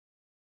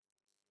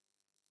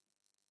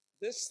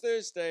This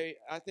Thursday,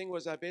 I think,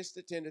 was our best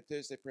attended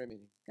Thursday prayer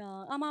meeting.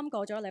 啱啱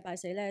過咗禮拜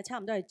四咧，差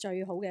唔多係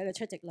最好嘅一個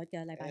出席率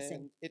嘅禮拜四，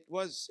 And it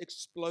was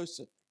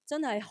explosive. 真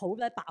係好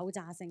咧爆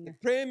炸性嘅。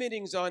 Prayer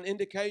meetings are an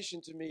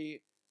indication to me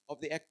of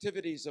the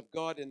activities of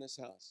God in this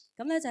house.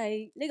 咁咧就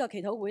係呢個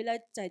祈禱會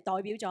咧，就係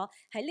代表咗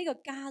喺呢個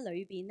家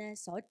裏邊咧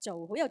所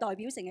做好有代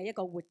表性嘅一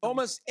個活動。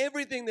 Almost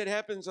everything that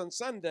happens on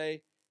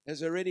Sunday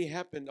has already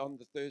happened on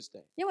the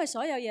Thursday. 因為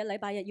所有嘢禮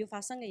拜日要發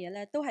生嘅嘢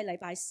咧，都係禮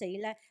拜四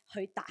咧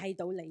去帶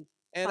到嚟。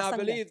 And I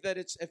believe that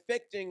it's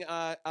affecting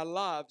our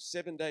lives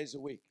 7 days a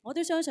week. 我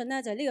都相信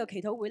咧，就係呢個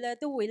祈禱會咧，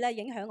都會咧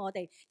影響我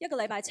哋一個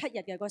禮拜7日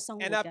嘅個生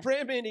活 And our 嘅。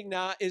 prayer meeting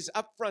now is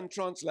upfront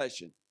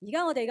translation. 而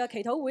家我哋嘅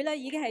祈禱會咧，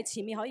已經係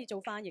前面可以做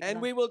翻譯㗎 And 啦。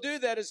 we will do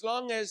that as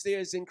long as there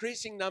is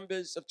increasing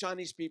numbers of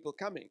Chinese people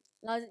coming.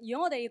 嗱，如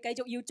果我哋要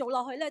繼續要做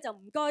落去咧，就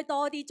唔該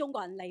多啲中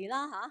國人嚟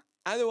啦嚇。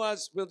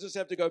 Otherwise, we'll just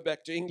have to go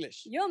back to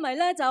English. 如果唔係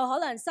咧，就可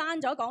能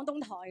刪咗廣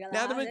東台㗎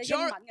Now, 啦， the 英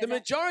文 the 嘅啫。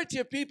 majority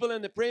of people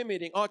in the prayer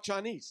meeting are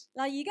Chinese.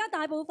 嗱，而家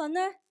大部分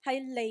咧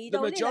係嚟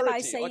到呢 The 禮拜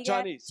四 majority are 嘅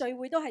Chinese. 聚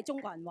會都係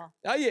中國人喎，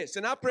 Oh, yes,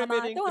 in our prayer Ama,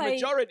 meeting, 都 the 係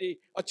majority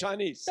are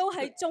Chinese. 都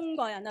係中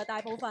國人啊！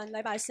大部分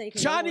禮拜四祈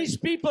禱會 Chinese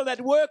people that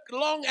work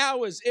long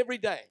hours every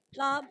day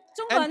嗱，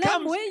中國人 and 咧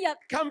come, 每一日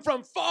come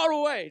from far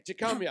away to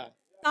come here.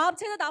 搭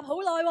車都搭好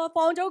耐喎，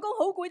放咗工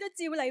好攰都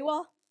照嚟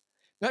喎。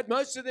 But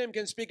most of them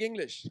can speak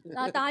English.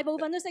 嗱，大部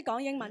分都識講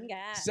英文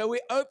嘅。 So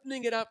we're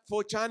opening it up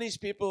for Chinese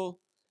people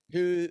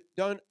who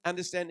don't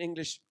understand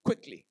English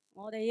quickly.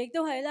 我哋亦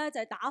都係咧，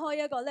就係打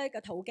開一個咧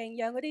嘅途徑，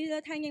讓嗰啲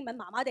咧聽英文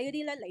麻麻地嗰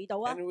啲咧嚟到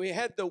啊！ And we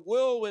had the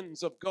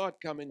whirlwinds of God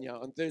come in here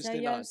on 就 Thursday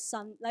係讓 night.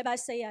 神禮拜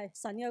四啊，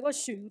神嘅嗰個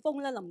旋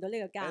風咧臨到呢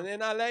個 And 家。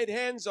 then I laid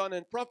hands on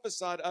and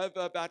prophesied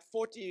over about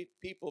 40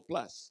 people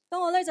plus.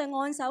 當我咧就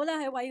按手咧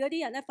係為嗰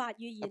啲人咧發預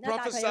I 言咧，大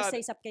概有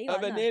prophesied 40幾個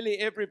over 人啊，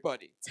 nearly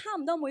everybody. 差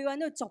唔多每個人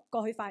都逐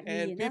個去發預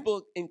And 言啦。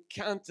 people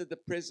encountered the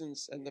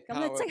presence and the 咁 power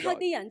咧即 of 刻 God.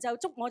 啲人就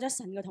觸摸咗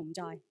神嘅同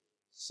在。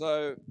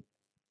 So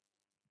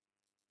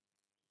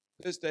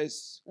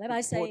Thursday's 禮拜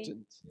四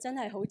important. 真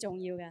係好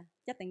重要嘅，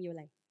一定要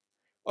嚟。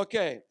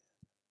 Okay.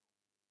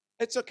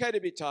 It's okay to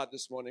be tired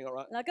this morning, all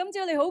right? 嗱，今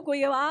朝你好攰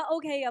嘅話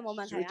，OK 嘅，冇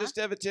問 Should we 題啊。 just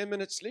have a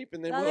 10-minute sleep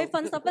and then 嗱，你 we'll...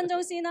 瞓10分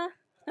鐘先啦，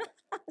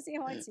先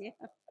開始。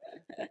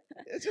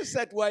 It's just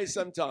that way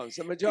sometimes.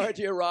 The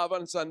majority arrive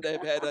on Sunday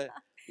have had a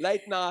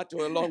late night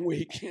or a long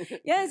week.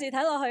 有陣時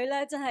睇落去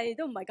咧，真係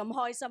都唔係咁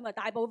開心啊！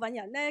大部分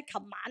人咧，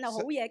琴晚啊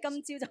好夜，今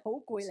朝就好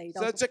攰嚟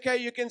So 到。 it's okay,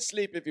 you can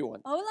sleep if you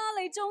want. 好啦，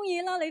你中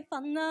意啦，你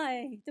瞓啦，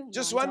都唔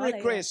Just 難 one 咗你啊。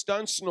 request,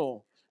 don't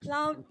snore.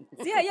 嗱，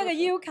只係一個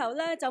要求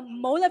咧，就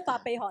唔好咧發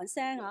鼻鼾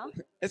聲嚇。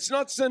 It's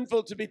not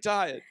sinful to be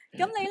tired.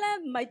 咁你咧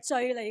唔係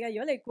罪嚟嘅，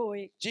如果你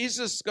攰。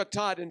 Jesus got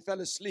tired and fell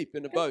asleep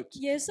in a boat.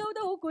 耶穌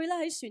都好攰啦，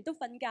喺船都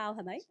瞓覺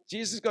係咪？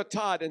 Jesus got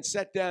tired and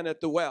sat down at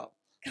the well.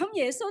 咁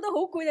耶穌都好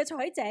攰就坐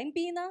喺井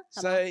邊啦，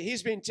係 So 咪？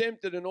 he's been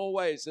tempted in all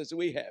ways as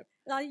we have.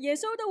 嗱，耶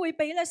穌都會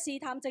被咧試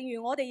探，正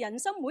如我哋人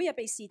生每日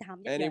被試探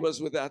一 And he 樣。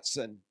 was without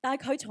sin. 但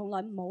係佢從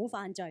來冇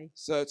犯罪，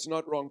 So it's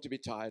not wrong to be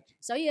tired.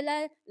 所以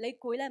咧你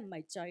攰咧唔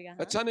係罪㗎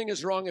But 嚇。 something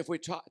is wrong if we're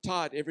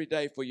tired every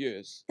day for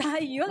years. 但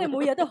係如果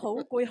你每日都好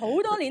攰，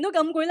好多年都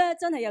咁攰咧，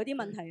真係有啲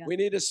問題啊！ We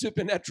need a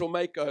supernatural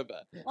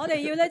makeover. 我哋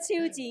要咧超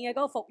自然嘅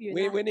嗰個復原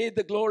We 啊！ need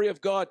the glory of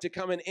God to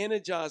come and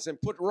energize and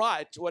put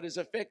right what is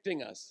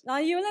affecting us. 嗱，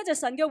要咧就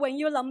神嘅榮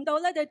耀臨到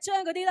咧，就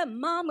將嗰啲咧唔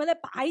啱嘅咧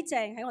擺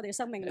正喺我哋嘅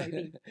生命裏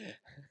邊。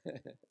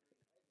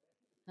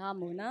阿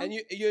門啦！ And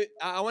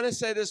I want to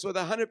say this with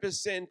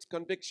 100%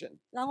 conviction.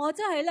 嗱，我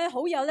真係咧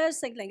好有咧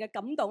聖靈嘅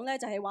感動咧，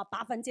就係話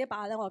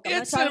100%咧，我咁樣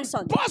It's 相信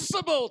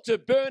impossible to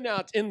burn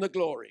out in the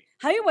glory.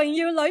 喺榮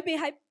耀裏邊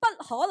係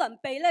不可能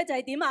被咧就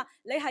係點啊？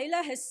你係咧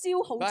係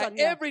消耗 By 盡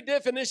嘅。 every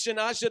definition,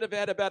 I should have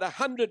had about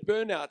 100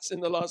 burnouts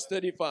in the last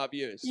 35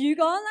 years. 如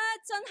果咧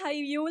真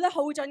係要咧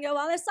耗盡嘅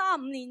話咧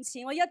，35年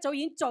前我一早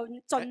已經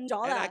盡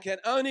咗 And I 啦。 can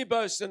only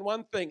boast in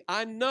one thing.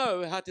 I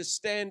know how to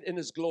stand in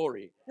his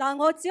glory. 嗱，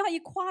我只可以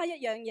誇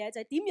一樣嘢，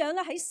就係點樣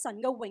咧喺神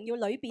嘅榮耀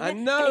裏邊 I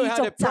咧 know 繼 how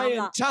to 續站 pray 立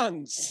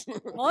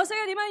in。tongues. 我識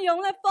得點樣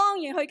用咧方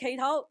言去祈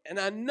禱， And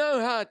I know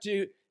how to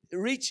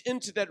reach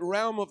into that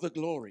realm of the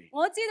glory.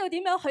 我知道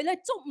點樣去咧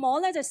觸摸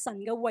咧就神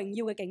嘅榮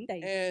耀嘅境地。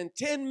 And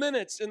 10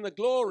 minutes in the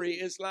glory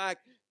is like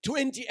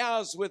 20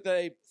 hours with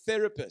a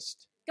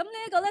therapist. 咁呢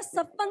一個咧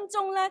10分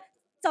鐘咧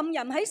浸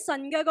淫喺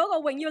神嘅嗰個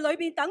榮耀裏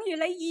邊，等於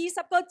你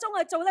20個鐘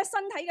啊做咧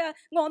身體嘅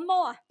按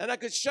摩啊！ And I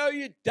could show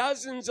you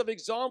dozens of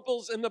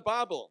examples in the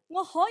Bible.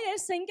 我可以喺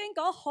聖經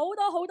講好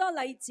多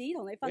例子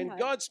同你分 When 享。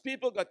 God's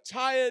people got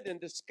tired and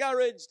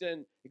discouraged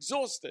and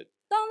exhausted,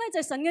 當咧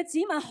就神嘅子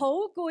民好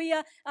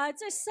攰啊，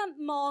即係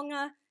失望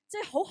啊，即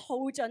係好耗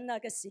盡啊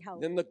嘅時候，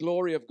 then the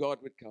glory of God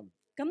would come.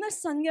 咁咧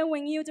神嘅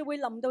榮耀就會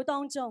臨到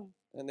當中，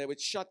 And they would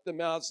shut the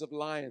mouths of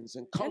lions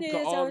and 跟住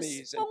conquer 就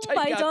armies 封 and take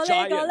閉 out 咗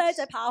呢一個咧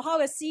就 giants. 咆哮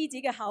嘅獅子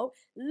嘅口，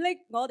拎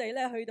我哋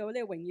咧去到呢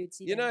個榮耀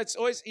之 You know, 地。 it's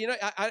always,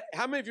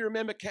 how many of you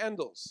remember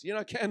candles? You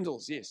know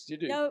candles? Yes, you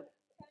do. 有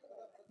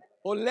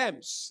Or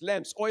lamps,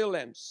 oil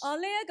lamps.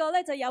 呢一個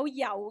咧就有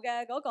油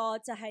嘅嗰個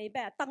就係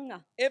咩啊燈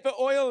啊， If an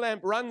oil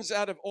lamp runs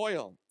out of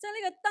oil, 即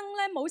係呢個燈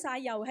咧冇晒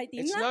油係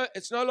點咧？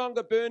 it's no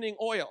longer burning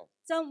oil.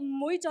 就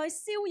唔會再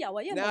燒油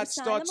啊，因為 Now 冇 it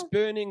曬啦 starts 嘛，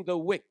 burning the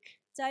wick.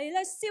 就係咧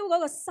燒嗰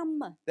個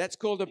心啊， That's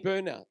called a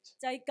burnout.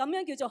 就係咁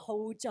樣叫做耗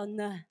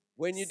盡啊。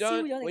 When you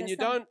燒咗你嘅心。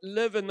 don't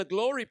live in the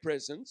glory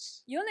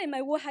presence, 如果你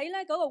咪會喺咧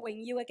嗰個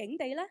榮耀嘅境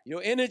地咧，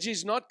 your energy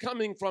is not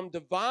coming from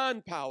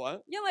divine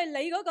power. 因為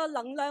你嗰個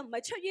能量唔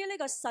係出於呢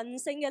個神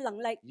聖嘅能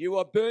力， You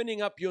are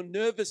burning up your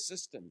nervous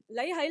system. 你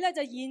係咧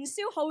就燃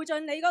燒耗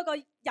盡你嗰個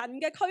人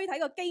嘅軀體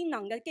個機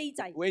能嘅機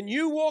制。 When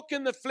you walk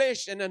in the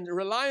flesh and in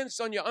reliance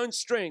on your own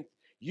strength,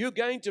 you're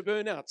going to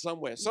burn out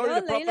somewhere. 如 Sorry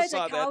果 to 你咧 prophesy 就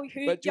靠 that, 血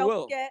but you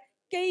肉 will. 嘅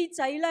機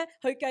制咧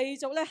去繼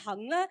續咧行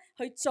咧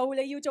去做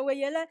你要做嘅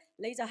嘢咧，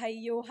你就係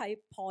要係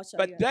破碎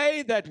But 嘅。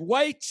 they that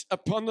wait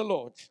upon the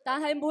Lord,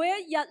 但係每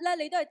一日咧，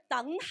你都係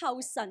等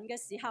候神嘅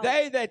時候，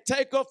 they that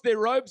take off their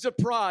robes of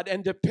pride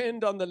and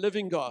depend on the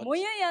living God, 每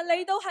一日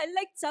你都係拎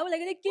走你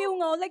嗰啲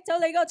驕傲，拎走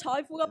你嗰個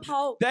財富嘅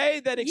鋪，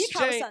 they that 依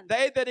靠神。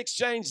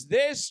 exchange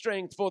their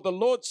strength for the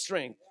Lord's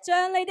strength,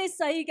 將呢啲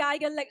世界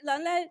嘅力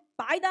量咧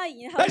擺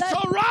低，然後 they 咧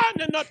shall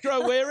run and not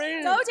grow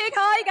weary. 就好似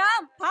佢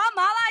咁跑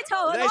馬拉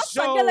松， They 攞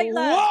神 shall 嘅力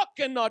量， walk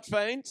and not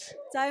faint,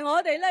 就係我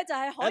哋咧就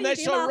係可 and 以 they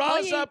點 shall 啊？可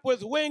rise 以 up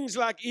with wings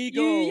like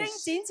如鷹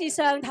eagles. 展翅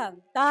上騰，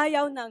大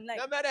有能力。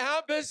 No matter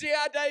how busy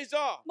our days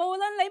are, 無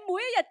論你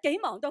每一日幾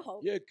忙都好，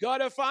 you've got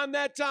to find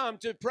that time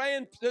to pray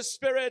in the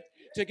Spirit,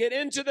 to get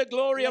into the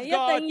glory of 你一定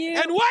God,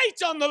 要 and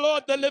wait on the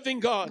Lord, the living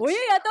God. 每一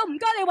日都唔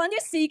該你揾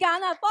啲時間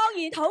啊，幫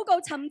然禱告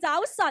尋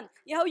找神，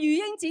然後如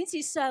鷹展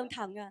翅上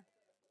騰啊！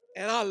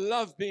 And I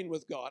love being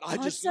with God. I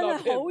我 just 真係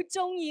love Him. 好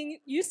中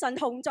意與神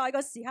同在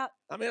個時刻。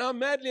 I mean, I'm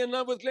madly in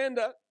love with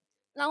Glenda,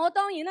 嗱，我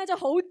當然咧就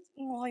好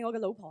愛我嘅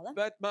老婆啦，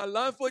 but my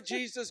love for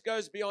Jesus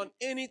goes beyond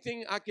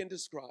anything I can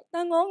describe.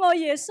 但我愛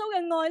耶穌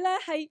嘅愛咧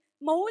係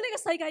冇呢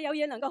個世界有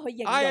嘢能夠去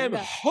形容 I am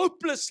嘅。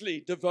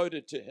 hopelessly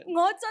devoted to Him.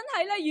 我真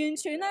係咧完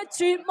全咧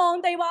絕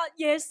望地話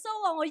耶穌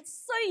啊，我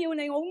需要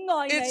你，我好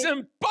愛你。 It's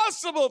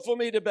impossible for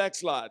me to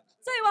backslide.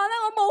 即係話咧，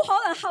我冇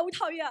可能後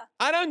退啊！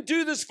 I don't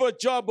do this for a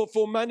job or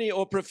for money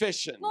or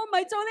profession. 我唔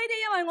係做呢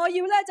啲，因為我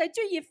要咧就係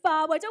專業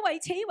化，為咗為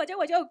錢，或者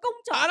為咗個工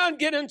作。 I don't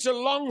get into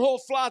long haul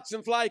flights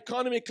and fly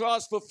economy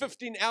class for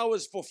 15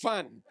 hours for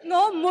fun.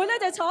 我唔會咧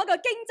就坐一個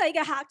經濟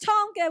嘅客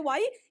艙嘅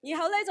位，然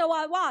後咧就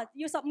話哇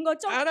要15個 I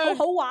鐘， don't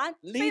好好玩，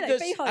飛 Lead 嚟飛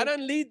this, I 去。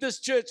 don't lead this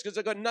church because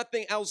I've got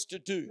nothing else to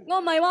do. 我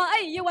唔係話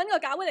要揾個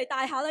教會嚟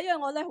帶下啦，因為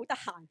我咧好得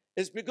閒，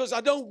 It's because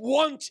I don't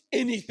want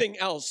anything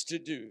else to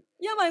do.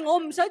 因為我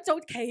唔想做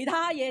其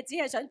他嘢，只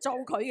係想做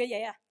佢嘅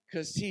嘢啊！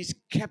 Because He's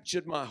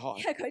captured my 因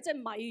heart. 為佢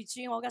真係迷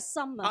住我嘅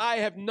心啊！ I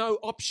have no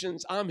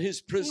options. I'm His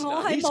我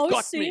prisoner. 係 He's 冇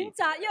got 選 me.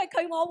 擇，因為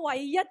佢我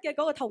唯一嘅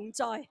嗰個同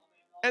在。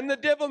 And the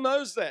devil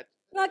knows that.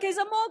 嗱，其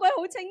實魔鬼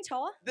好清楚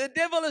啊， The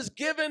devil has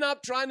given up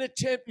trying to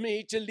tempt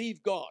me to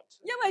leave God.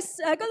 因為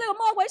呢個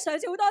魔鬼嘗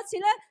試好多次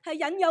咧，係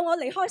引誘我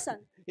離開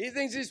神。 He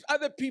thinks there's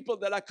other people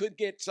that I could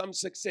get some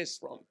success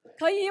from.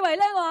 佢以為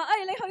咧話，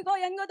你去嗰個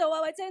人嗰度啊，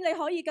或者你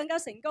可以更加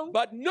成功。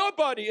 But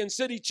nobody in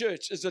City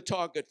Church is a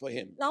target for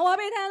him. 嗱，我話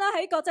俾你聽啦，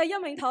喺國際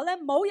恩榮堂咧，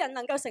冇人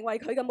能夠成為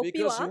佢嘅目標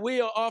Because 啊！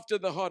 we are after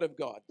the heart of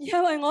God. 因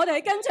為我哋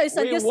係跟隨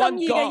神嘅 We 心 want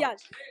意嘅 God. 人，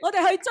我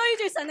哋去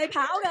追住神嚟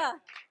跑噶。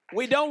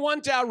 We don't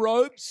want our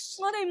robes.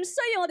 我哋唔需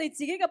要我哋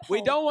自己嘅 We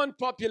袍， don't want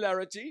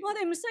popularity. 我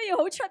哋唔需要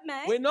好出名，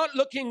 We're not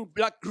looking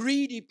like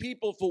greedy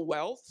people for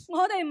wealth.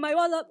 我哋唔係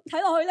話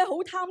睇落去咧好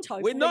貪財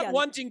富 We're 嘅 not 人。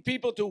 wanting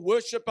people to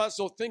worship us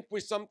or think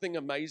we're something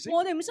amazing.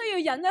 我哋唔需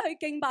要人咧去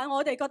敬拜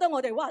我哋，覺得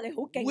我哋哇你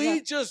好勁 We 啊！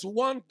 just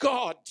want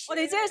God. 我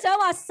哋只係想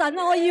話神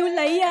啊，我要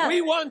你啊！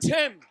 We want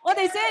Him. 我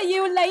哋只係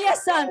要你啊，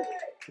神！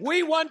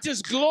 We want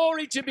His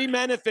glory to be 我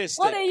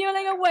manifested. 哋要你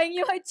嘅榮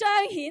耀去彰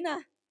顯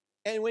啊！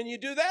 And when you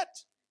do that,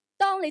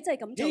 當你真係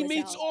咁做 He 嘅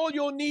meets 時候， all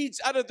your needs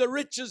out of the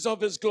riches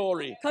of His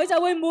glory. 佢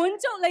就會滿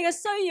足你嘅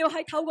需要，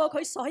係透過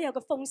佢所有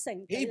嘅豐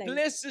盛俾 He 你。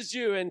 blesses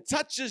you and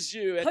touches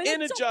you and 佢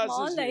都觸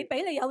摸 energizes 你， you.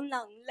 俾你有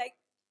能力。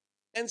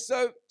 And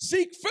so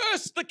seek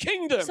first the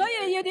kingdom 所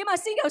以要點啊？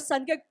先求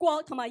神嘅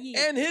國同埋義，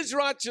 and His 佢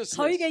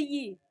righteousness. 嘅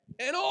義，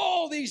 And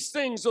all these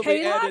things will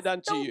其 be 他 added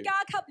unto 都 you. 加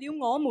給了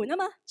我們啊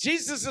嘛。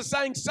 Jesus is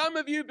saying some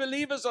of you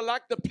believers are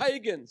like the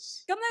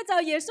pagans. 咁咧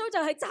就耶穌就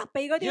係責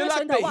備嗰啲 You're 嘅 like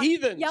信徒 the 話，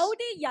 heathens. 有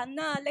啲人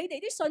啊，你哋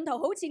啲信徒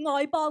好似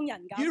外邦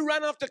人咁。 You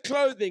run after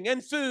clothing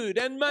and food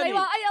and 你 money.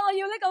 話哎呀，我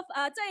要呢、個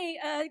即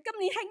係今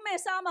年興咩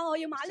衫啊？我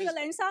要買呢個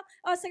靚衫，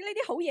食呢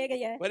啲好嘢嘅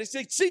嘢。 But He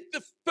said, seek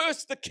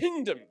first the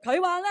kingdom. 佢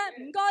話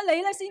咧，唔該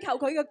你咧先求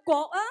佢嘅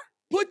國啊！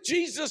 Put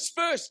Jesus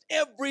first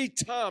every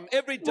time,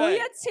 every 每一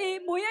day. 次、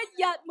每一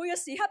日、每個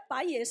時刻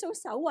擺耶穌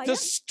首位啊！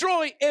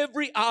 Destroy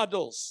every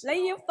idols.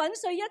 你要粉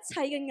碎一切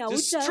嘅偶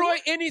像，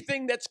 Destroy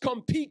anything that's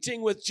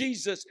competing with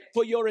Jesus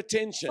for your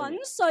attention. 粉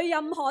碎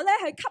任何咧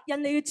係吸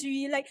引你嘅注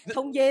意力，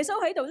同耶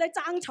穌喺度咧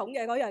爭寵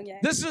嘅嗰樣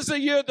嘢。 This is a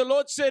year the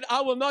Lord said,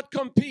 I will not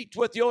compete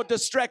with your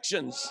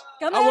distractions.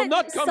 咁 I will 咧，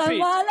 not 神 compete.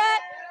 話咧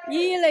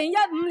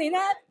，2015年咧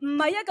唔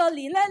係一個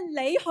年咧，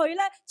你去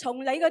咧從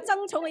你個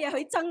爭寵嘅嘢去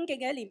爭競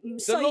嘅一年，唔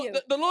需 The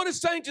要。 Lord is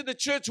saying to the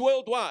church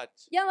worldwide,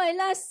 因為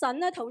咧，神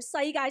咧同世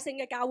界性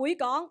嘅教會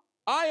講，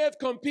 I have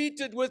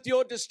competed with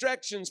your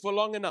distractions for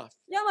long enough.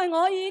 因為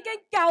我已經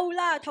夠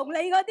啦，同你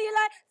嗰啲咧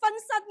分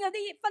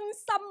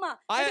心啊，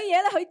嗰啲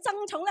嘢咧去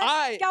爭寵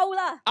咧夠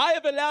啦。I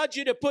have allowed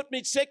you to put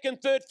me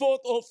second, third,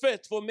 fourth, or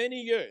fifth for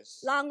many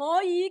years. 嗱，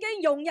我已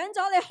經容忍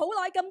咗你好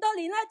耐咁多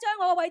年咧，將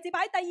我嘅位置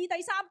擺第二、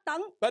第三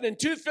等。But in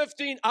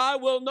 2015, I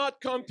will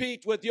not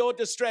compete with your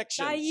但係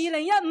distractions.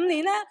 2015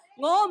年咧，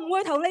我唔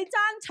會同你爭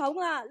寵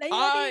啦。你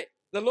嗰啲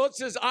The Lord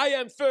says, I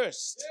am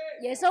first.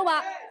 耶穌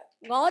話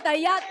我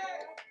第一。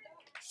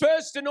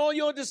First in all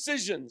your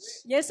decisions.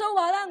 耶穌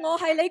話啦，我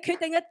係你決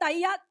定嘅第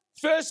一。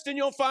First in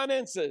your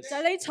finances. 就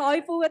係你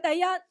財富嘅第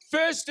一。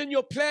First in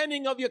your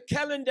planning of your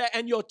calendar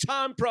and your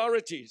time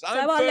priorities. 就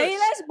係 I'm 話你咧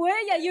first. 每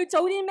一日要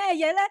做啲咩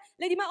嘢咧？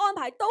你點樣安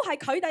排都係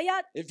佢第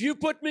一。 If you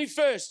put me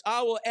first,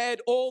 I will add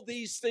all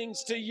these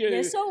things to you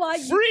耶穌話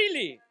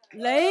freely.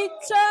 你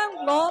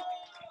將我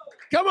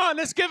Come on,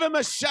 let's give him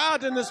a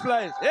shout in this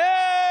place.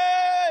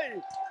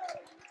 Yay!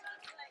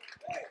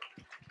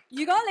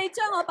 如果你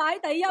將我擺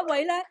第一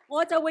位咧，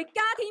我就會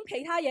加添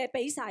其他嘢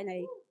俾晒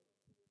你。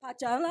拍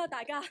掌啦，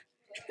大家，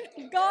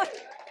唔該。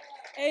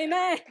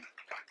Amen。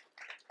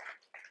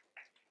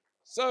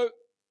So,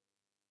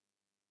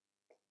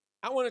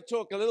 I want to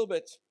talk a little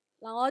bit,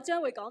 嗱，我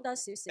將會講多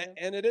少少。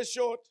 and it is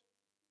short,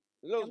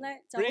 a little 咁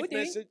咧就好 brief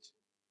短， message.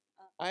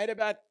 I had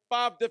about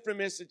 5 different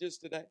messages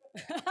today.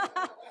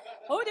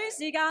 好短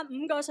時間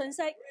5個信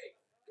息。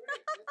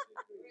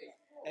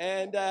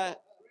 And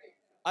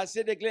I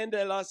said to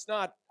Glenda last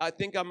night, I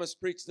think I must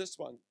preach this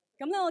one.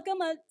 咁咧，我今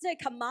日即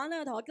係琴晚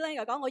咧，同我 Glenn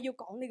講，我要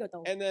講呢個道。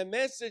 And the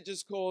message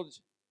is called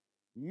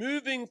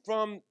Moving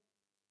from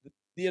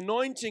the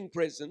Anointing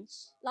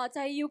Presence 嗱，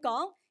就係要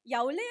講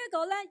由呢一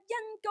個咧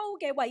恩膏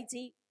嘅位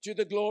置 to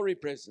the Glory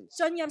Presence.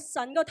 進入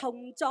神個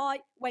同在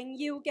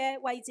榮耀嘅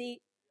位置。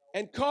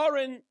 And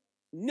Corin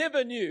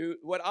never knew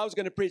what I was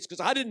going to preach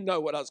because I didn't know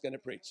what I was going to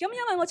preach. 咁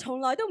因為我從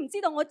來都唔知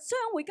道我將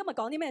會今日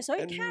講啲咩，所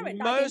以 And Karen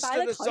大敬 most 拜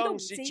of 咧 the 佢都唔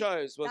songs 知。 she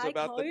chose was 但係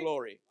about the 佢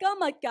glory. 今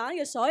日揀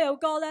嘅所有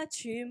歌咧，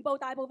全部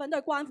大部分都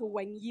係關乎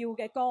榮耀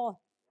嘅歌。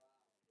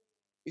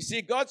 You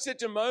see, God said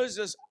to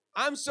Moses,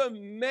 I'm so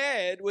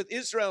mad with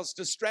Israel's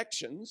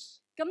distractions.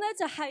 咁咧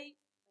就係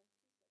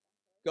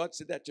God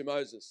said that to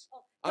Moses.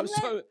 咁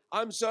咧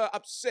I'm so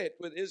upset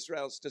with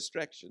Israel's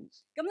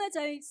distractions. 咁咧就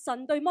係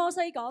神對摩西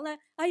講咧，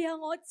哎呀，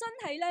我真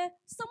係咧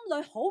心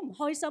裏好唔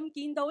開心，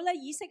見到咧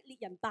以色列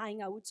人拜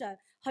偶像，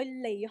去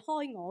離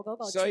開我嗰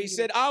個 So he 旨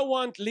said, I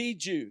won't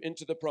lead you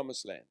into the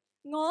promised land.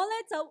 我咧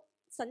就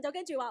神就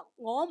跟住話，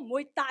我唔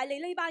會帶你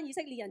呢班以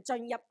色列人進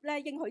入咧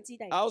應許之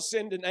地。 I'll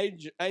send an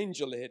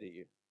angel ahead of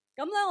you.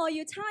 咁咧，我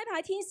要差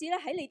派天使咧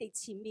喺你哋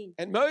前面。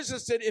 And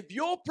Moses said, if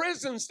your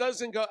presence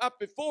doesn't go up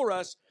before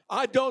us,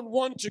 I don't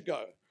want to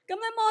go. 咁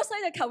咧，摩西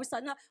就求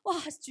神啦，哇，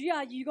主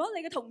啊，如果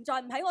你嘅同在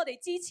唔喺我哋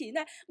之前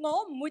咧，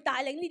我唔會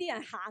帶領呢啲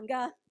人行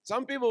噶。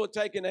 Some people will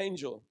take an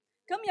angel.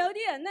 咁有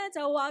啲人咧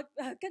就話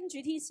跟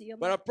住天使咁。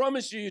 But I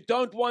promise you, you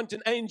don't want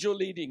an angel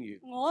leading you.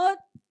 我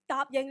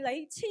答應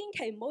你，千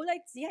祈唔好咧，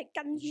只係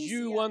跟天使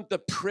You 啊。 want the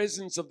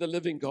presence of the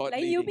living God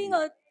你要 leading 邊 you.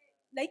 個？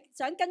你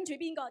想跟住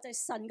邊個？就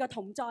係神嘅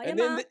同在啊 And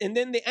嘛。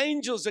 then the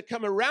angels that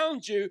come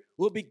around you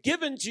will be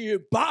given to you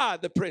by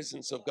the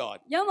presence of God.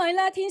 因為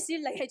咧，天使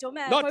嚟係做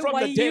咩？ Not 佢 from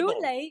the 圍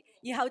繞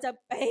你，然後就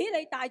俾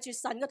你帶住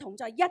神嘅同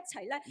在一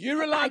齊咧。 You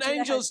rely on 帶住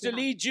你向 angels 前 to 行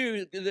lead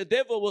you, the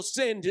devil will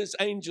send his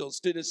angels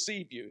to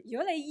deceive you. 如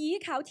果你依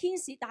靠天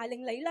使帶領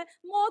你咧，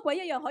魔鬼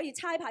一樣可以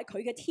差派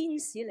佢嘅天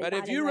使嚟 But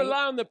帶 if you 領你。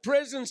 rely on the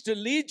presence to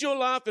lead your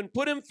life and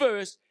put him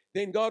first,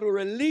 then God will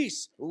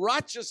release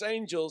righteous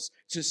angels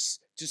to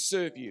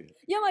serve you.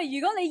 因為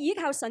如果你依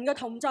靠神嘅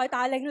同在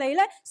帶領你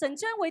咧，神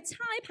將會差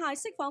派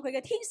釋放佢嘅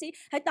天使，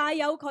係帶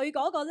有佢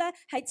嗰個咧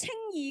係稱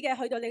義嘅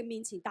去到你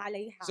面前帶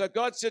你行。 So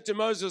God said to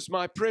Moses,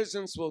 my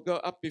presence will go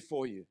up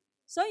before you.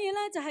 所以咧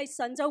就係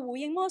神就回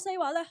應摩西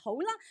話咧，好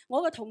啦，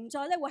我嘅同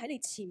在咧會喺你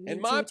前面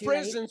And my 照住你。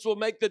 presence will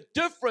make the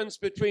difference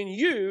between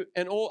you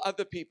and all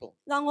other people.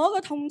 嗱，我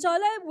嘅同在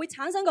咧會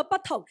產生個不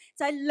同，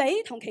就係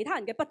你同其他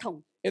人嘅不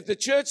同。 If the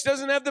church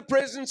doesn't have the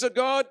presence of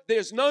God,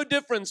 there's no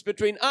difference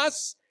between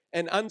us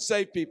and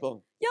unsaved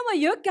people. 因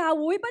為如果教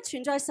會不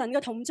存在神嘅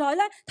同在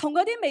咧，同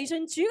嗰啲未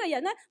信主嘅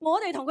人咧，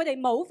我哋同佢哋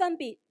冇分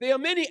別。 There are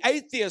many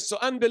atheists or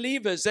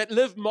unbelievers that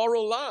live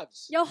moral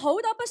lives. 有好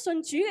多不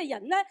信主嘅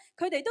人咧，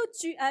佢哋都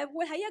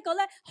會喺一個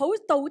咧好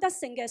道德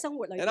性嘅生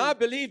活裏 And I 邊。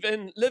 believe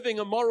in living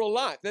a moral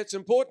life. That's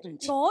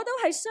important. 我都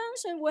係相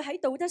信會喺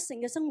道德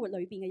性嘅生活裏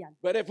邊嘅人。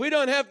 But if we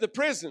don't have the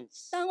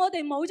presence, 但我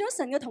哋冇咗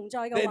神嘅同在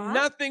嘅 then 話，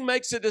 nothing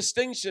makes a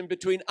distinction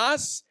between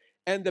us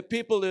and the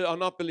people who are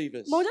not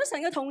believers. 冇咗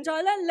神嘅同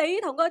在咧，你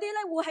同嗰啲咧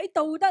會喺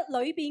道德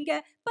裏邊嘅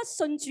不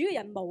信主嘅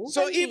人冇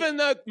So 分別。 even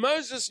though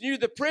Moses knew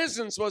the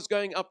presence was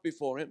going up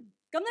before him,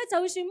 咁咧，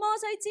就算摩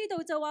西知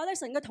道就話咧，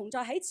神嘅同在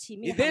喺前 he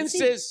面 then 行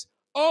先。 says,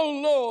 Oh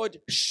Lord,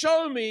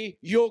 show me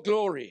your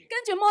glory.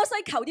 跟住摩西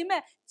求啲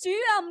咩？主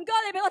啊，唔該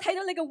你俾我睇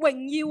到你嘅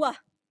榮耀啊！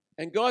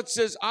 And God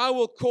says, I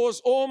will cause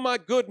all my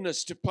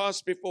goodness to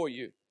pass before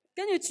you.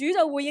 跟住主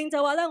就回應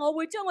就話咧，我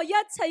會將我一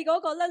切嗰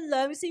個咧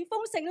良善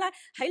豐盛咧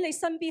喺你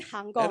身邊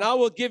行過。 And I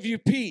will give you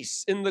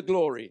peace in the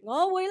glory.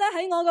 我會咧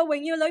喺我嘅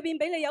榮耀裏邊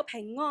俾你有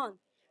平安。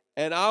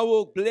 And I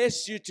will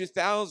bless you to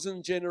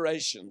 1,000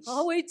 generations.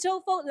 我會祝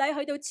福你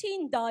去到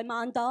千代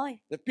萬代。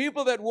 The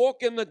people that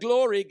walk in the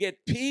glory get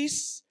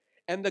peace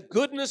and the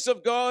goodness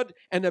of God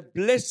and a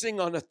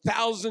blessing on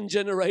 1,000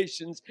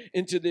 generations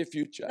into their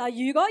future. 嗱，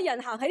如果人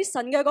行喺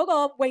神嘅嗰個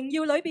榮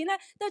耀裏邊咧，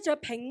得着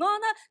平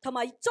安啦，同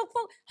埋祝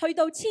福去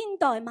到千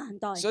代萬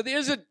代。 So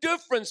there's a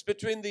difference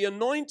between the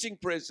anointing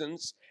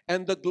presence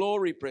and the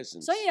glory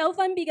presence. 所以有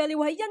分別嘅，你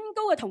會喺恩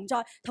膏嘅同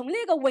在同呢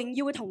個榮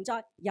耀嘅同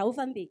在有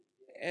分別。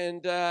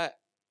 And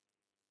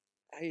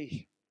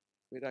hey,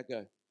 where'd I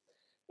go?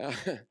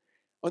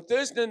 On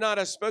Thursday night,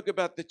 I spoke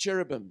about the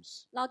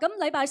cherubims. 嗱，咁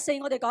禮拜四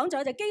我哋講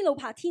咗就基路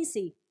伯天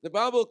使， The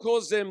Bible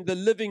calls them the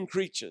living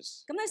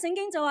creatures. 咁咧聖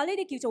經就話呢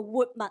啲叫做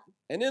活物。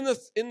 And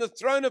in the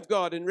throne of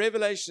God, in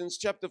Revelations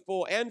chapter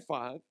 4 and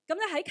 5, 咁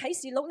咧喺啟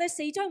示錄咧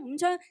4章5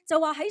章就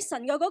話喺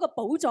神嘅嗰個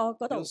寶座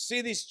嗰度， you'll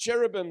see these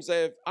cherubims.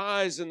 They have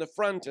eyes in the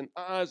front and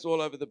eyes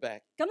all over the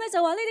back. 咁咧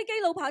就話呢啲基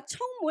路伯充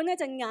滿咧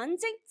隻眼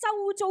睛，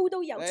周遭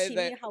都有前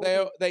面後面，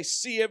 They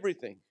see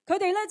everything. 佢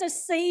哋咧就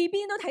四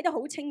邊都睇得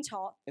好清楚。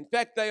 In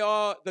fact, they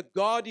are the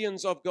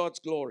guardians of God's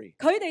glory.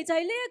 佢哋就係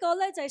呢一個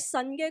咧就係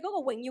神嘅嗰個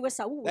榮耀嘅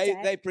守護者，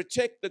 They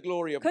protect the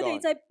glory of 佢哋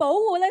God. 就係保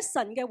護咧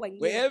神嘅榮耀。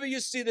 Wherever you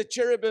see the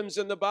cherubims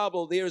in the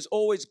Bible, there is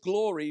always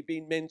glory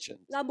being mentioned.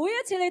 嗱，每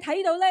一次你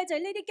睇到咧就係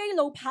呢啲基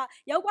路伯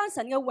有關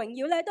神嘅榮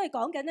耀咧，都係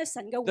講緊咧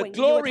神嘅 The 榮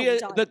耀嘅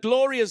同在。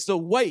 glory is the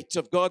weight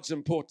of God's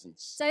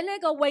importance. 就係呢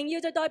個榮耀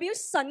就代表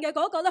神嘅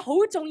嗰個咧好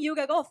重要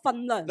嘅嗰個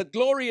分量。 The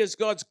glory is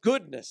God's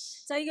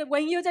goodness. 就係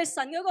榮耀就係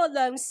神嘅嗰個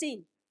良善。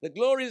 The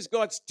glory is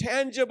God's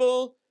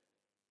tangible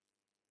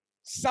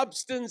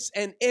substance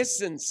and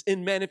essence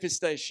in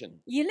manifestation.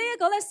 而呢一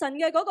個咧神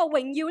嘅嗰個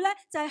榮耀咧，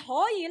就係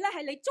可以咧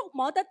係你觸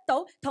摸得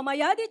到，同埋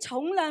有一啲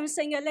重量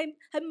性嘅，你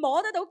係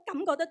摸得到、感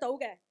覺得到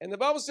嘅。 And the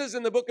Bible says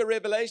in the book of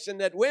Revelation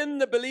that when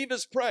the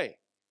believers pray,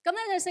 咁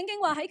咧就聖經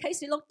話喺啟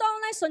示錄，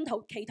當咧信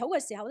徒祈禱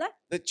嘅時候咧，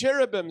 the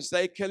cherubims,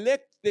 they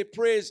collect their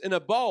prayers in a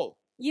bowl.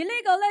 而呢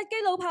個咧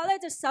基路伯咧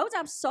就搜集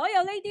所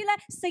有呢啲咧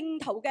聖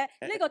徒嘅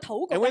呢個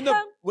禱告 And 嘅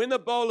香。 when the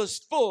bowl is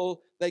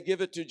full, they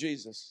give it to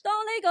Jesus.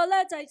 當呢個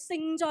咧就係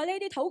盛在呢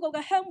啲禱告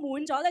嘅香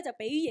滿咗咧，就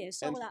俾耶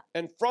穌 And, 啦。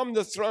 and from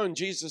the throne,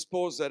 Jesus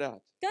pours that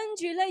out. 跟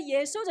住咧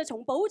耶穌就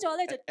從寶座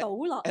咧就倒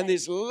落 And 嚟，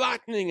 there's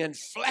lightning and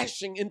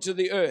flashing into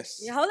the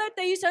earth. 然後咧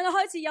地上就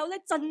開始有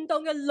咧震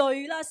動嘅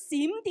雷啦、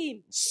閃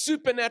電。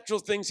 Supernatural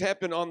things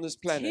happen on this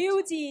超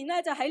planet. 自然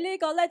咧就喺呢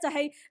個咧就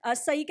係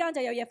世間就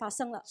有嘢發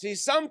生啦。 See,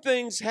 some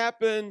things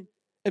happen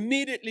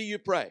immediately you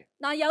pray.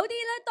 嗱，有啲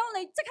咧，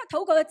當你即刻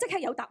禱告，即刻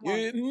有答 You 案。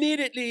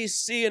 immediately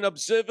see an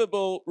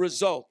observable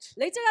result.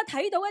 你即刻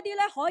睇到一啲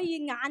咧可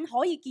以眼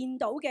可以見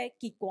到嘅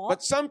結果。 But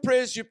some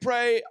prayers you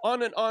pray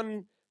on and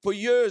on for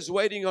years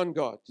waiting on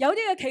God. 有啲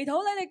嘅祈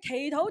禱咧，你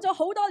祈禱咗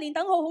好多年，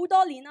等好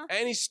多年啦。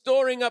 And He's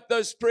storing up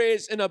those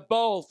prayers in a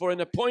bowl for an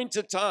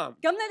appointed time.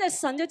 咁咧就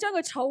神就將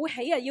佢儲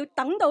起啊，要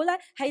等到咧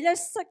係咧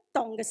適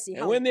當嘅時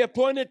And 候。 when the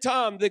appointed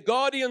time, the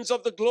guardians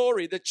of the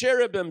glory, the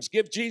cherubims,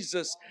 give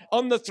Jesus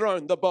on the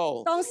throne the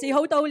bowl. 當時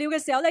候到了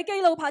嘅時候咧，基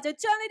路伯就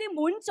將呢啲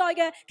滿載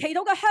嘅祈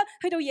禱嘅香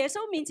去到耶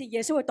穌面前，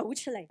耶穌會倒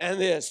出嚟。 And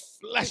there's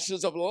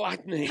flashes of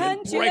lightning 跟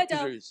and 住咧就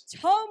breakthroughs.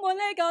 充滿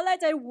呢個咧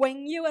就係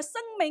榮耀嘅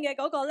生命嘅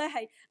嗰個咧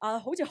係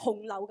好似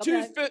洪流咁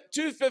樣。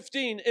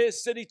 215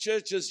 is City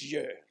Church's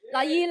year.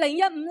 嗱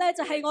，2015咧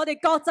就係我哋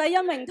國際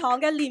恩榮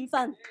堂嘅年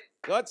份。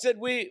 God said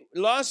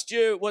last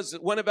year was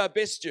one of our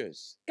best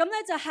years. 咁咧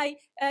就係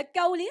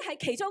舊年係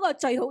其中一個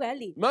最好嘅一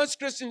年。 Most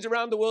Christians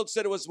around the world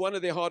said it was one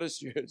of their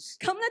hardest years.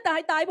 咁咧，但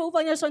係大部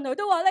分嘅信徒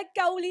都話咧，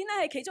舊年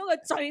咧係其中一個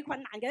最困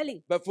難嘅一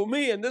年。 But for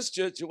me in this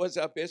church, it was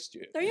our best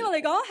year. 對於我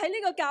嚟講，喺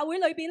呢個教會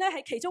裏邊咧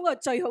係其中一個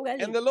最好嘅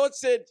一 And 年。 the Lord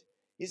said,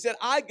 He said,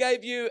 I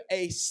gave you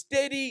a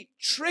steady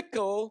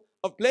trickle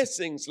of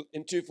blessings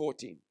in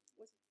 2:14.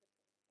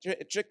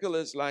 Trickle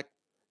is like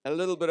a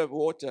little bit of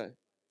water.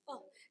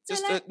 哦，即係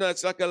Just 咧 no,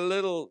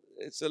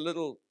 it's a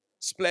little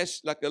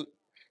splash, like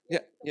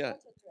yeah.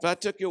 If I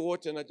took your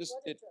water and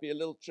it'd be a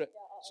little drip.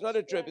 It's not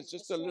a drip, it's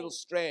just a little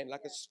strand,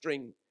 like a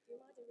string.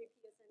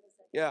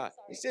 Yeah.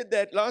 He said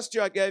that last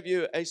year I gave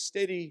you a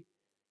steady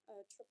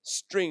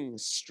strand,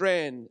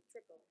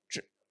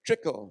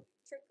 trickle.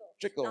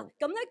 嗱，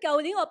咁咧舊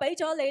年我俾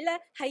咗你咧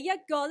係一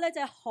個咧就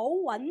係好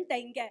穩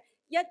定嘅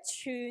一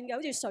串嘅，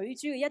好似水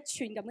珠嘅一串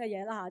咁嘅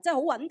嘢啦嚇，即係好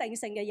穩定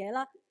性嘅嘢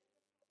啦。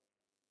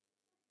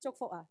祝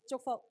福啊，祝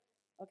福。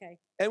OK。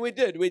 And we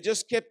did. We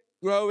just kept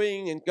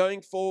growing and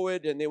going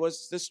forward, and there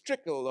was this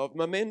trickle of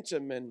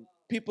momentum and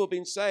people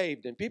being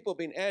saved and people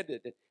being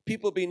added and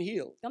people being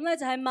healed. 咁咧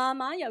就係慢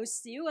慢由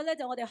少嘅咧，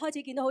就我哋開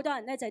始見到好多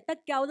人咧就係得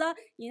救啦，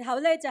然後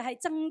咧就係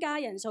增加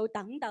人數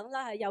等等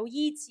啦，係有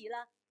醫治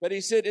啦。 But he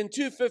said in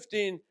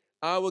 2:15,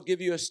 I will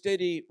give you a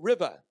steady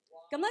river.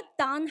 咁咧，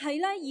但係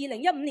咧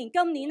，2015年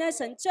今年咧，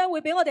神將會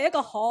俾我哋一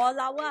個河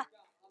流啊。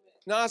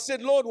 Now I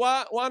said, Lord,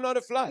 why not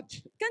a flood?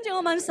 跟住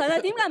我問神啊，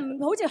點解唔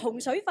好似洪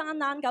水泛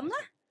濫咁咧？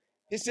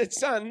 He said,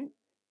 Son,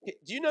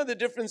 Do you know the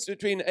difference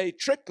between a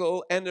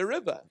trickle and a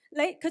river?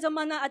 佢就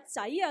問阿仔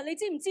啊，你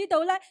知唔知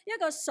道咧一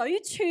個水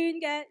串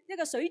嘅一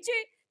個水珠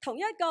同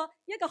一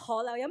個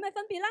河流有咩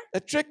分別咧？ A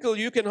trickle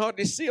you can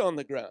hardly see on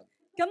the ground.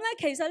 咁咧，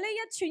其實呢一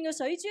串嘅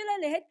水珠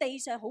咧，你喺地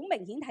上好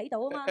明顯睇到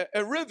啊嘛。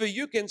A river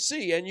you can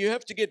see and you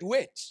have to get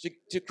wet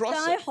to cross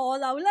但係 it. 河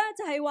流咧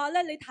就係話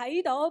咧，你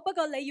睇到，不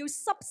過你要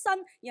濕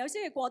身，然後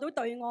先至過到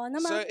對岸啊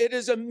嘛。 So it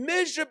is a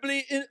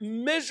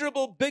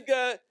immeasurable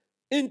bigger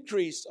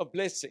increase of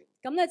blessing.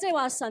 咁咧即係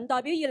話神代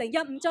表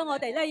2015將我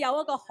哋咧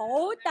有一個好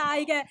大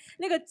嘅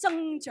呢個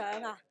增長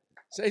啊。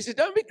 So he said,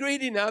 don't be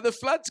greedy now, the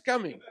flood's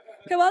coming.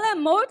 佢話咧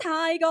唔好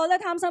太過咧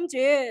貪心住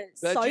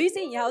水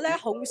先，然後咧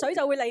洪水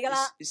就會嚟㗎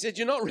啦。 He said,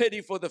 you're not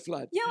ready for the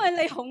flood. 因為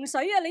你洪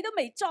水啊，你都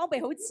未裝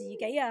備好自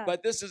己啊。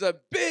 But this is a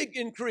big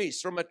increase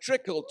from a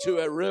trickle to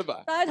a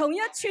river. 但係同一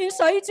串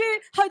水珠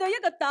去到一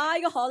個大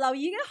嘅河流，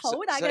已經好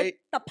大嘅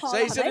突破 So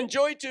啦， he said, 係咪？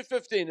 enjoy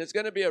 2:15. It's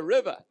going to be a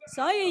river.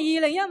 所以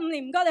2015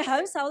年唔該你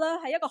享受啦，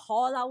係一個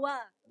河流啊。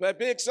 But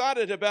be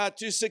excited about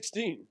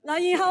 2:16.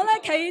 嗱，然後咧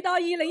期待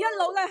2016咧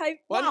係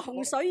哇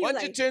洪水要 Why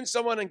don't you 嚟。 turn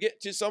someone and get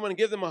to someone and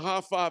give them a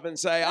high five and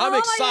say, 可 I'm 唔可以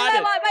咧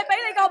excited. 喂俾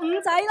你個五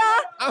仔啦，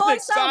 I'm 開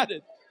心。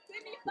 excited.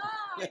 Give me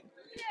five，耶！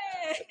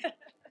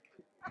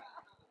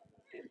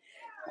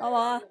好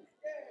嘛？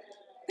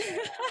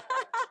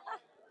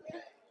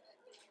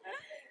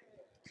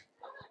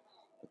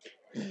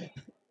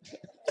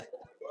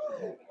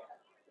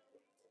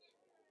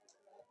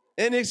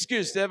 Any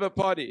excuse to have a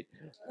party.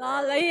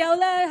 嗱，你有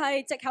咧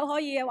係藉口可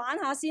以玩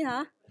下先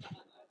嚇。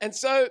 And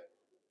so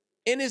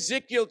in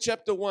Ezekiel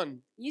chapter 1,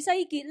 以西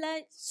結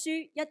咧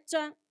書1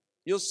章，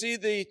 you'll see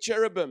the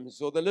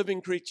cherubims or the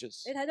living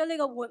creatures. 你睇到呢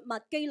個活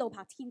物基路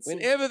伯天使。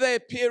 Whenever they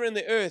appear in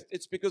the earth,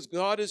 it's because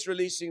God is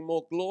releasing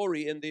more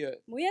glory in the earth.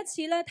 每一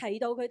次咧提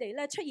到佢哋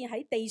咧出現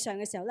喺地上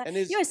嘅時候咧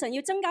And，因為神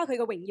要增加佢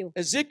嘅榮耀。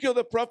 Ezekiel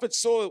the prophet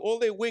saw all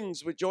their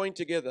wings were joined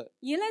together.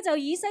 而咧就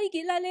以西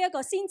結咧呢一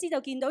個先知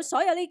就見到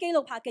所有呢基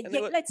路伯嘅 And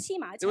there 翼咧黐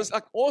埋一 There was 齊，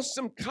 like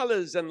awesome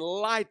colors and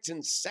light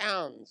and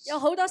sounds. 有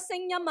好多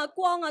聲音啊、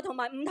光啊同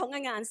埋唔同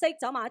嘅顏色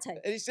走埋一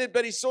齊。 And he said,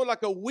 but he saw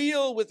like a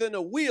wheel within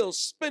a wheel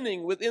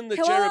spinning within the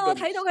佢話我 cherubim.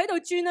 睇到佢喺度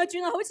轉啊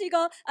轉啊，好似一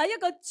個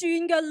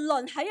轉嘅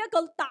輪喺一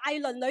個大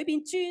輪裏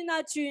邊轉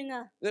啊轉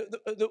啊。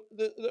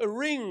 The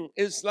ring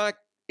is like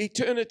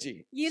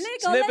eternity. 而呢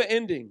It's 個 never 咧，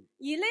 ending.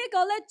 而呢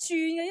個咧轉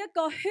嘅一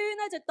個圈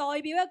咧，就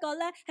代表一個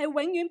咧係永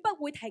遠不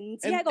會停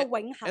止，係一個永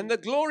And 恆。 the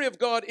glory of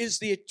God is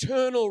the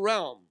eternal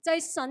realm. 就係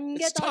神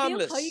嘅 It's 代表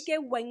timeless. 佢嘅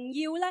榮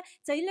耀咧，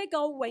就係呢個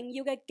榮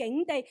耀嘅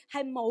境地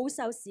係冇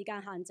受時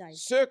間限制。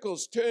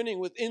 Circles turning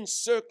within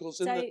circles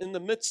So- in the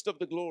midst of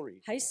the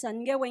glory. 喺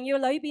神嘅榮耀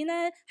裏邊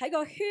咧，喺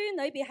個圈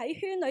裏邊，喺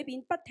圈裏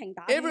邊不停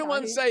打圈打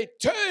Everyone 圈。 say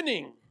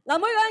turning. 嗱，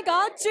每個人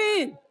講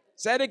轉，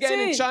 Say it again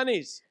in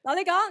Chinese. 嗱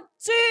你講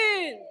轉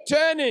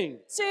Turning,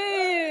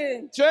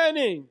 轉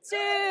turning,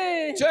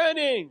 轉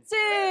turning,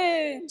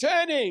 轉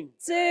turning,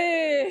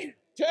 轉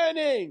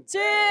turning, 轉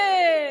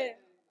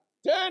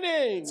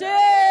turning. 轉。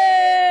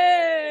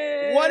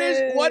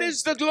 What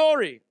is the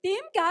glory? 點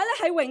解咧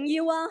係榮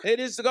耀啊？ It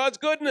is God's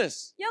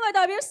goodness. 因為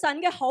代表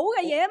神嘅好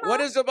嘅嘢啊嘛。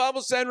 What does the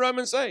Bible say in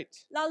Romans 8?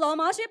 嗱，羅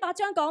馬書8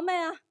章講咩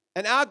啊？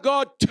 And our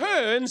God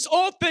turns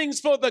all things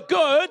for the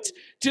good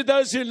to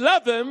those who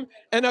love him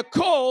and are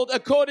called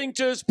according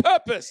to his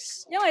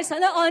purpose. 因為神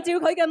咧按照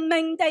佢嘅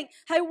命定，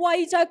係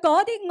為着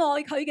嗰啲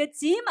愛佢嘅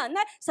子民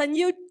咧，神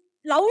要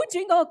扭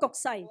轉嗰個局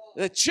勢。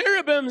 The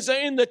cherubims are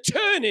in the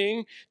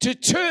turning to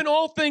turn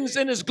all things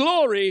in his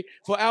glory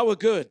for our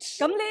good.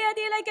 咁呢一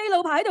啲咧基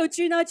路伯喺度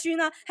轉啊轉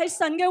啊，係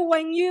神嘅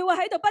榮耀啊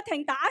喺度不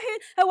停打圈，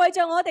係為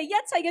着我哋一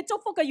切嘅祝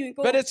福嘅緣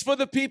故。 But it's for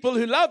the people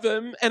who love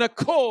him and are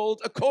called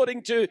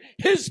according to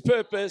his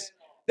purpose.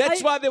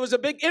 That's why there was a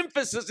big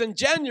emphasis in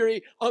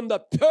January on the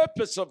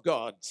purpose of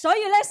God. 所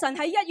以咧，神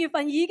喺1月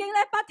份已經咧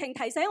不停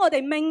提醒我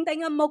哋命定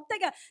嘅目的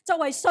啊，作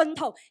為信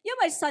徒，因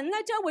為神咧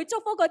將會祝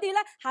福嗰啲咧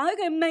行喺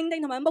佢命定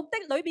同埋目的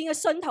裏邊嘅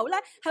信徒咧，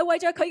係為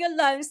咗佢嘅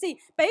良善，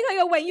俾佢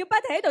嘅榮耀不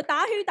停喺度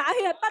打圈打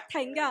圈，係不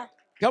停噶。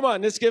 Come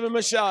on, let's give him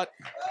a shout.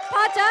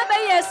 拍掌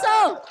俾耶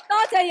穌，多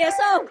謝耶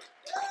穌。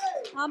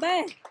阿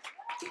們。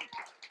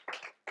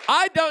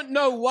 I don't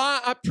know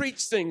why I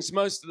preach things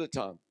most of the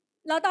time.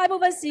 嗱，大部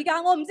分時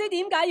間我唔知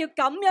點解要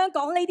咁樣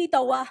講呢啲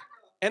道啊。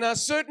 And I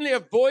certainly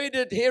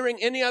avoided hearing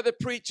any other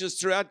preachers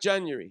throughout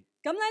January.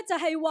 咁咧就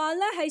係話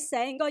咧，係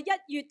成個1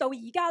月到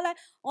而家咧，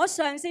我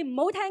嘗試唔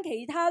好聽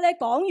其他咧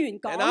講完 And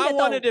講 I 嘅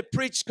道。 wanted to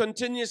preach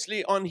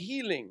continuously on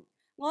healing.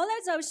 我咧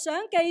就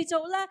想繼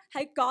續咧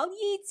係講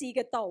醫治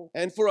嘅道。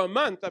 And for a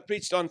month, I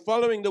preached on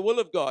following the will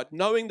of God,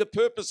 knowing the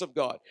purpose of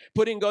God,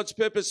 putting God's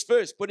purpose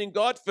first, putting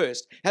God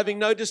first, having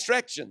no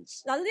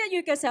distractions. 嗱，呢1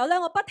月嘅時候咧，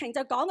我不停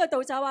就講嘅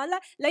道就話咧，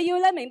你要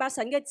咧明白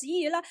神嘅旨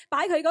意啦，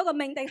擺佢嗰個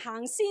命定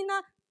行先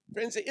啦。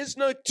 Friends, there is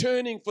no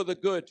turning for the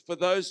good for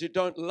those who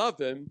don't love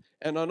him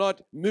and are not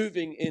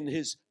moving in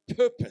his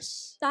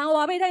purpose. 但我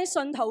話俾你聽，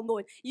信徒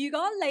們，如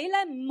果你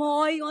咧唔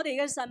愛我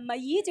哋嘅神，唔係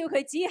依照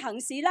佢旨意行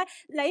事咧，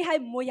你係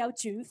唔會有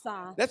轉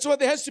化。That's why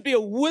there has to be a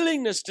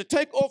willingness to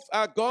take off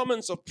our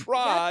garments of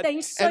pride 一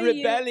定需要 and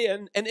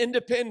rebellion and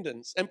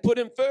independence and put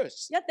Him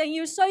first. 一定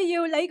要需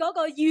要你嗰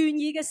個願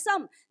意嘅心，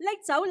拎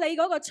走你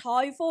嗰個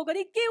財富嗰啲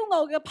驕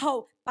傲嘅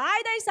袍，擺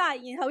低晒，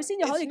然後先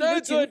至可 It's 以見到 no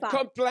轉 good 化。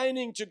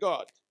 complaining to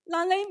God.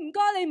 嗱，你唔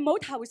該，你唔好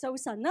投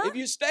訴神啦。 If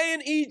you stay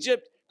in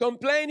Egypt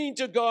complaining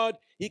to God,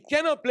 He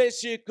cannot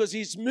bless you because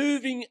He's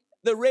moving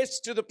the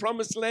rest to the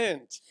promised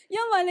land. 因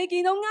為你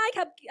見到埃及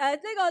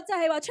呢個即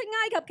係話出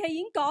埃及記已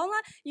經講啦，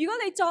如果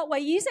你作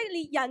為以色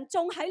列人，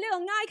仲喺呢個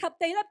埃及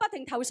地咧不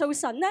停投訴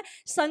神咧，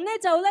神咧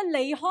就咧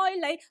離開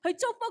你，去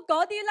祝福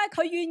嗰啲咧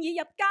佢願意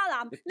入迦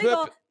南呢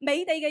個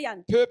美地嘅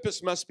人。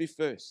 Purpose must be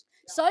first.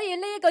 所以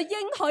呢一個應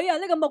許啊，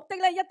呢個目的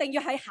咧一定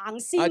要係行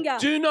先 I 㗎。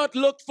 do not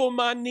look for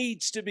my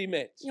needs to be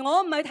met.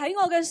 我唔係睇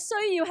我嘅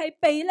需要係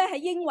被咧係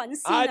應允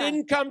先 I 啊。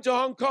 didn't come to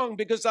Hong Kong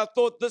because I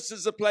thought this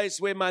is a place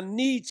where my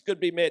needs could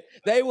be met.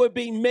 They were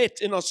being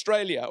met in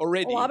Australia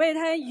already. 話俾你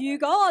聽，如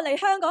果我嚟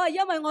香港係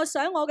因為我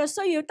想我嘅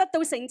需要得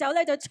到成就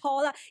咧，就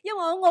錯啦。因為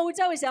我喺澳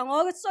洲嘅時候，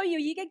我嘅需要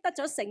已經得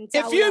咗成就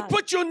If you 啦。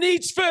 put your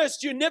needs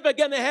first, you're never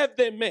going to have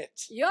them met.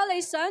 如果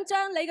你想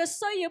將你嘅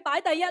需要擺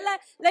第一咧，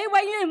你永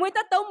遠唔會得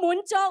到滿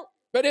足。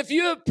 But if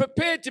you are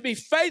prepared to be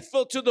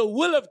faithful to the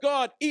will of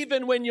God,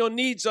 even when your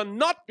needs are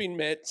not being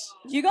met,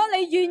 如果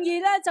你願意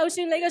咧，就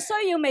算你嘅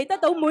需要未得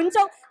到滿足，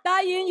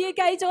但係願意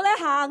繼續咧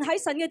行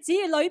喺神嘅旨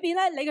意裏邊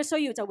咧，你嘅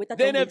需要就會得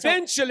到 then 滿足。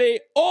 eventually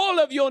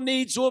all of your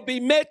needs will be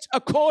met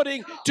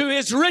according to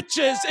His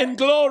riches in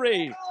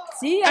glory.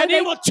 只有 And He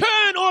你 will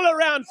turn all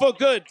around for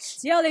good.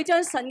 只有你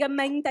將神嘅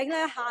命定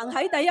咧行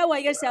喺第一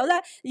位嘅時候咧，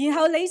然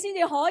後你先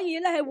至可以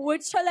咧係活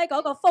出咧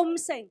嗰個豐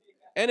盛。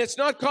 And it's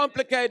not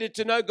complicated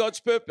to know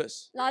God's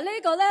purpose. 嗱，呢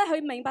個咧去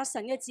明白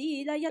神嘅旨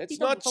意咧，一 It's 啲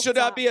都唔 not 複 should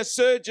I 雜。 be a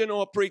surgeon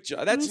or a preacher.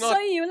 唔 That's not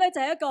需要咧，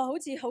就係一個好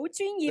似好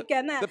專業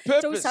嘅咩 The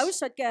purpose- 做手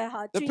術嘅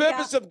嚇 the 專家。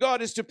 purpose of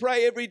God is to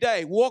pray every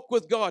day, walk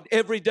with God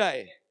every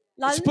day.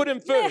 嗱， It's put Him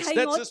咩 first. 係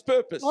That's His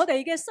purpose. 我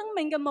哋嘅生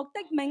命嘅目的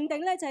命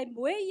定咧，就係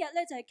每一日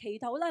咧就係祈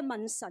禱咧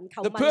問神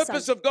求 The 問神。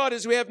 purpose of God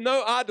is we have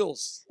no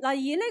idols. 嗱，而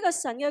呢個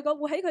神嘅個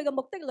會喺佢嘅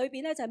目的裏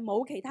邊咧，就係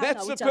冇其他 That's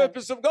偶 the 像，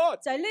 purpose of God.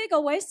 就係呢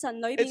個位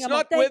神裏邊 It's 嘅目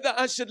not 的。 whether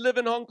I should live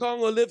in Hong Kong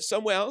or live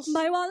somewhere else. 唔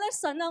係話咧，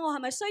神啊，我係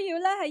咪需要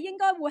咧係應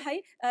該會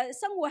喺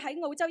生活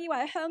喺澳洲，抑或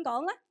喺香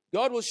港咧？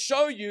 God will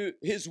show you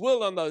His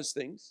will on those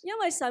things. 因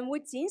為神會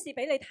展示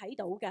俾你睇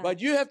到嘅。 But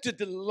you have to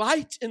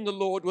delight in the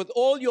Lord with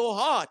all your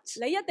heart.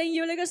 你一定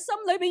要你嘅心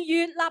裏邊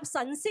悅納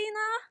神先啦，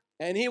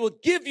 And He will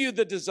give you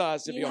the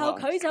desires of your 然後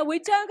heart. 佢就會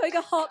將佢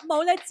嘅渴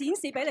慕咧展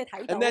示俾你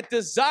睇到 And。that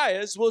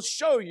desires will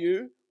show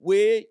you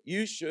where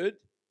you should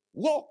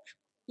walk.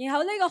 然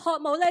後呢個渴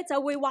慕咧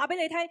就會話俾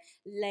你聽，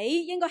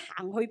你應該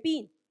行去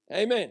邊。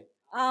 Amen.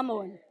 阿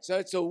門。 So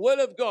it's the will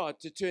of God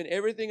to turn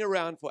everything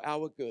around for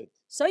our good.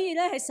 所以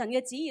咧係神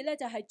嘅旨意咧，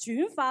就係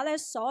轉化咧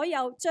所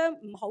有將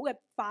唔好嘅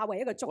化為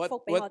一個祝福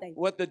俾我哋。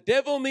 What the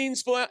devil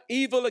means for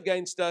evil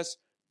against us,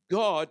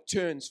 God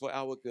turns for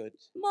our good.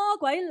 魔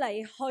鬼嚟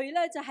去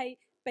咧就係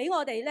俾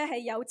我哋咧係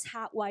有拆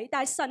毀，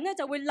但係神咧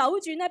就會扭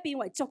轉咧變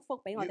為祝福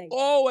俾我 You 哋。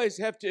 always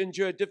have to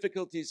endure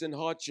difficulties and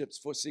hardships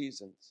for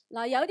seasons.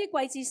 嗱，有啲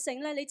季節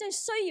性咧，你真係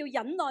需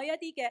要忍耐一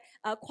啲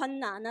嘅困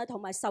難啊，同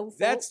埋受苦。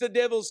 That's the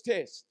devil's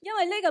test. 因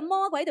為呢個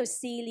魔鬼喺度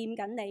試驗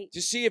緊你。 To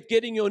see if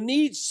getting your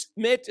needs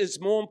met is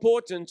more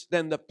important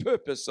than the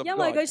purpose of 因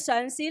為 God. 佢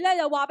嘗試咧，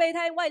就話俾你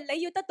聽，喂，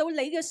你要得到你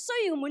嘅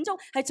需要滿足，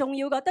係重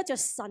要過得着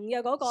神嘅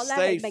嗰個咧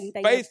Stay 係命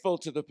定嘅。 faithful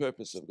to the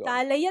purpose of God.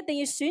 但係你一定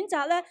要選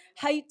擇咧，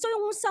係忠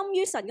心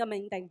於神嘅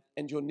命定。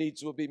 And your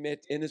needs will be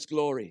met in His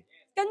glory.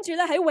 跟住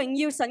咧喺榮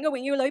耀神嘅榮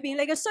耀裏邊，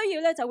你嘅需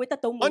要咧就會得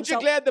到滿 Aren't 足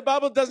you。glad the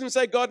Bible doesn't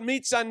say God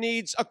meets our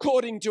needs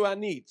according to our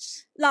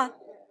needs? 嗱，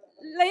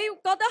你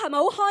覺得係咪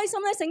好開心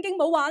咧？聖經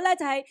冇話咧，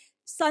就係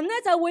神咧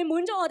就會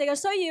滿足我哋嘅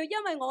需要，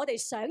因為我哋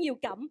想要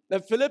咁。 The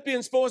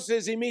Philippians 4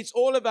 says He meets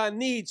all of our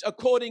needs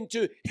according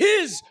to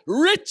His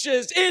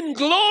riches in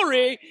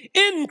glory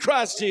in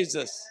Christ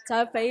Jesus. 就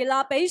係腓立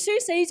比書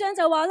4章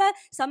就話咧，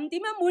神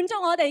點樣滿足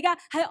我哋㗎？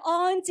係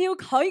按照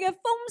佢嘅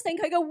豐盛、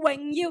佢嘅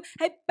榮耀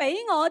係俾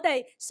我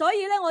哋，所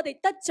以咧我哋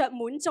得着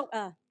滿足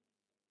啊！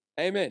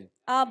 Amen.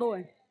 阿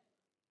門。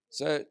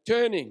 So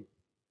turning,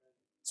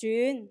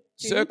 轉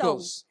動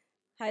circles.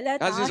 係咧 As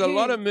打 there's a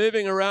lot of 圈。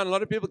 moving around, a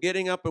lot of people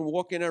getting up and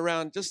walking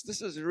around. Just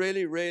this is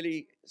really,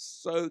 really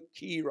so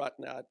key right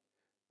now.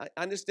 I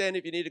understand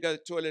if you need to go to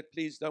the toilet,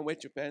 please don't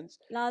wet your pants.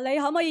 嗱，你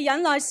可唔可以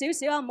忍耐少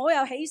少啊？唔好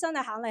又起身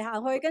啊，行嚟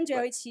行去，跟住去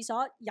廁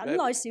所，忍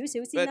耐少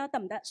少先啦，得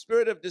唔得？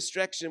 Spirit of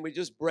distraction, we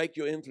just break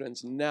your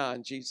influence now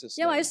in Jesus'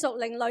 因為 name. 喺屬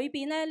靈裏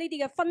邊咧，呢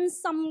啲嘅分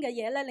心嘅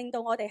嘢咧，令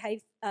到我哋係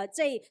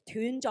即係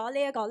斷咗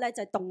呢一個咧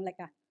就係動力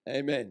啊！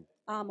 Amen.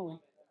 阿門。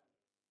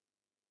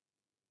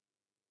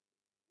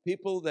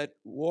 People that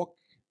walk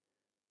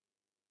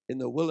in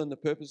the will and the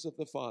purpose of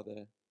the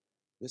Father,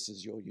 this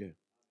is your year.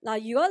 嗱，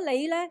如果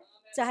你咧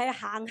就係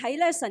行喺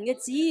咧神嘅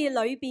旨意裏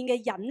邊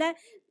嘅人咧，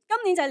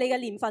今年就係你嘅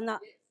年份啦。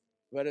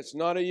 But it's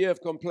not a year of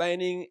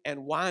complaining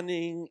and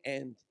whining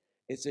and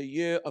It's a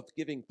year of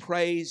giving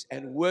praise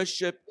and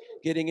worship,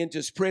 getting into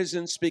His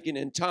presence, speaking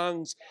in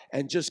tongues,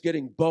 and just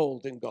getting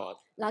bold in God.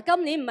 嗱，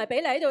今年唔係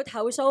俾你喺度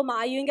投訴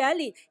埋怨嘅一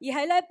年，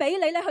而係咧俾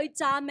你咧去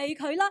讚美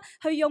佢啦，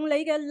去用你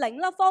嘅靈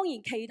啦、方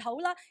言祈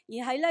禱啦，而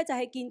係咧就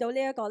係見到呢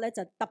一個咧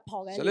就突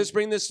破嘅一 So 年。 let's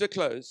bring this to a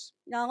close.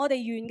 嗱，我哋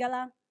完㗎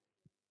啦。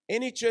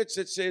 Any church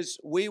that says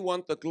we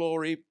want the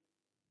glory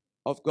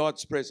of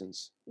God's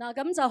presence. 嗱，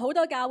咁就好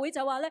多教會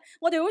就話咧，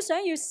我哋好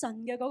想要神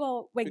嘅嗰個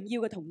榮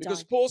耀嘅同在。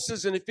 Because Paul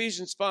says in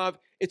Ephesians 5,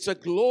 it's a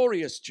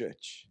glorious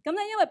church. 咁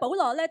咧，因為保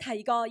羅咧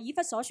提過以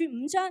弗所書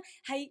5章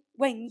係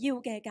榮耀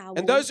嘅教會。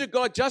 And those who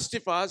God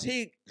justifies,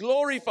 He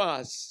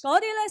glorifies. 嗰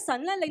啲咧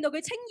神咧令到佢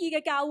稱義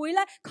嘅教會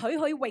咧，佢去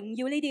榮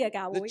耀呢啲嘅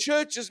教 The 會。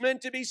 church is meant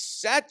to be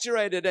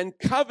saturated and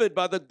covered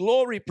by the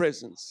glory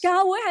presence.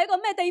 教會係一個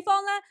咩地方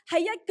咧？係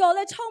一個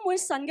咧充滿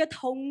神嘅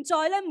同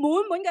在咧，滿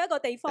滿嘅一個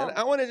地 And 方。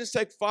 I want to just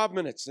take 5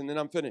 minutes and then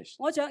I'm finished.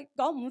 我想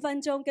講5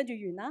分鐘，跟住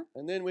完啦。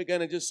 And then we're going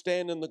to just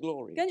stand in the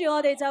glory. 跟住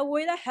我哋就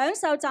會咧享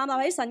受站立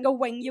喺神嘅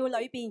榮耀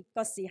裏邊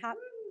個時刻。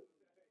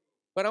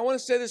 But I want to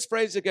say this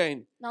phrase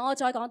again. 嗱，我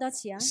再講多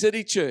次啊！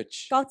 City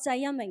church. 國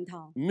際恩榮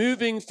堂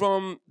Moving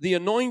from the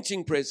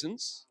anointing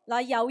presence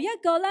嗱，由一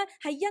個咧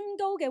係恩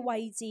膏嘅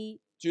位置，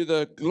 to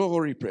the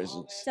glory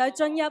presence. 就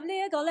進入呢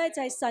一個咧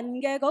就係神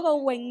嘅嗰個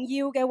榮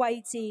耀嘅位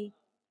置。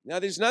 Now,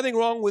 there's nothing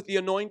wrong with the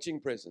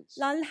anointing presence.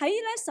 嗱，喺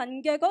咧神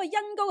嘅嗰個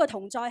恩膏嘅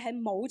同在係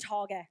冇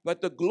錯嘅， But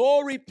the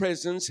glory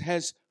presence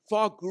has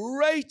far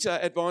greater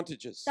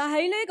advantages. 但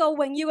係呢個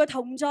榮耀嘅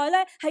同在咧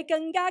係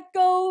更加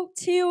高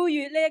超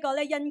越呢一個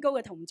咧恩膏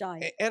嘅同在。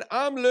 And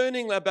I'm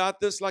learning about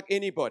this like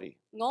anybody.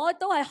 我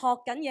都係學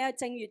緊嘢，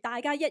正如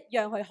大家一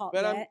樣去學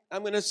But 嘢。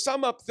 I'm going to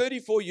sum up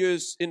 34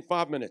 years in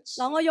 5 minutes.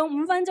 嗱，我用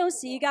5分鐘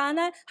時間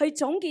咧去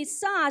總結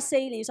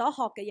34年所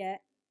學嘅嘢。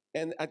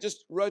 And I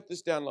just wrote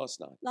this down last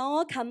night. 嗱，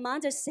我琴晚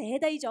就寫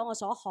低咗我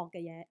所學嘅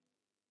嘢。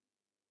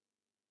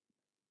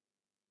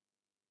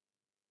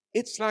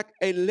 It's like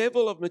a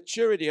level of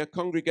maturity a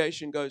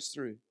congregation goes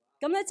through.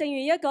 咁咧，正如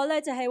一個咧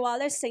就係話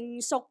咧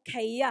成熟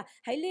期啊，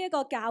喺呢一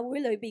個教會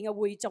裏邊嘅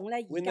會眾咧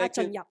而 When 家 they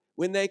進 can, 入，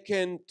 when they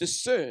can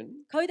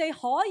discern 佢哋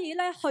可以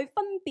咧去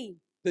分辨，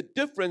 the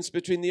difference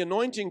between the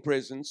anointing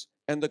presence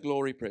and the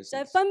glory 就係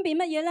presence. 分辨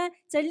乜嘢咧？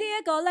就係呢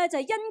一個咧就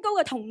係恩膏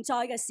嘅同在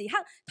嘅時刻，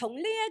同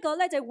呢一個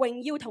咧就係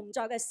榮耀同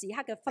在嘅時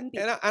刻嘅分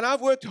別。 And I've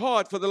worked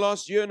hard for the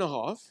last year and a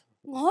half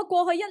我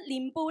過去1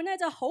年半咧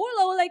就好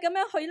努力咁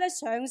樣去咧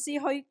嘗試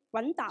去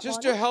揾答案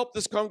just to 啦， help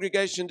this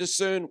congregation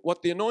discern what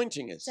the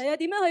anointing is. 就係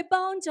點樣去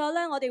幫助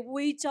咧我哋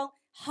會眾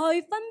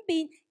去分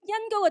辨恩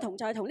膏嘅同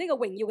在同呢個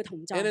榮耀嘅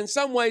同在。 And in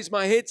some ways,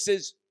 my head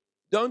says,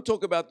 don't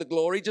talk about the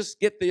glory, just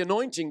get the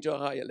anointing to a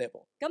higher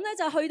level. 咁咧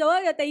就去到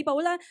一個地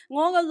步咧，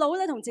我個腦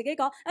咧同自己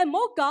講，唔好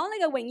講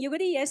呢個榮耀嗰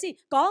啲嘢先，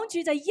講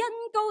住就係恩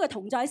膏嘅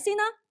同在先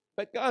啦。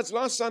 But guys,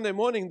 last Sunday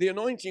morning, the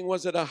anointing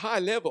was at a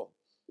high level.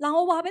 嗱，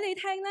我話俾你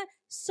聽咧，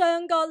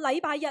上個禮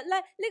拜日咧，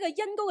呢個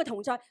恩膏嘅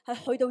同在係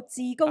去到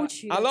至高處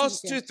嘅。 Our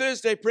last 2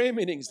 Thursday prayer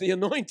meetings, the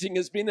anointing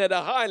has been at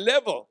a high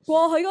level.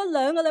 過去嗰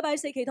2個禮拜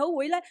4祈禱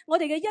會咧，我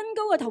哋嘅恩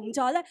膏嘅同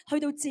在咧，去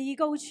到至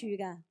高處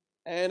㗎。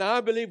 And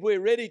I believe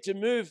we're ready to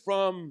move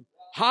from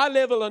high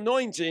level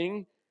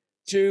anointing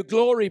to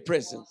glory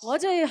presence. 我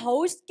真係好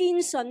堅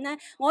信咧，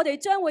我哋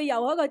將會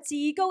由一個至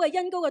高嘅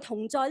恩膏嘅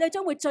同在咧，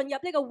將會進入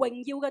呢個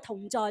榮耀嘅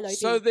同在裏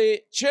So 邊。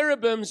 the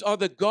cherubims are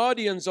the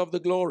guardians of the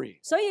glory.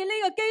 所以呢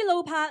個基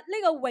路伯呢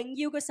個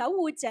榮耀嘅守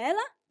護者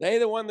啦， They're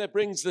the one that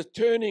brings the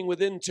turning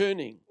within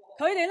turning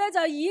佢哋咧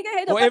就已經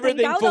喺度 for 不停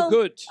everything 搞 for 到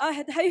good.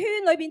 喺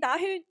圈裏邊打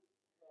圈，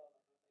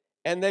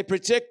 And they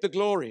protect the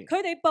glory.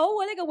 佢哋保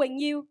護呢個榮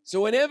耀。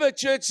 So whenever a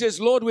church says,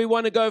 Lord, we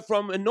want to go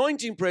from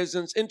anointing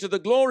presence into the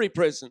glory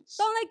presence,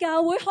 當咧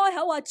教會開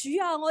口話主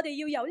啊，我哋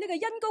要由呢個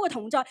恩膏嘅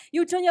同在，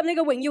要進入呢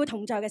個榮耀嘅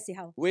同在嘅時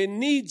候， where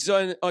needs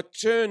are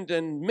turned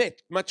and met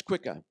much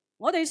quicker,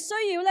 我哋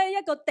需要咧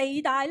一個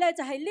地帶咧，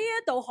就係呢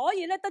一度可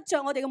以咧得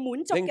着我哋嘅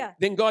滿足嘅。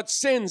 then God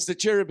sends the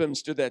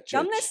cherubims to that 咁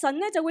church. 咧神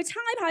咧就會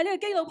差派呢個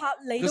基路伯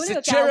嚟到 Because 呢 the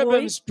個教會，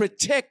 cherubims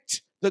protect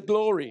the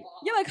glory.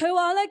 因為佢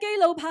話咧基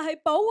路伯係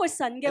保護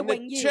神嘅 And the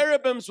榮耀。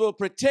 cherubims will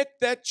protect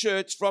that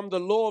church from the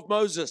law of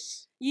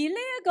Moses. 而呢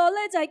一個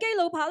咧就係基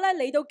路伯咧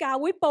嚟到教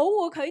會保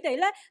護佢哋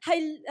咧，係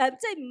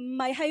即係唔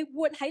係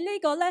活喺呢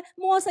個咧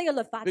摩西嘅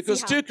律法之 Because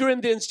下。 2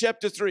 Corinthians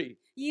chapter 3,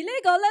 而呢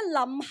個咧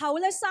林後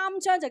咧3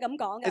章就咁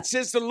講 it 嘅，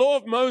 says the law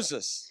of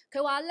Moses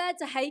佢話咧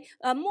就係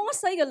摩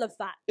西嘅律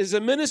法， is a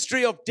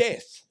ministry of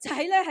death, 就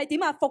係咧係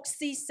點啊服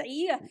侍死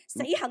嘅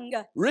死行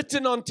嘅。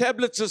 written on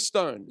tablets of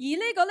stone. 而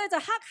呢個咧就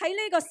刻喺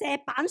呢個石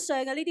板上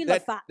嘅呢啲律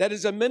法。 That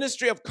is a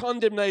ministry of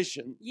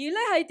condemnation 而咧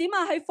係點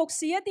啊？係服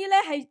侍一啲咧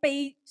係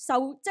被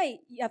受即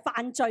係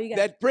犯罪嘅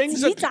that brings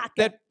指責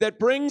嘅。 that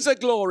brings a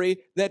glory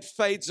that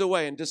fades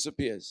away and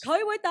disappears.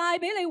 佢會帶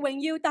俾你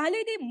榮耀，但係呢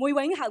啲唔會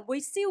永恆，會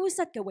消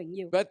失嘅榮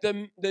耀。 But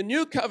the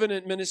new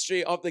covenant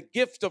ministry of the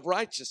gift of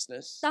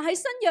righteousness, 但係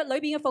新約裏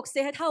邊嘅服侍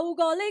係透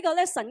過呢個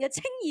咧神嘅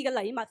稱義嘅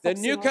禮物 the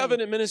服侍 new 我哋。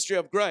 covenant ministry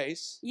of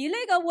grace, 而呢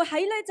個會喺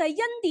咧就係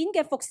恩典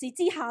嘅服侍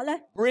之下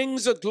咧，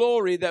 brings a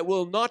glory that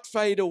will not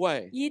fade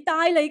away. 而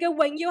帶嚟嘅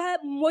榮耀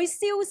係唔會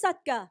消失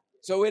㗎。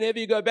So whenever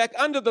you go back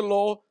under the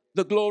law,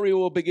 the glory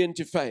will begin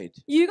to fade.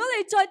 如果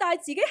你再帶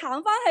自己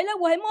行翻去咧，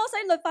會喺摩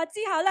西律法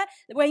之下咧，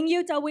榮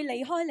耀就會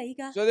離開你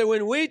噶。So that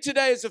when we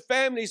today as a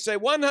family say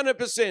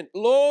 100%,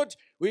 Lord,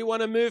 we want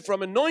to move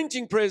from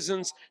anointing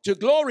presence to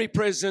glory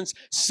presence,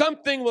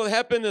 something will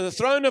happen in the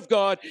throne of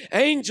God.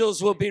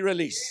 Angels will be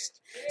released.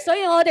 所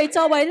以我哋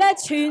作為咧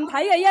全體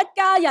嘅一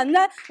家人咧，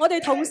我哋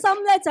同心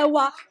咧就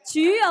話：主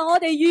啊，我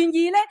哋願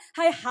意咧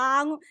係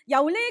行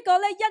由呢個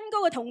咧恩膏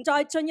嘅同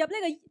在進入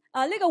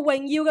呢個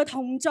榮耀嘅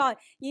同在，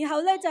然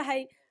後咧就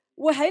係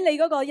會喺你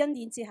嗰個恩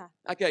典之下。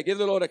Okay, give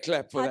the Lord a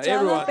clap for that.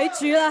 掌啦， Everyone. 俾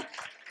主啦。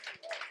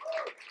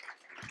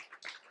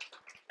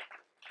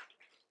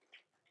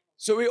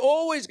So we're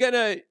always going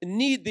to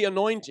need the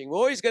anointing. We're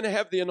always going to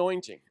have the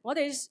anointing. 我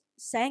哋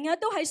成日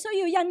都係需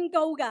要恩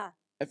膏噶，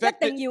 In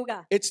fact, 一定要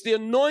噶。 it's the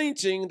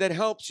anointing that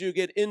helps you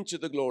get into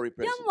the glory 因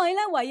presence. 為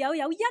咧唯有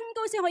恩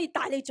膏先可以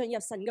帶你進入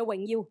神嘅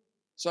榮耀。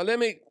 So let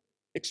me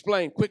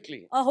explain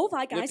quickly. 我好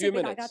快解 In a few 釋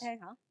俾大家 minutes. 聽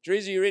下。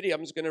 Teresa, you ready?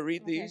 I'm just going to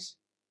read Okay. these.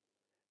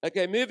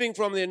 Okay, moving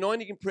from the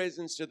anointing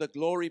presence to the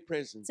glory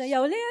presence. 就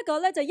由呢一個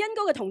咧就恩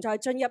膏嘅同在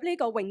進入呢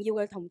個榮耀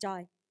嘅同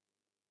在。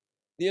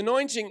 The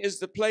anointing is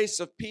the place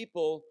of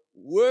people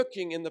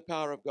working in the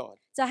power of God.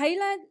 就係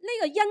咧呢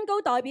個恩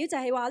膏代表就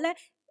係話咧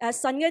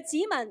神嘅子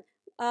民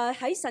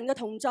喺神嘅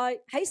同在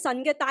喺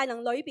神嘅大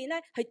能裏邊咧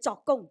去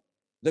作工。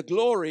 The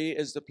glory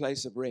is the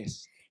place of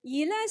rest. 而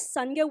咧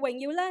神嘅榮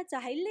耀咧就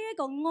喺呢一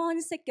個安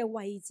息嘅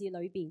位置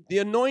裏邊。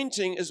 The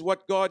anointing is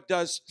what God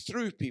does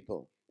through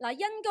people. 嗱，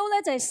恩膏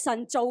咧就係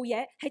神做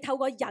嘢，係透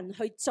過人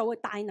去做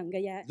大能嘅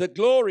嘢。 The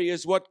glory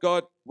is what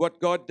God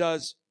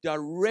does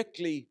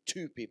directly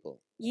to people.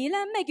 而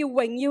咧咩叫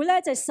榮耀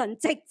咧？就係神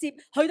直接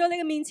去到你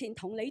嘅面前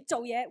同你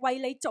做嘢，為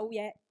你做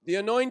嘢。 The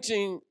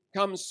anointing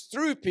comes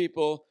through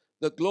people.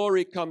 The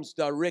glory comes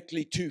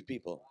directly to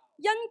people.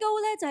 恩膏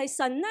咧就係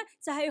神咧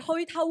就係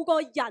去透過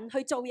人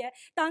去做嘢，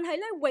但係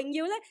咧榮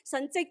耀咧神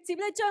直接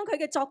咧將佢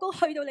嘅作工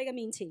去到你嘅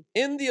面前。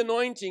 In the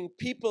anointing,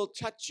 people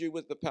touch you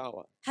with the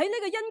power. 喺呢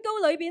個恩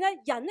膏裏邊咧，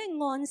人咧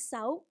按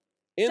手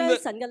In 將 the,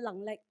 神嘅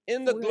能力。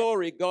 in the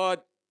glory, God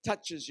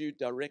touches you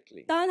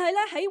directly. 但係咧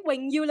喺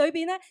榮耀裏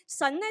邊咧，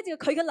神咧就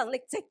佢嘅能力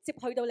直接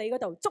去到你嗰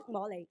度觸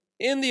摸你。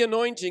 In the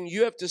anointing,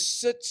 you have to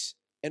sit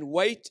and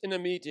wait in a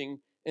meeting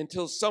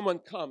until someone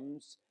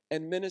comes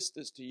and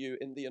ministers to you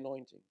in the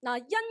anointing. 嗱，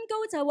恩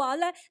膏就話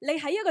咧，你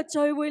喺一個聚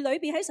會裏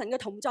邊喺神嘅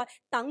同在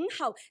等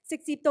候，直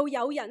接到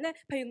有人咧，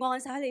譬如按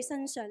手喺你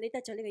身上，你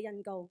得咗呢個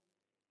恩膏。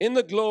 In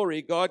the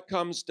glory, God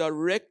comes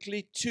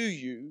directly to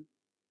you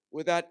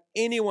without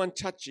anyone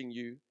touching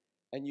you,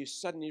 and you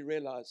suddenly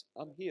realize,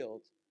 I'm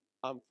healed,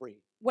 I'm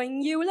free.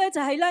 榮耀咧就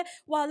係咧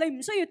話你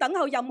唔需要等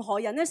候任何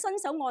人咧伸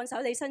手按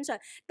手你身上，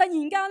突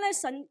然間咧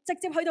神直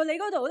接去到你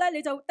嗰度咧，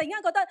你就突然間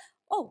覺得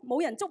哦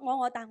冇人捉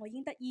我，但我已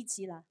經得醫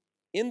治啦。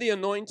 In the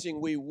anointing,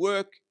 we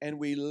work and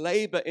we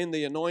labor in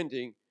the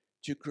anointing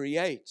to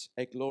create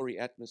a glory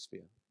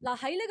atmosphere. 嗱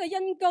喺呢個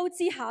恩膏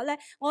之下咧，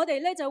我哋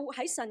咧就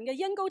喺神嘅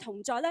恩膏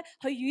同在咧，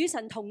去與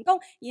神同工，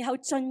然後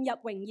進入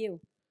榮耀。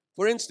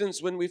 For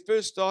instance, when we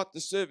first start the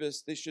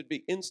service, there should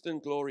be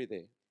instant glory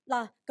there.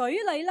 嗱，舉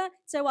例咧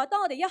就係話，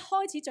當我哋一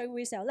開始聚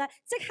會嘅時候咧，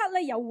即刻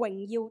咧有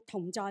榮耀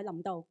同在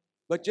臨到。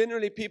 But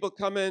generally, people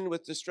come in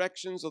with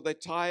distractions or they're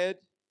tired.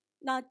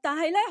 嗱，但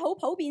係咧好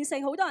普遍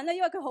性，好多人咧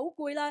因為佢好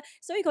攰啦，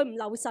所以佢唔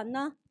留神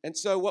啦。 And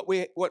so what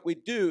we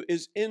do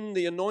is in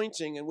the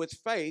anointing and with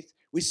faith,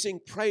 we sing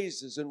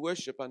praises and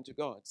worship unto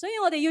God. 所以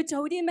我哋要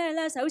做啲咩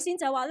咧？首先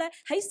就話咧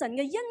喺神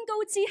嘅恩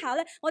膏之下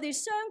咧，我哋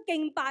將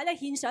敬拜咧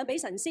獻上俾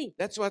神先。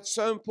 That's why it's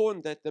so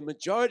important that the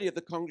majority of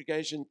the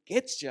congregation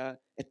gets here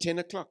at 10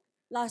 o'clock.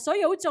 嗱，所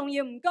以好重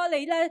要，唔該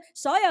你咧，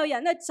所有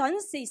人咧準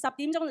時10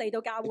點鐘嚟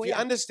到教 If 會 you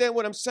啊。 understand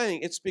what I'm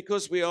saying, it's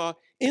because we are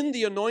in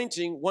the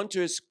anointing, want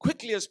to as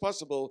quickly as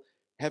possible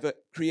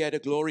create a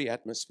glory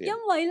atmosphere. 因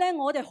為咧，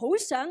我哋好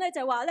想咧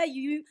就話咧，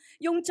要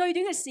用最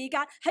短嘅時間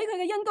喺佢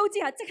嘅恩膏之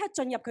下，即刻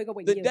進入佢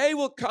嘅 The 榮耀。 day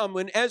will come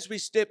when as we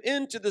step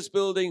into this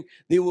building,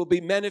 there will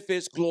be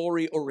manifest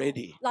glory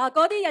already. 嗱，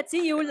嗰啲日子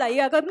要嚟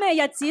啊！個咩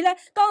日子咧？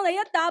當你一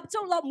踏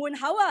足落門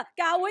口啊，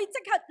教會即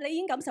刻你已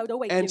經感受到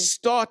榮耀， And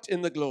start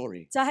in the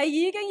glory. 就係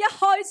已經一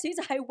開始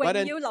就係 But,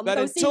 榮耀臨 but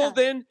到先 until 啦。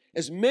 then,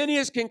 as many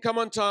as can come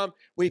on time,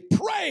 we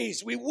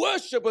praise, we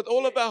worship with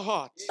all of our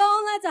hearts. 當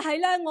咧就係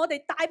咧，我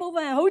哋大部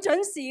分人好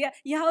準時嘅，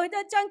然後咧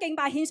將敬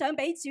拜獻上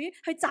俾主，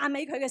去讚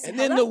美佢嘅時 And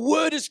候 then the 咧，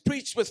 word is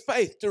preached with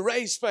faith to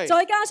raise faith.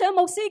 再加上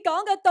牧師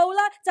講嘅道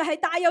啦，就係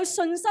帶有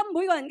信心，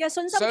每個人嘅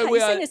信心 So 提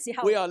升嘅時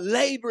候， we are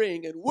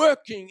laboring and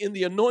working in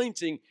the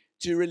anointing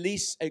to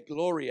release a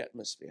glory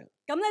atmosphere.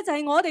 咁咧就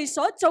係我哋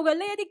所做嘅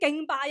呢一啲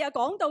敬拜啊、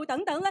講道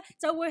等等咧，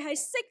就會係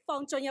釋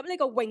放進入呢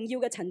個榮耀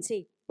嘅層次。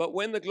 But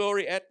when the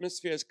glory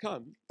atmosphere has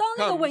come, 當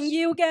呢個 comes,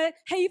 榮耀嘅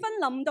氣氛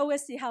臨到嘅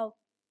時候，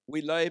 we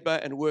labor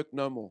and work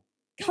no more.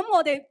 咁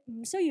我哋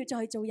唔需要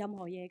再做任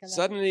何嘢㗎啦，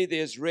 Suddenly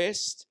there's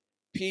rest,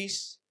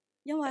 peace,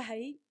 因為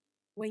喺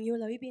榮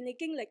耀裏邊，你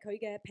經歷佢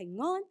嘅平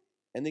安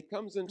and it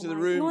comes into the 同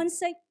埋 room. 安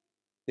息。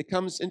 It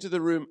comes into the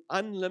room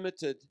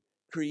unlimited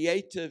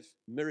creative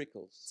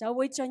miracles 就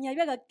會進入一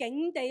個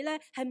境地咧，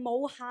係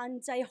冇限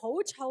制、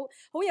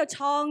好有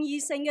創意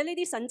性嘅呢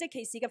啲神蹟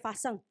奇事嘅發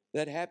生，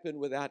 that happen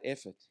without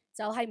effort.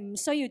 就係唔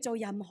需要做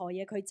任何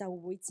嘢，佢就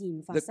會自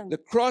然發生。 The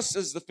cross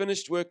is the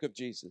finished work of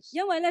Jesus.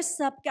 因為咧十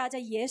架就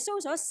係耶穌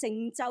所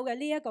成就嘅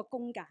呢一個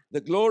工價，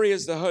 The glory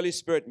is the Holy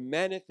Spirit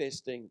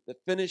manifesting the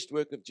finished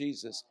work of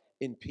Jesus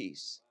in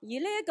peace. 而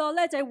呢一個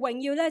咧就係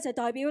榮耀咧，就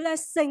代表咧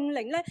聖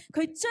靈咧，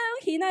佢彰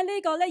顯咧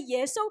呢個咧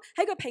耶穌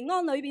喺佢平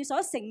安裏邊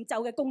所成就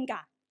嘅工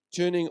價。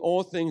 Turning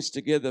all things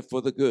together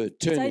for the good.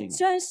 就係 Turning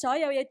將所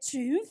有嘢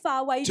轉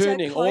化，為着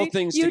Turning all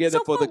things 佢要 together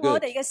祝福 for the good. 我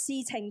哋嘅事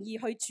情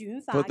而去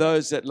轉化 for 嘅，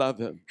 those that love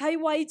Him. 係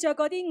為着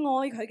嗰啲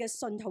愛佢嘅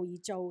信徒而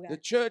做 The 嘅。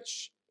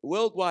 church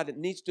worldwide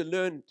needs to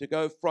learn to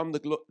go from the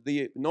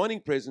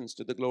anointing presence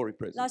to the glory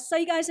嗱， presence.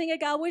 世界性嘅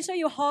教會需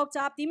要學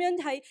習點樣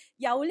係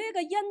由呢一個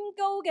恩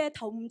膏嘅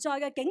同在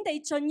嘅境地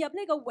進入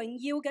呢個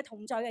榮耀嘅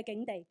同在嘅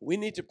境地。 We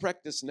need to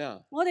practice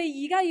now. 我哋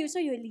而家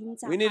需要練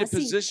We need 習 a 下先。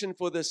 position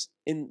for this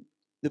in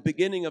the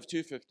beginning of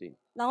 2:15.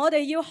 嗱，我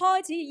哋要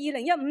開始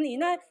2015年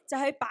咧，就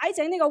係擺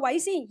正呢個位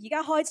先。而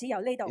家開始由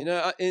呢度。 You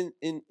know,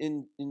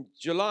 in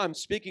July, I'm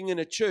speaking in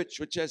a church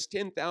which has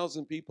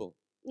 10,000 people.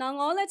 嗱，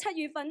我咧7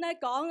月份咧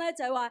講咧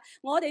就係話，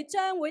我哋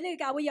將會呢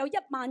個教會有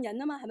1萬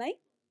人啊嘛，係咪？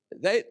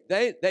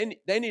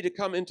 They need to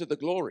come into the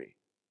glory.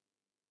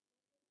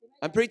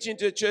 I'm preaching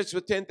to a church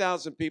with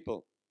 10,000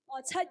 people.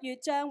 我7月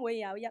將會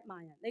有1萬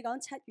人。你講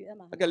7月啊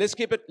嘛？ Okay, let's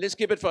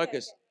keep it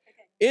focused.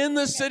 In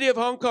the city of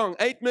Hong Kong,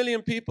 8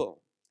 million people.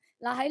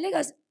 嗱，喺呢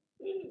個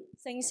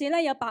城市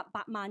咧有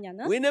800萬人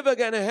啦。 We're never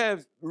going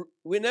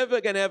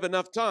to have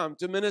enough time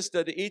to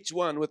minister to each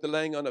one with the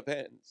laying on of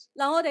hands.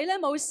 嗱，我哋咧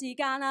冇時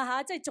間啊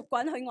嚇，即係逐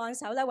滾去按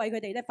手咧，為佢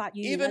哋咧發語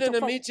言 Even 嘅 in 祝 a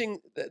福。 meeting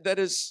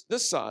that is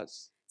this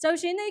size, 就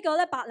算呢個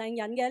咧100零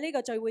人嘅呢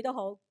個聚會都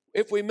好，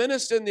 if we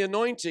minister in the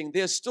anointing,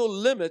 there's still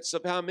limits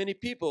of how many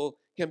people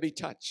can be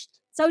touched.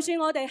 就算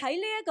我哋喺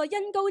呢一個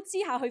恩膏之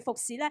下去服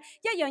侍咧，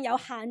一樣有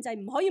限制，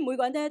唔可以每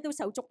個人咧都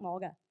受觸摸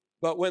嘅。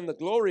 But when the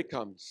glory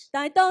comes,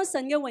 但係當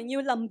神嘅榮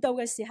耀臨到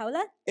嘅時候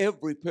咧，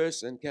 every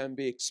person can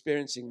be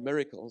experiencing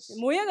miracles.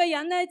 每一個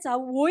人咧就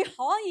會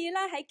可以咧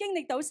係經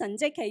歷到神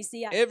蹟奇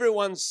事啊！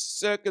 Everyone's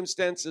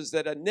circumstances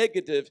that are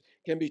negative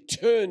can be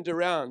turned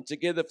around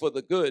together for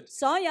the good.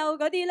 所有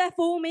嗰啲咧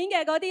負面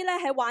嘅嗰啲咧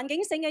係環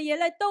境性嘅嘢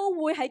咧，都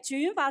會係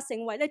轉化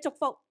成為咧祝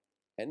福。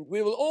 And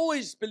we will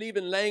always believe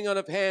in laying on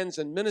of hands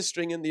and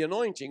ministering in the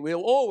anointing.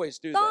 We'll always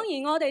do 當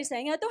that. 然我哋成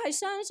日都係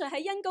相信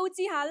喺恩膏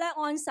之下咧，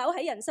按手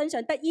喺人身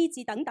上得醫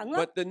治等等啦。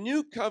 But the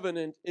new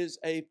covenant is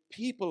a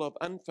people of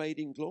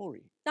unfading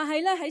glory. 但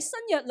係咧喺新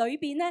約裏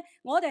邊咧，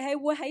我哋係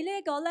會喺呢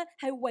一個咧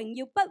係榮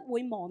耀不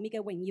會磨滅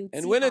嘅榮耀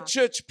And when a 之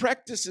下。 church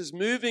practices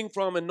moving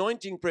from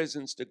anointing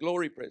presence to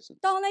glory presence,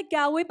 當咧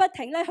教會不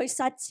停咧去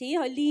實踐去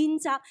練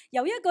習，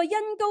由一個恩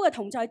膏嘅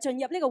同在進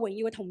入呢個榮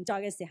耀嘅同在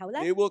嘅時候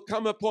咧， there will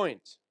come a point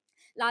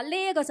嗱呢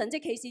一個神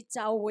蹟奇事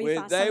就會 where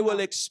發生 they will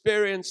啦。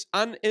 experience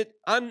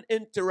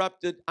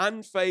uninterrupted,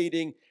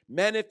 unfading,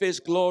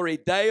 manifest glory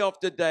day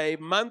after day,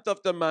 month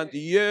after month,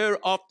 year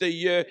after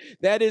year.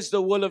 That is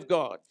the will of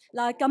God.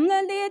 嗱咁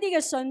咧呢一啲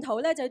嘅信徒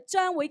咧就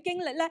將會經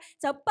歷咧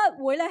就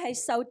不會咧係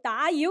受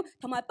打擾，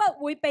同埋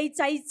不會被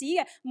制止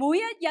嘅。每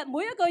一日、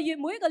每一個月、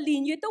每一個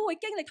年月都會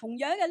經歷同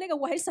樣嘅呢個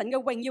會喺神嘅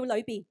榮耀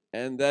裏邊。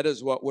 And that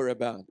is what we're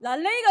about. 嗱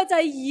呢個就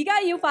係而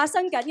家要發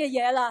生緊嘅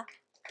嘢啦。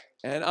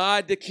 And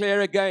I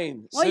declare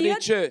again, Well, City you-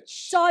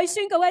 Church, 再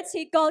宣告一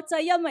次，國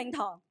際恩榮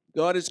堂。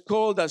 God has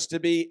called us to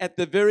be at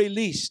the very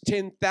least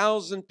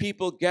 10,000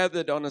 people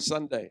gathered on a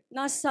Sunday.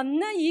 嗱，神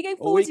咧已經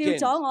呼召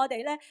咗我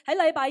哋咧喺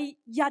禮拜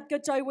日嘅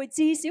聚會，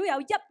至少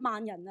有1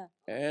萬人啊！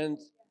 And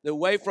the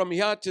way from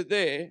here to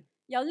there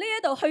由呢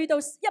一度去到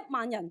1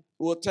萬人，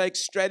 will take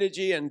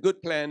strategy and good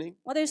planning.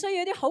 我哋需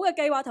要啲好嘅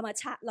計劃同埋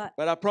策略。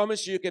 But I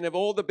promise you can have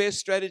all the best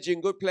strategy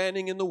and good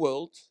planning in the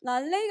world.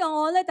 嗱，呢個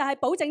我咧，但係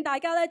保證大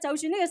家咧，就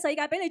算呢個世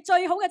界俾你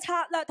最好嘅策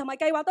略同埋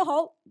計劃都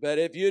好， But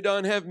if you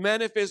don't have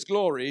manifest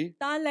glory,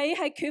 但係你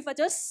係缺乏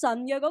咗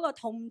神嘅嗰個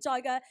同在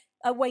嘅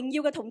榮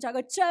耀嘅同在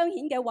嘅彰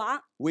顯嘅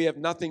話， we have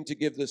nothing to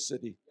give this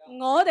city.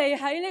 我哋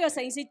喺呢個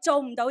城市做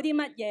唔到啲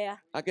乜嘢啊！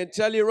 I can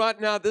tell you right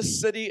now, this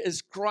city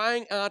is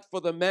crying out for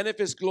the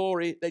manifest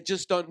glory. They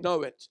just don't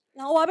know it.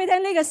 嗱，我話俾你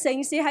聽，呢個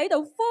城市喺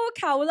度呼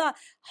求啦，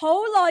好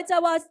耐就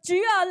話主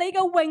啊，你嘅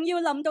榮耀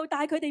臨到，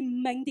但係佢哋唔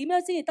明點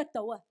樣先至得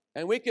到啊！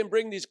 And we can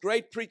bring these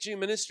great preaching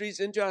ministries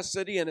into our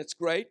city, and it's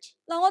great.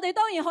 嗱，我哋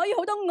當然可以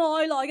好多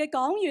外來嘅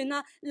講員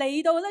啊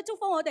嚟到咧祝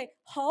福我哋，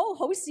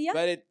好事啊！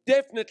 But it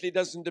definitely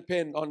doesn't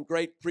depend on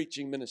great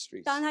preaching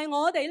ministries. 但係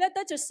我哋咧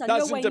得着神嘅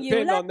Doesn't 榮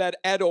depend 耀 on 咧，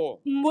 that at all.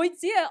 唔會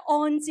只係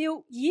按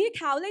照依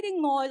靠呢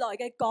啲外來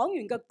嘅講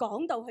員嘅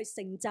講道去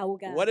成就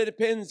嘅。 What it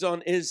depends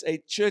on is a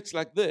church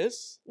like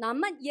this, 嗱，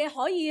乜嘢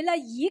可以咧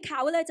依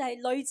靠咧？就係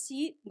類似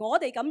我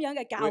哋咁樣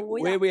嘅教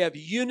會 where 啦， we have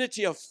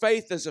unity of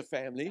faith as a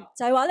family,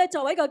 就係話咧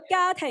作為一個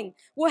家庭，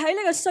會喺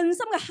呢個信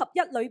心嘅合一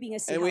裏邊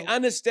嘅時 and 候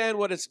we，understand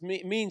what it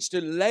means to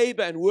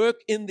labor and work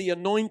in the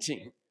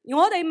anointing.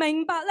 我哋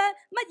明白咧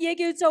乜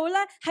嘢叫做咧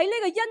喺呢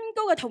個恩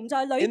膏嘅同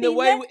在裏 In the 邊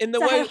way- 咧， in 就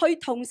the way- 係去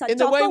同神 In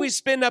the 作 way 工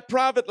we。spend our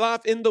private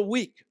life in the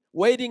week,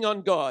 waiting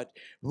on God,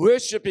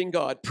 worshiping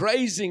God,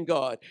 praising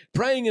God,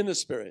 praying in the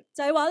Spirit.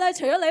 就係話咧，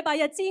除咗禮拜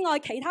日之外，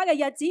其他嘅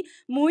日子，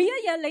每一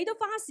日你都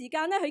花時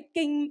間咧去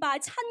敬拜、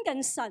親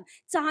近神、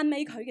讚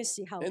美佢嘅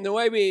時候。 And the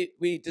way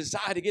we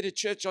desire to get to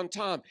church on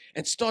time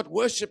and start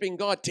worshiping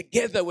God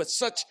together with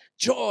such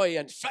joy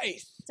and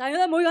faith. 就係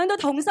咧，每個人都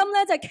同心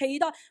咧，就係期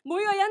待每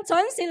個人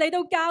準時嚟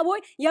到教會，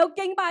有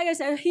敬拜嘅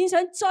時候，獻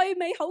上最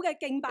美好嘅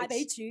敬拜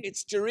俾主。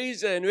It's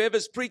Teresa and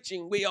whoever's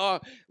preaching, we are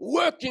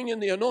working in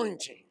the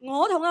anointing.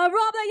 我同阿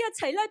Rob 咧一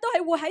齊咧，都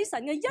係會喺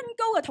神嘅恩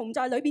膏嘅同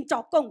在裏邊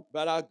作工。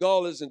 But our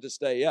goal isn't to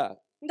stay here.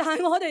 但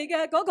係我哋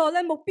嘅嗰個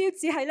咧目標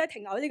只係咧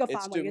停留喺呢個 It's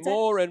範 to 圍嘅啫。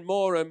 more and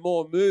more and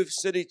more move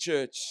City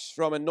Church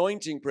from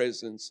anointing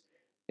presence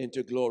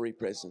into glory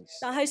presence.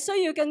 但係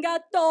需要更加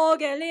多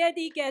嘅呢一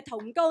啲嘅同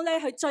工咧，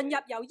去進入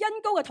由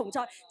恩膏嘅同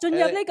在，進入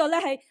呢個咧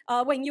係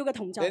榮耀嘅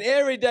同在。 And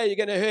every day you're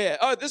going to hear,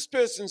 oh, this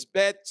person's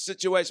bad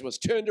situation was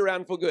turned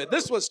around for good.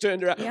 This was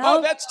turned around. Yeah.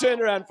 Oh, that's turned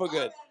around for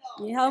good.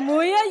 然後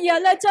每一日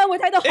咧將會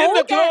睇到好 In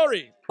the 嘅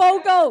glory.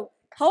 報告。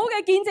好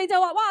嘅見證就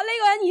話，哇！呢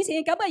個人以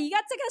前係咁啊，而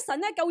家即刻神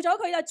咧救咗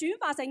佢啦，轉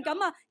化成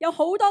咁啊，有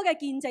好多嘅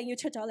見證要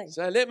出咗嚟。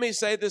So let me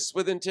say this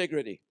with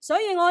integrity.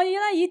 所以我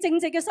要咧以正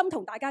直嘅心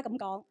同大家咁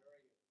講，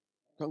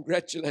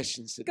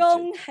 Congratulations, City Church.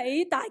 恭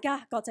喜大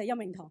家，國際恩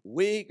榮堂。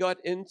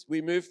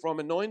We moved from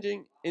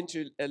anointing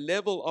into a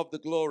level of the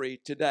glory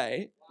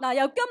today. 嗱，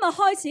由今日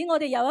開始，我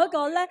哋有一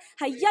個咧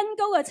係恩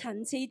膏嘅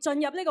層次，進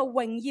入呢個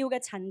榮耀嘅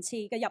層次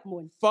嘅入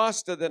門。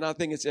 Faster than I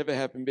think it's ever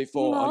happened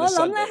before 我 on a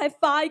諗咧 Sunday. 係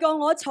快過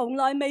我從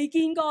來未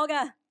見過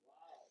嘅。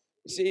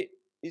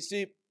 You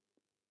see,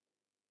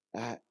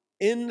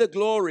 in the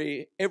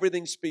glory,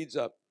 everything speeds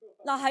up.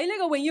 嗱，喺呢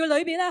個榮耀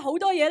裏邊咧，好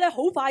多嘢咧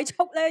好快速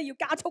咧要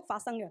加速發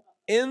生嘅。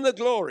 In the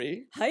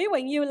glory, 喺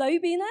榮耀裏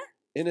邊咧，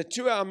 in a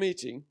 2-hour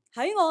meeting,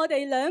 喺我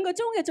哋2個鐘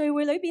嘅聚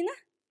會裏邊咧，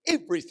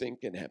 everything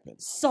can happen.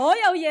 所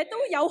有嘢都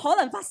有可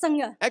能發生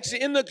嘅。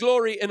 Actually, in the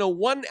glory, in a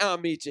 1-hour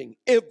meeting,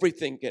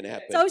 everything can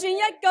happen. 就算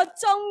1個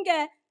鐘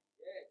嘅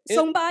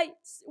崇拜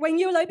榮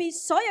耀裏邊，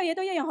所有嘢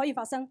都一樣可以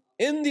發生。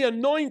 In the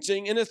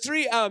anointing, in a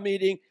 3-hour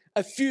meeting,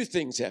 a few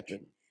things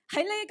happen.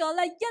 喺呢個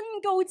咧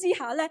恩膏之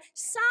下咧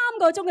，3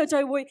個鐘嘅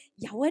聚會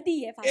有一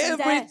啲嘢發生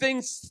啫。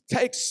 Everything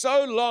takes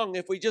so long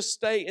if we just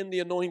stay in the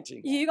anointing.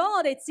 如果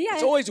我哋只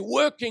It's 係 always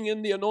working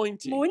in the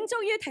anointing. 滿足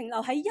於停留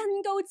喺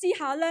恩膏之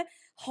下咧，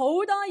好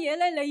多嘢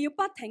咧你要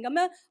不停咁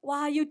樣，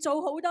哇！要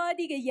做好多一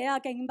啲嘅嘢啊，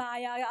敬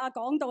拜啊、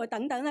講道啊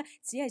等等咧，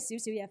只係少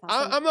少嘢發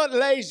生。 I'm not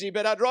lazy,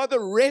 but I'd rather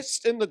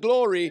rest in the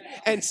glory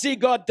and see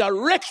God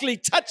directly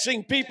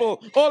touching people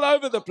all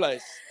over the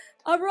place.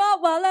 阿 Rob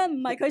話咧，唔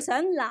係佢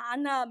想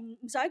懶啊，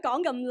唔想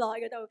講咁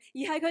耐嗰度，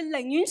而係佢寧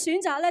願選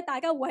擇咧，大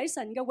家會喺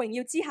神嘅榮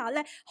耀之下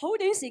咧，好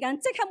短時間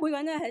即刻每個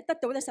人咧係得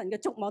到咧神嘅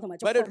觸摸同埋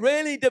祝 But it 福。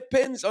 really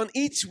depends on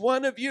each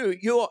one of you.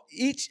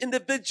 Each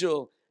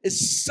individual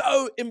is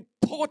so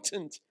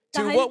important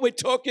to Dahil- what we're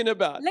talking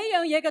about. 呢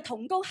樣嘢嘅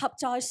同工合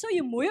作，需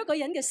要每一個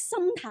人嘅心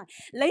態，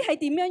你係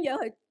點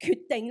樣去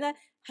決定咧，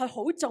係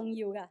好重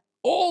要嘅。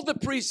 All the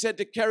priests had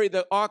to carry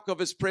the ark of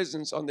his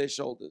presence on their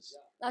shoulders.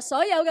 嗱，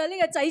所有嘅呢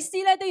個祭司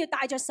咧都要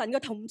帶着神嘅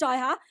同在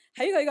嚇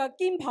喺佢個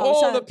肩膀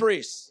All 上。 the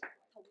priests.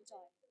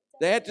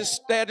 They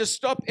had to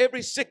stop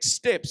every 6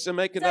 steps and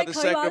make 即係 another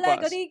佢話咧，嗰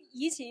sacrifice. 啲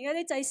以前嗰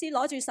啲祭司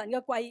攞住神嘅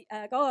櫃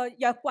嗰個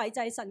約櫃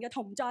就係神嘅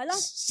同在啦。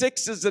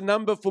 6 is the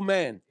number for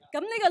man. 咁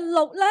呢個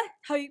6咧，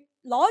去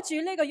攞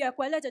住呢個約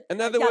櫃咧就 In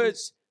other 人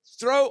words,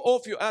 throw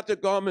off your outer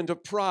garment of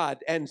pride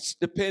and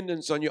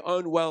dependence on your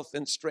own wealth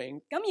and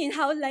strength. 咁然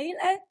後你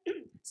咧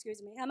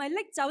，excuse me，係咪拎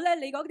走咧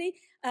你嗰啲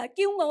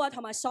驕傲啊，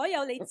同埋所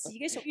有你自己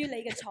屬於你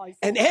嘅財富？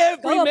 And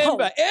every Go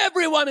member, Paul.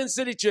 everyone in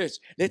City Church,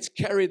 let's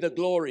carry the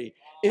glory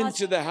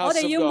into the 我 house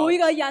哋 of 要每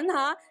God. 個人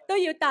都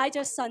要帶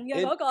着神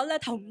嘅嗰個咧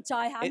同在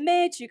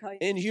孭住佢。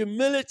 In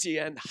humility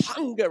and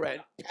hunger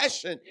and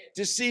passion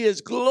to see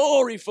His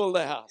glory fill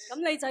the house.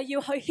 咁你就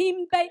要去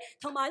謙卑，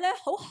同埋咧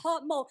好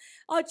渴慕，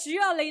主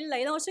啊，你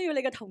嚟啦，我需要你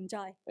嘅同在。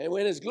 And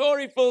when His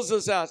glory fills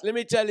this house, let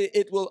me tell you,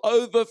 it will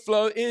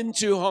overflow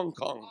into Hong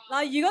Kong.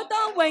 嗱，如果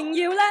當榮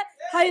耀咧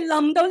係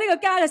臨到呢個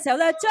家嘅時候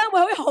咧，將會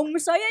好似洪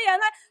水一樣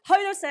咧，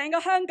去到成個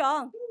香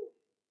港。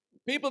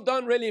 People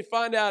don't really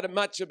find out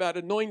much about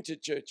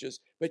anointed churches,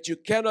 but you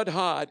cannot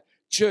hide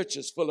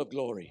churches full of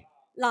glory.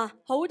 嗱，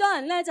好多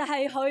人咧就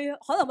係去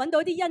可能揾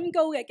到啲恩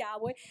膏嘅教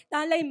會，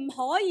但係你唔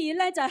可以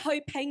咧就係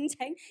去聘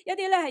請一啲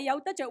咧係有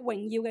得着榮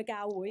耀嘅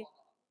教會。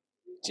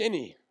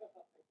 Jenny,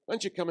 why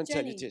don't you come and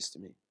tell your Jenny.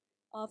 testimony?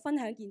 分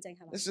享見證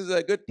係咪？ This is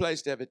a good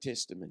place to have a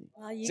testimony.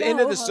 而 It's 家 the end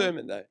of the 好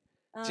sermon, though.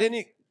 啊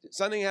Jenny,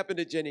 something happened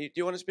to Jenny. Do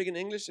you want to speak in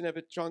English and have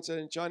it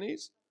translated in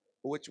Chinese?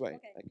 Or which way?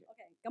 OK，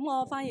咁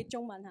我翻譯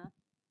中文嚇。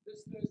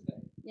 This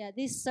Thursday. Yeah,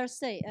 this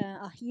Thursday,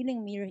 a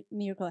healing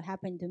miracle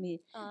happened to me.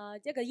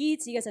 一個醫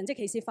治嘅神蹟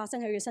奇事發生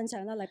喺佢身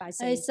上啦，禮拜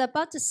四。 It's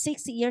about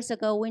 6 years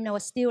ago when I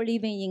was still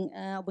living in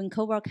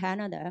Vancouver,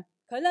 Canada.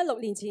 佢咧6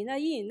年前咧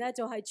依然咧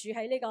就係住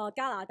喺呢個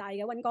加拿大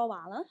嘅溫哥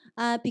華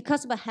啦。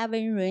Because of a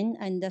heavy rain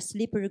and the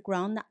slippery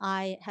ground,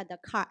 I had a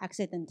car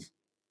accident.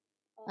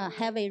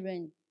 Heavy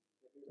rain.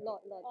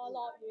 落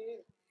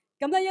雨。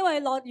咁咧因為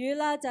落雨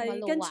啦，就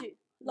係跟住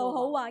路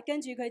好滑，跟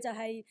住佢就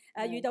係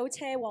遇到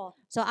車禍。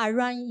 So I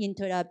ran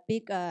into a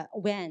big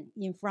van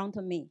in front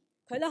of me.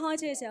 佢咧開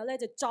車嘅時候咧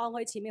就撞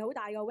去前面好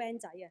大個 van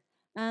仔啊！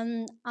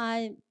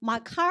 My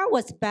car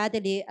was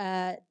badly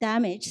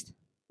damaged.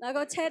 嗱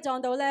個車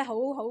撞到咧好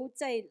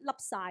即係凹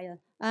晒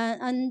啊！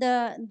 And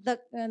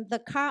the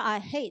car I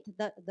hit,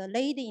 the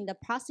lady in the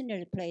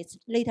passenger place,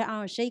 later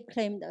on she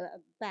claimed a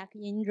back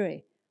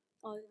injury.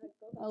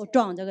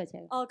 撞咗個車。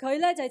佢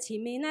咧就前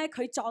面咧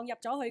佢撞入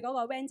咗去嗰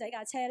個 van 仔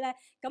架車咧，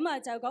咁啊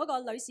就嗰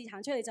個女士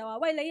行出嚟就話：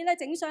喂，你咧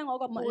整傷我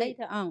個背。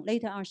Later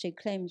on she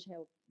claimed she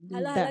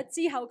係啦，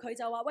之後佢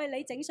就話：喂，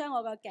你整傷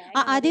我個頸。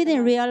I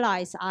didn't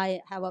realize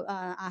I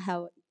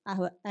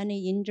have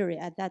any injury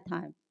at that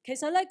time. 其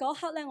實咧嗰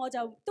刻咧我就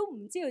都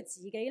唔知道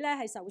自己咧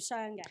係受傷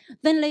嘅。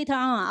 Then later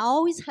on, I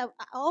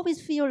always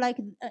feel like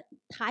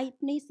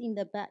tightness in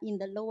the back, in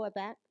the lower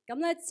back. 咁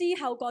咧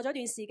之後過咗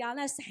段時間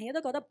咧，成日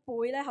都覺得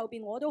背咧後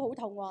邊我都好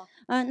痛喎。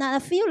And I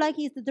feel like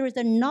there is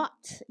a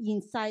knot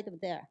inside of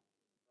there.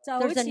 就好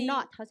There's 似 a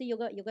knot，好似有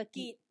個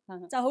結。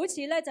就好似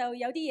咧就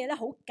有啲嘢咧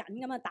好緊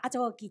咁啊，打咗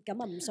個結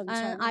咁啊，唔順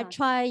暢。 I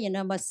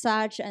try,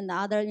 massage and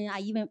other.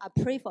 I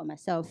pray for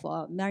myself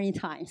for many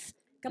times.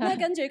 咁咧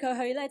跟住佢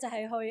去咧就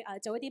係去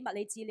做一啲物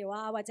理治療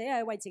啊，或者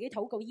係為自己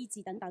禱告醫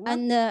治等等啦。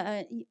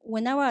 And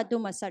whenever I do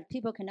massage,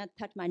 people cannot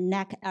touch my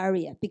neck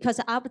area because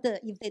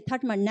if they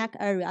touch my neck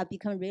area, I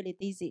become really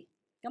dizzy.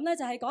 咁咧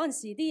就係嗰陣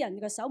時啲人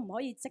嘅手唔可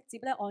以直接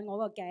咧按我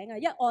個頸啊，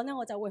一按咧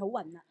我就會好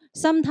暈啦。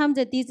 Sometimes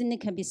the dizziness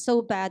can be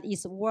so bad,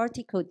 it's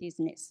vertical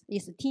dizziness.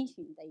 It's 天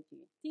旋地轉。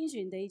天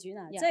旋地轉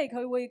啊， Yeah. 即係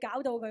佢會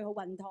搞到佢好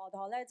暈陀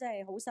陀咧，即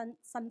係好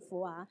辛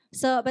苦啊。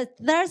 So, but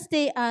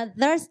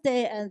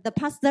the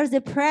past Thursday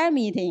prayer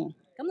meeting,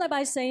 咁禮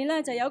拜四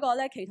咧就有一個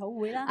咧祈禱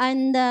會啦。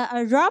 and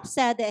Rob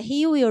said that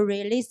he will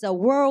release a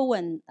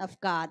whirlwind of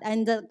God,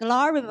 and the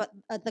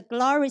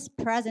glorious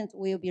presence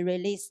will be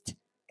released.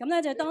 咁咧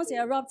就當時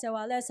阿 Rob 就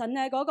話咧，神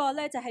咧嗰個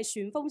咧就係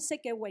旋風式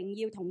嘅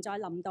榮耀同在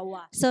臨到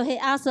啊。 So he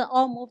asked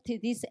all move to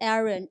this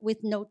area with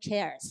no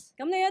chairs.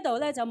 咁呢一度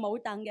咧就冇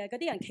凳嘅，嗰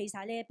啲人企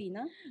晒呢一邊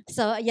啦。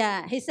 So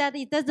yeah, he said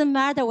it doesn't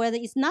matter whether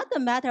it's not a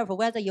matter of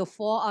whether you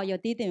fall or you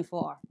didn't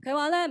fall. 佢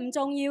話咧唔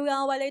重要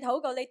噶，我為你禱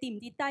告，你跌唔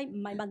跌低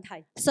唔係問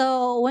題。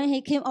 So when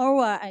he came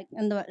over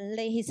and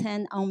lay his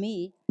hand on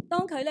me,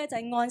 當佢咧就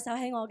係按手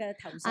喺我嘅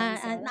頭上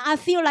嘅時候 and 咧， I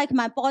feel like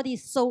my body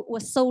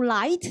was so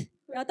light,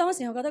 我當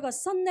時我覺得個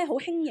身咧好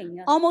輕盈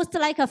啊， almost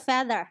like a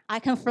feather. I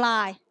can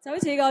fly. 就好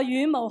似個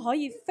羽毛可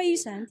以飛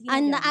上天一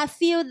And 樣。 I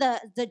feel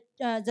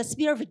the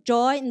spirit of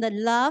joy and the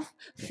love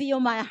fill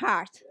my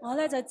heart. 我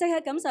咧就即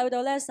刻感受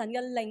到咧神嘅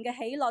靈嘅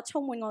喜樂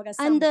充滿我嘅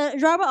And 心。 the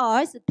Robert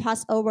always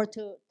passed over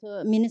to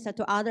minister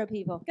to other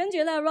people. 跟住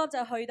咧 Rob 就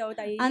去到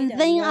第二 And 啲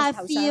then 人 I 嘅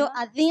頭上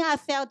啦。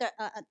 felt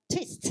a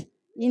twist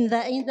in the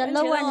跟住咧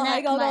lower 我喺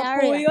neck 嗰個 my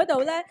背 area. 嗰度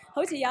咧，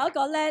好似有一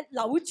個咧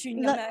扭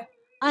轉咁樣。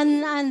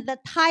 And the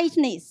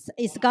tightness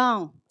is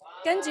gone.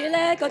 跟住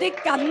咧嗰啲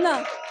緊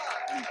啊，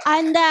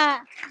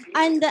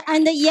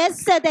 And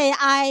yesterday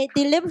I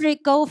deliberately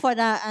go for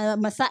the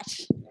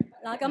massage.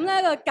 嗱咁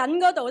咧個緊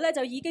嗰度咧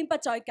就已經不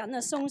再緊啦，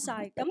鬆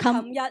晒。咁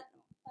琴日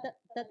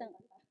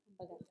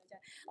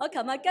我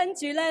琴日跟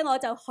住咧我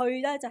就去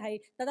咧就係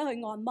特登去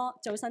按摩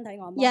做身體按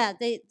摩。 Yeah,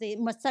 they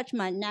massage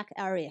my neck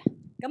area.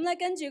 咁咧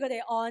跟住佢哋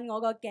按我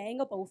個頸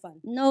嗰部分，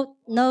 No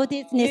完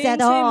dizziness 全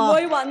at 唔 all.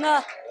 會暈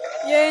啊，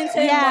完全唔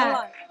會 Yeah.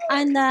 暈。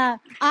 And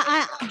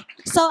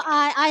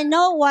I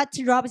know what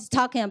Rob is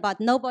talking about.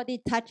 Nobody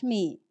touch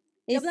me.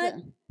 咁 It's, 咧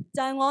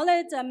就係我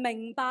咧就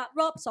明白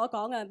Rob 所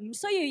講嘅，唔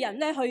需要人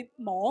咧去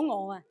摸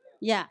我啊，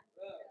 yeah.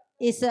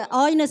 It's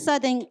all in a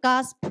sudden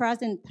God's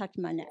presence touch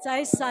my neck. 就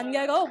係神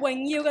嘅嗰個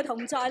榮耀嘅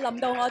同在臨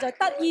到我就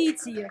得醫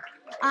治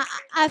啊。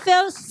 I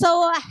feel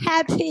so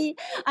happy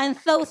and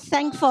so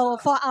thankful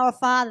for our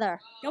Father.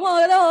 咁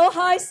我覺得好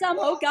開心，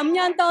好感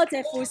恩，多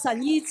謝父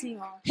神醫治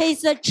我。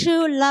 He's a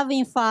true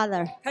loving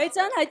Father. 佢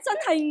真係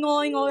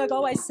愛我嘅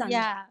嗰位神。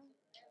 Yeah.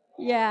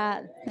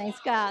 Yeah. Thanks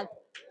God.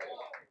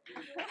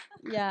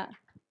 Yeah.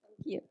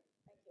 Thank you.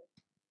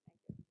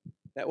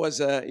 That was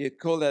you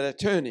call that a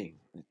turning.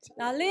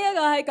 嗱，呢一個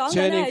係講緊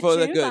Turning 咧係 for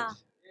the 轉 good. 化，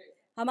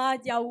係嘛？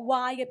由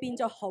壞嘅變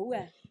咗好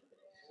嘅。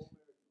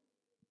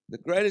 The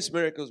greatest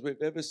miracles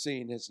we've ever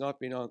seen has not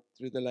been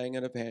through the laying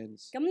on of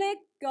hands, 咁呢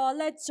個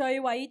咧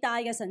最偉大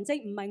嘅神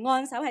蹟，唔係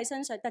按手喺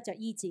身上得着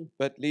醫治，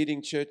 but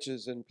leading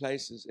churches and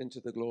places into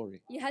the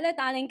glory. 而係咧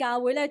帶領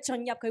教會咧進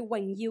入佢榮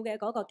耀嘅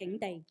嗰個境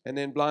地。 And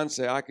then blind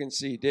say, I can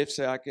see, deaf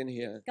say, I can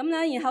hear. 咁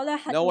咧，然後咧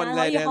No one 眼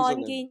可以 laid hands on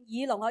看見，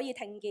耳聾可以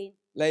聽見。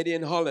 Lady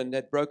in Holland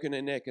had broken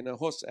her neck in a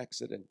horse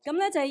accident. 咁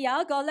咧就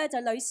有一個咧就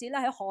女士咧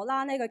喺荷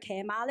蘭咧，佢騎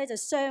馬咧就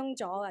傷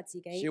咗啊自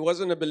己。 She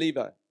wasn't a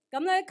believer. 咁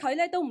咧佢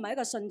咧都唔係一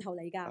個信徒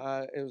嚟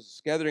㗎。 It was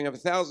a gathering of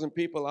 1,000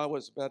 people. I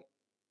was about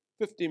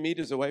 50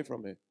 meters away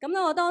from her. 咁咧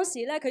我當時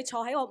咧佢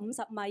坐喺我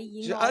50米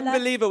以 She's 外 an 咧。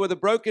 unbeliever with a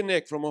broken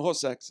neck from a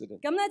horse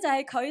accident. 咁咧就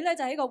係佢咧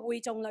就喺個會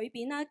眾裏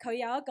邊啦，佢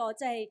有一個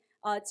即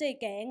係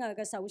頸啊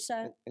嘅受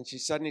傷。 And she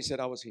suddenly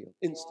said, I was healed.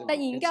 突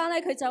Instantly. 然間咧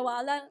佢就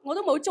話咧，我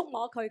都冇觸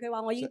摸佢，佢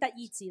話我已經得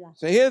醫治啦。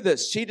 So hear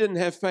this. She didn't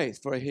have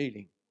faith for a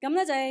healing. 咁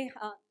咧就係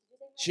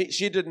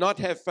She did not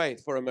have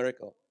faith for a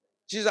miracle.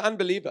 She's an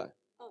unbeliever.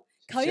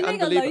 佢呢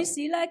個女士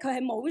咧，佢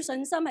係冇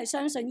信心，係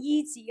相信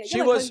醫治嘅， She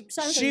因為佢 was 唔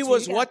相信 she 主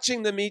was 嘅。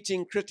 watching the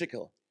meeting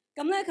critical.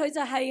 咁咧，佢就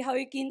係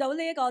去見到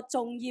呢一個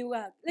重要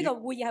嘅，呢個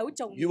會議係好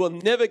重 You 要。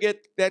 will never get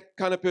that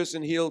kind of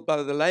person healed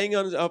by the laying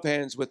on of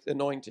hands with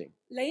anointing.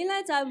 你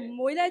咧就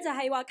唔會咧，就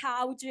係話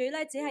靠住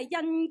咧，只係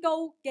恩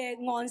膏嘅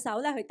按手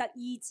咧去得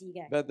醫治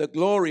嘅。 But the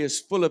glory is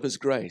full of His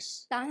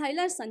grace. 但係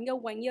咧，神嘅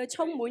榮耀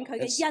充滿佢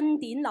嘅恩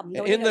典臨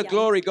到呢 In 個 the 人。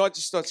 glory, God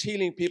just starts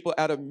healing people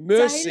out of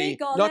mercy,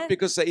 not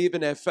because they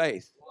even have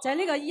faith. 就係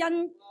呢個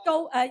恩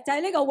膏就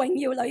係呢個榮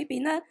耀裏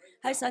邊咧，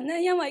係神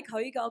咧，因為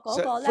佢個嗰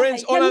So, 個咧 friends,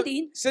 係 all 恩 I-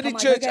 典 City 同埋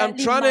佢 Church, 嘅 I'm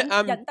trying to-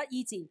 憐憫，人得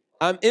醫治。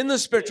 I'm in the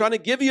Spirit trying to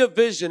give you a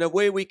vision of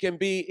where we can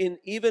be in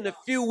even a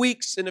few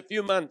weeks, in a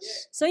few months.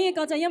 所以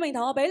國際恩榮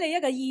堂，我俾你一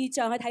個意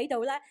象去睇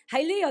到咧，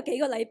喺呢個幾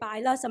個禮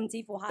拜啦，甚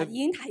至乎嚇已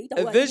經睇到 A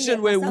啊呢啲 vision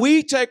嘢 where 發生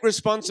we take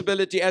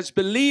responsibility as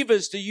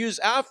believers to use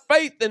our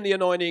faith in the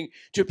anointing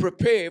to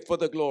prepare for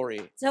the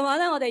glory. 就話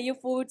咧，我哋要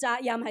負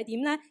責任係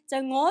點咧？就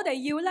係我哋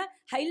要咧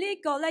喺呢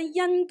個咧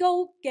恩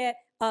膏嘅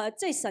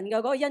即係神嘅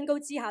嗰個恩膏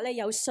之下咧，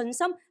有信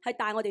心係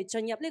帶我哋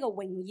進入呢個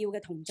榮耀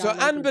嘅同在 So 裏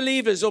邊。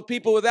 unbelievers or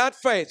people without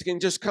faith can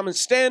just come and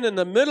stand in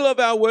the middle of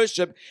our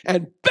worship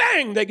and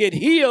bang, they get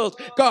healed.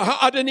 God,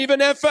 I didn't even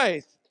have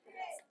faith.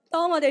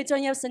 當我哋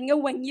進入神嘅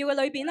榮耀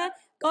嘅裏邊咧，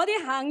嗰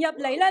啲行入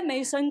嚟咧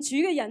未信主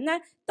嘅人咧，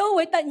都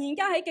會突然間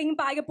喺敬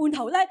拜嘅半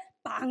途咧，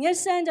嘭一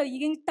聲就已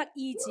經得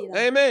醫治啦。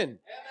 Amen.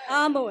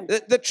 阿門。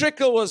 The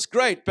trickle was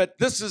great, but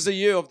this is the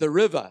year of the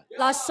river.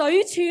 嗱，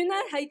水柱咧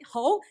係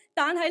好，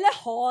但係咧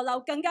河流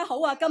更加好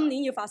啊！今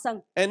年要發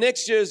生。 And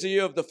next year is the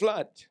year of the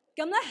flood.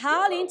 咁咧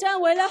下一年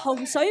將會咧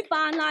洪水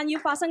泛濫要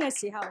發生嘅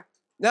時候，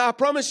 Now, I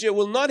promise you, it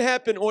will not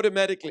happen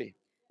automatically.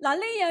 嗱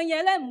呢樣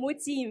嘢咧唔會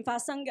自然發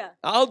生嘅。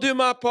 I'll do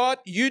my part,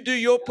 you do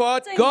your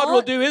part, Say God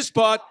will what? do His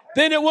part,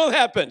 then it will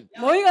happen.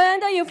 每個人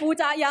都要負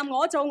責任，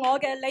我做我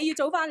嘅，你要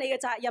做翻你嘅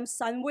責任，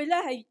神會咧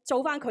係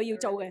做翻佢要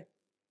做嘅。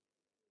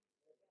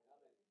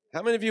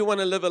 How many of you want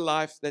to live a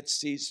life that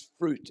sees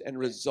fruit and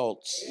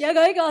results? 有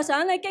幾個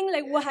想你經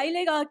歷會喺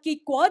呢個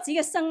結果子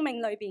嘅生命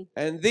裏邊。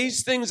 And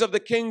these things of the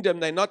kingdom,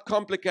 they're not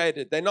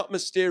complicated, they're not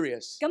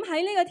mysterious. 咁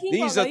喺呢個天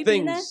These 國 are 裏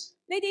邊咧，呢 things.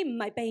 啲唔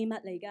係秘密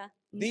嚟㗎，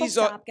唔複 These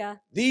雜 are, 㗎。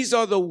 these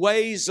are the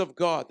ways of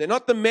God. They're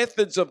not the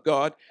methods of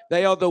God,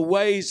 they are the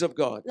ways of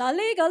God. 嗱呢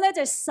個咧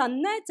就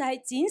神咧就係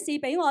展示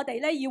俾我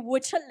哋咧要活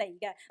出嚟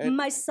嘅，唔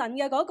係神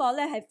嘅嗰個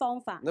咧係方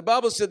法。 The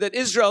Bible said that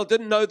Israel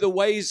didn't know the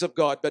ways of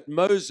God, but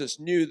Moses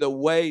knew the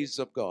ways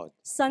of God.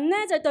 神咧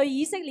就對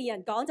以色列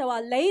人講就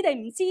話：你哋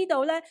唔知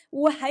道咧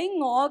會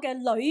喺我嘅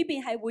裏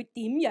邊係會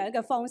點樣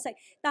嘅方式，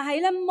但係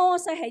咧摩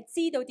西係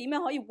知道點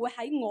樣可以會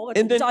喺我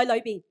嘅 In the- 同在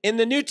裏邊。 In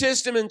the New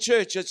Testament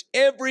church, it's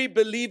every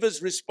believer's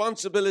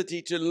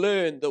responsibility to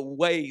learn the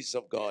ways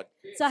of God.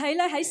 就係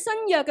咧喺新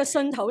約嘅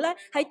信徒咧，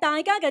係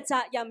大家嘅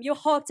責任，要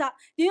學習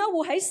點樣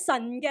活喺神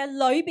嘅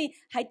裏邊，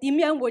係點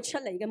樣活出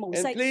嚟嘅模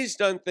式 And。please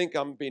don't think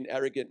I'm being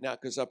arrogant now,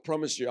 because I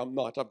promise you I'm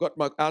not. I've got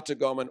my outer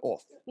garment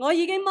off. 我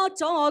已經剝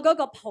咗我嗰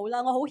個袍啦，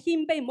我好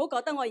謙卑，唔好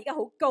覺得我而家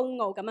好高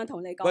傲咁樣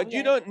同你講 But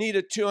you 嘅。 don't need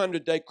a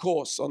 200-day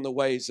course on the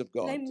ways of 你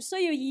God. 唔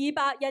需要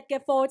200日嘅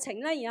課程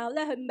咧，然後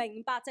咧去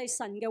明白就係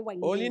神嘅榮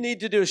All you 耀。 need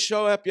to do is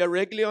show up here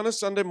regularly on a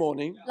Sunday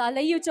morning. 嗱，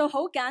你要做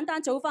好簡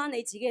單，做翻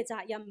你自己嘅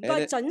責任，唔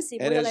該 And, 準時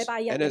每 and 個 as, 禮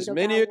拜日 and 嚟 as 到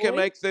many who can 教會。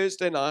 make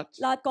Thursday night,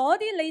 嗱，嗰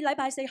啲你禮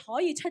拜四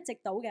可以出席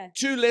到嘅，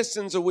 2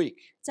 lessons a week.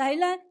 就係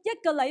咧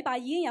一個禮拜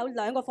已經有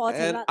2個課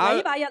程啦， And I-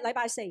 禮拜日、禮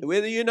拜四。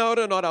 Whether you know it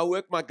or not, I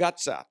work my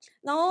guts out.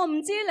 嗱，我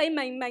唔知你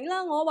明唔明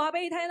啦，我話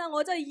俾你聽啦，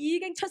我真係已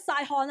經出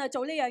晒汗啦，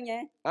做呢樣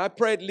嘢。 I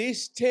pray at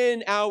least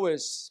 10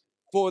 hours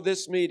for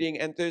this meeting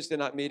and Thursday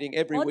night meeting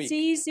every 我 week.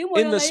 至少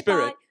每 in 個 the 禮拜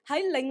spirit. 喺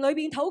靈裏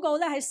邊禱告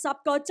咧係10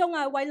個鐘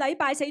啊，為禮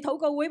拜四禱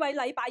告會，為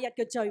禮拜日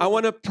嘅聚會。 I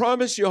want to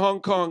promise you, Hong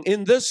Kong,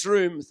 in this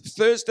room,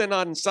 Thursday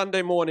night and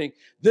Sunday morning,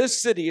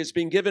 this city has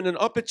been given an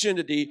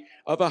opportunity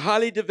of a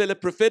highly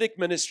developed prophetic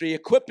ministry,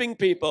 equipping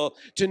people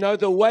to know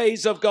the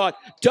ways of God.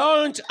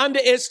 Don't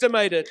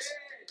underestimate it.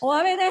 我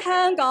話俾你聽，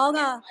香港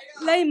啊，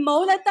你唔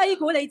好咧低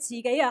估你自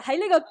己啊！喺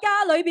呢個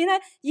家裏邊咧，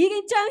已經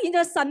彰顯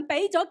咗神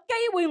俾咗機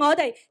會我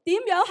哋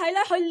點樣係咧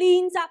去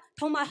練習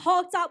同埋學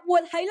習活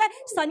喺咧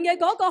神嘅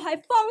嗰個係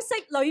方式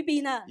裏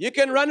邊啊！ You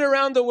can run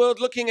around the world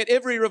looking at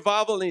every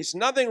revival, and there's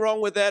nothing wrong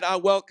with that. I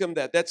welcome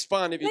that. That's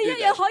fine if 你 you 一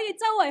do 樣 that. 可以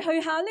周圍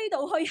去下呢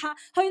度去下，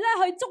去咧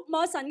去觸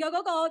摸神嘅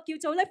嗰個叫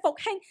做咧復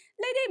興，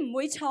呢啲唔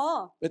會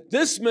錯。 But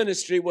this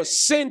ministry was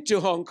sent to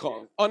Hong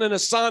Kong on an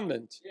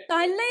assignment.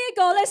 但係呢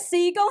個咧事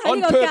工喺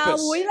呢 On 個 purpose. 教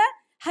會咧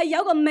係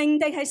有個命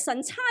定，係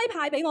神差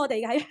派俾我哋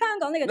嘅喺香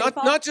港呢個地 Not,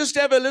 方。 not just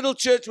have a little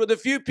church with a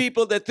few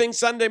people that think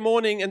Sunday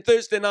morning and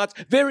Thursday nights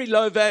very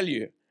low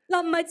value.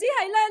 嗱，唔係只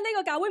係咧呢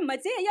個教會唔係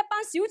只係一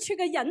班小撮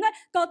嘅人咧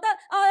覺得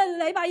啊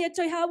禮拜日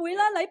聚下會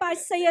啦，禮拜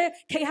四啊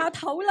祈下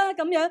禱啦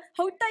咁樣，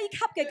好低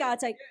級嘅價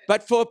值。 But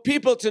for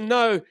people to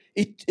know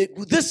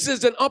this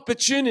is an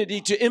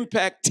opportunity to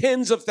impact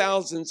tens of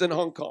thousands in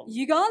Hong Kong.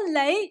 如果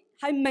你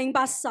係明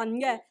白神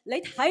嘅，你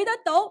睇得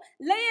到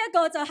呢一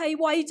個就係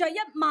為着1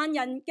萬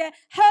人嘅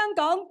香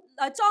港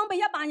裝備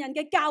1萬人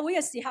嘅教會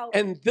嘅時候。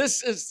And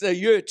this is the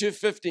year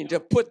 2015 to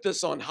put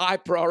this on high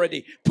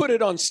priority, put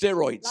it on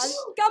steroids.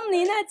 今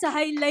年咧就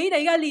係你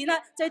哋嘅年啦，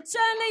就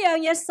將呢樣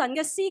嘢神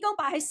嘅施工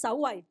擺喺首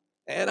位。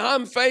And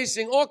I'm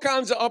facing all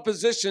kinds of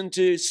opposition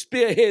to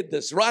spearhead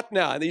this right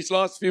now in these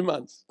last few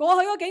months. 過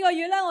去嗰幾個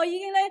月咧，我已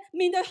經咧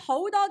面對好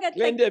多嘅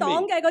敵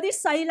黨嘅嗰啲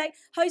勢力，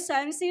去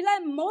嘗試咧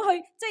唔好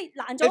去即係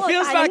攔咗 It 我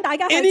feels 帶領 like 大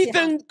家向前行。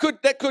 anything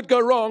that could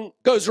go wrong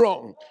goes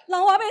wrong.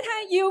 嗱，我話俾你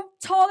聽，要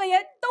錯嘅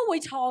嘢都會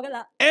錯噶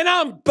啦。And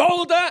I'm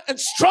bolder and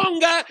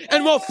stronger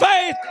and more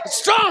faith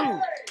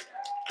strong.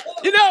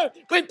 You know,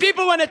 when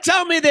people want to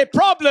tell me their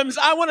problems,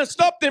 I want to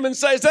stop them and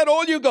say, is that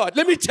all you got?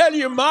 Let me tell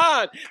you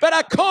mine. But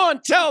I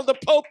can't tell the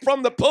Pope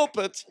from the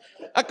pulpit.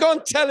 I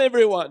can't tell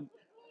everyone.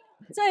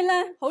 即係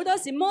咧，好多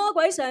時魔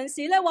鬼嘗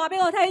試咧話俾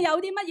我聽有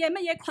啲乜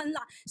嘢困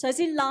難，嘗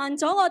試攔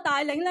咗我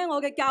帶領咧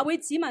我嘅教會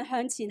子民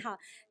向前行。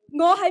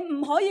我係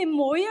唔可以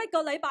每一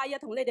個禮拜日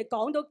同你哋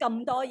講到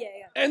咁多嘢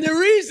嘅。And the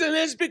reason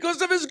is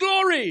because of His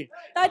glory.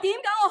 但係點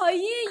解我係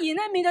依然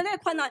咧面對呢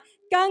個困難，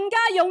更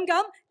加勇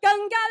敢，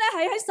更加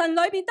咧係喺神裏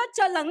邊得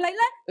着能力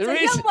咧？就因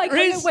為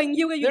佢嘅榮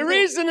耀嘅緣 The 故。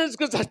 reason is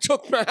because I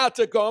took my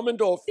outer garment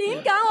off.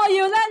 點解我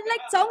要咧拎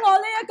走我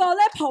呢一個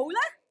咧袍咧？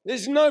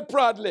 There's no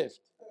pride left.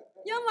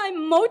 因為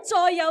唔好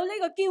再有呢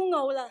個驕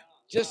傲啦。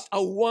Just I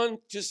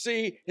want to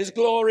see His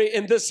glory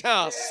in this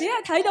house 只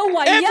係睇到唯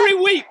every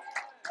一， week.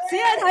 只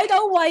係睇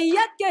到唯一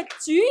嘅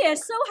主耶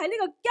穌喺呢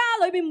個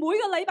家裏邊，每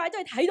個禮拜都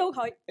係睇到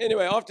佢。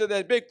Anyway, after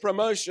that big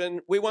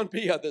promotion, we won't be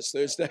here this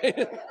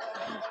Thursday.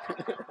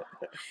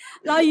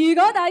 嗱，如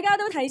果大家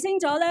都提升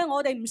咗咧，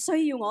我哋唔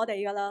需要我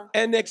哋噶啦。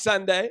 And next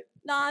Sunday,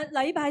 嗱，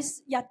禮拜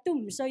日都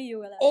唔需要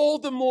噶啦。 all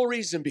the more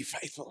reason be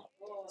faithful.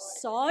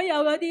 所有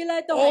嗰啲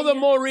咧都 All the 係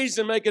more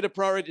reason make it a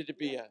priority to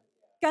be here.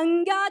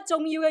 更加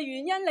重要嘅原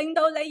因，令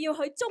到你要去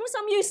忠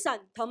心於神，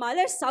同埋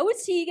咧首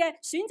次嘅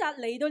選擇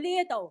嚟到呢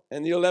一度。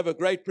 And you'll have a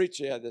great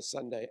preacher here this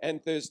Sunday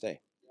and Thursday.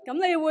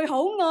 咁你會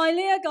好愛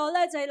呢一個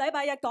咧，就係禮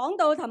拜日講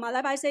道同埋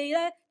禮拜四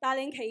咧帶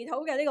領祈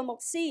禱嘅呢個牧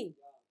師。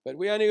 But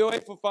we only go away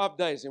for 5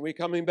 days and we're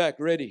coming back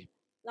ready.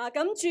 嗱，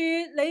咁住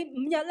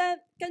你5日咧，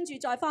跟住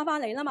再翻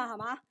嚟啦嘛，係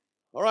嘛？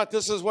 All right,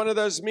 this is one of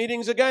those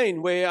meetings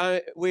again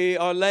where we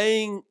are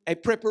laying a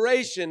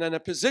preparation and a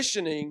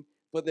positioning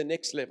for the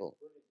next level.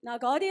 嗱，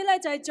嗰啲咧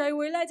就係聚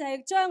會咧，就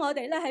係將我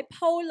哋咧喺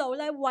鋪路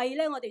咧，為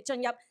咧我哋進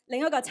入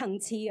另一個層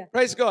次嘅。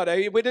 Praise God.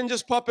 We didn't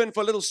just pop in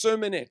for a little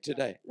sermonette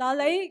today. 嗱，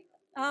你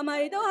係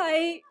咪都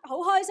係好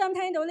開心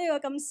聽到呢個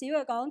咁少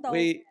嘅講道？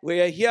 We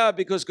are here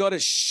because God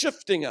is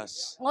shifting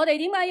us. 我哋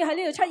點解要喺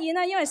呢度出現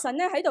咧？因為神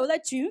咧喺度咧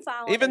轉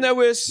化我哋。 Even though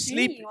we're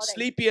轉移我哋。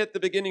 sleepy at the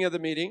beginning of the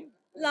meeting,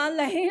 嗱，你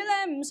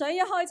咧唔想一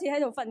開始喺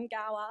度瞓覺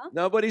啊？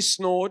 nobody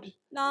snored,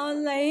 嗱，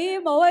你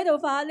冇喺度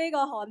發呢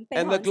個寒鼻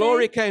and the 鼾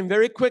glory 聲， came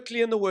very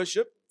quickly in the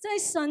worship. 即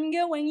係神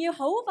嘅榮耀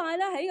好快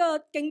咧喺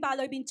個敬拜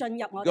裏邊進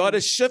入我 God 哋。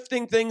 is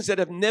shifting things that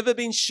have never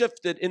been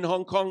shifted in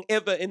Hong Kong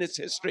ever in its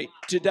history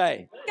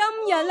today.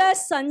 今日咧，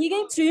神已經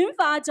轉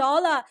化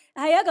咗啦，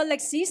係一個歷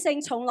史性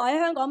從來喺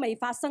香港未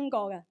發生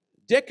過嘅。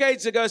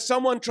 Decades ago,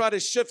 someone tried to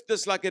shift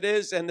this like it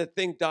is, and the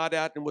thing died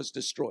out and was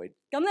destroyed.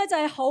 咁咧就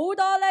係好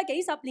多咧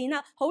幾十年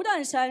啦，好多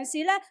人嘗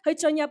試咧去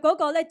進入嗰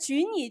個咧轉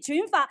移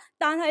轉化，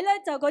但係咧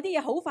就嗰啲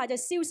嘢好快就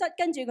消失，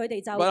跟住佢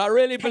哋就 But I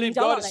really 停 believe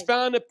咗落 God has 嚟。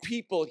 found a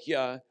people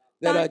here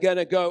that are going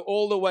to go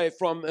all the way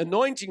from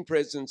anointing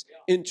presence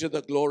into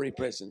the glory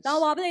presence. 但我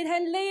話俾你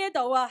聽，呢一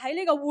度啊喺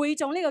呢個會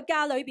眾呢個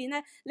家裏邊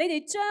咧，你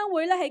哋將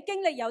會咧係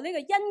經歷由呢個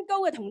恩膏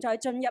嘅同在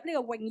進入呢個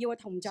榮耀嘅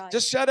同在。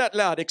 Just shout out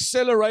loud,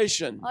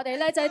 acceleration. 我哋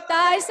咧就係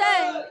大聲，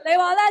你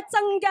話咧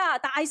增加，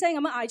大聲咁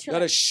樣嗌出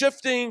God 嚟。 is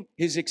shifting,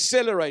 He's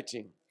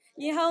accelerating.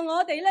 然後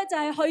我哋咧就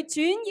係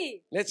去轉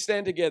移。 Let's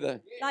stand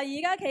together. 嗱，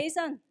而家企起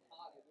身，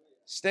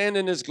 Stand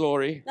in His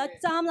glory. 嗱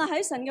站立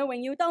喺神嘅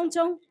榮耀當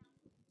中。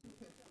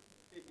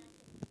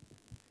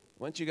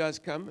 Why don't you guys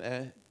come?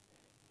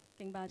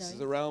 敬拜隊 This is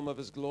the realm of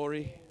His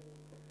glory.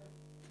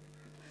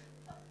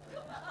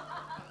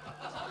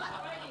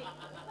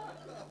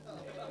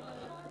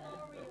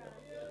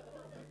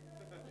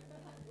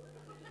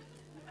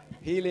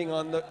 Healing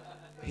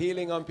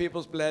on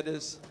people's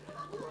bladders,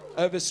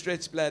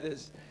 overstretched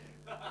bladders.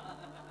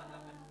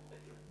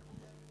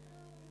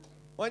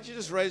 Why don't you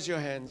just raise your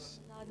hands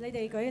嗱，你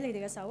哋舉你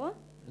哋嘅手啊！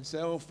 and say,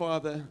 "Oh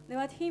Father, 你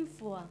話天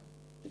父啊，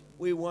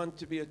 we want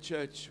to be a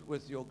church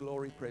with your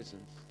glory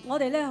presence." 我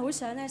哋咧好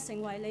想咧成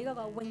為你嗰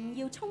個榮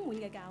耀充滿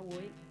嘅教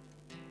會。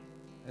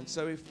 And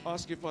so we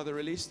ask you, Father,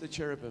 release the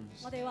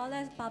cherubims, 我哋話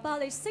咧，爸爸，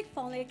你釋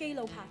放你嘅基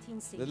路伯天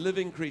使， the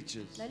living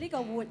creatures, 嚟呢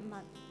個活物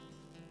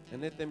and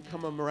let them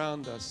come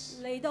around us.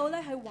 嚟到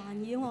咧去環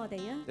繞我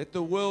哋啊！ Let the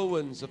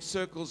whirlwinds of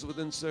circles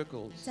within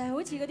circles, 就係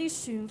好似嗰啲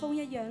旋風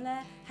一樣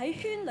咧，喺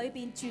圈裏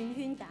邊轉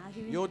圈打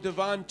圈。 your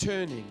divine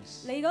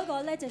turnings, 你嗰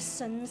個咧就係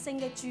神聖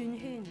嘅轉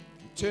圈，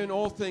 turn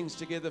all things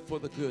together for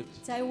the good.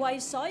 就係為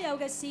所有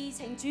嘅事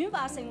情轉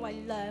化成為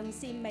良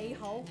善美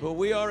好。 For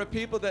we are a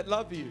people that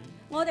love you.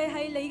 我哋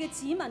係你嘅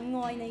子民，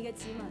愛你嘅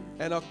子民。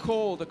and are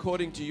called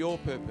according to your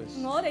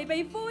purpose. 我哋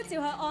被呼召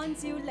係按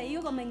照你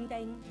嗰個命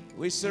定。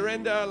We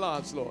surrender our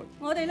lives, Lord.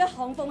 我哋咧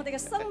降服我哋嘅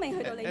生命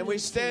去到你 And we 面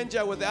前。 stand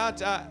here without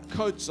our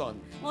coats on.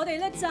 我哋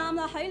咧站立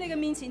喺你嘅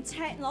面前，赤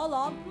裸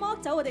裸剝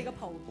走我哋嘅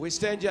袍。 We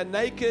stand here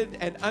naked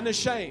and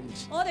unashamed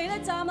我哋咧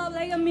站立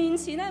你嘅面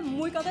前咧，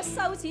唔會覺得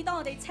羞恥。當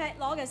我哋赤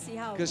裸嘅時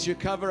候， because you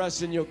cover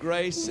us in your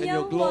grace and 因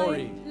your 為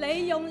glory.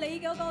 你用你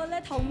嗰個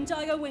咧同在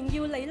嘅榮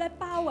耀，你咧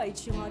包圍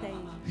住我哋。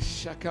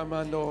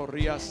 Shakamando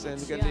rias and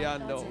主啊，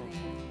 galiando. 多謝你。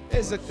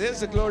 There's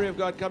the glory of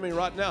God coming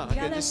right now. 而 I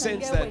家 can 咧 just 神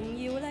sense 嘅 that 榮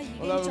耀咧已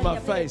all 經 over 進 my 入你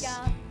嘅 face. 家。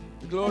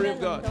 The glory 咧 of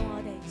臨 God. 到我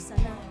哋，神啊！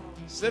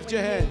 Just lift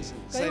your hands and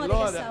舉 say, 我哋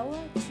Lord, 嘅手啊，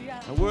主啊！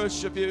 I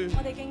worship you.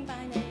 我哋敬拜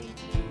你，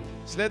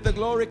 Just let the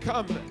glory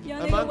come 讓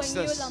你嘅 amongst 榮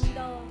耀 us. 臨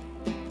到。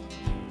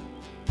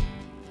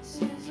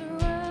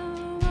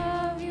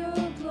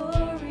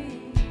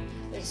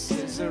 This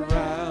is the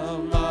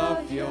realm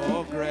of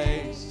your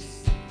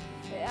grace.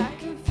 I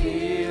can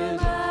feel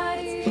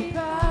mighty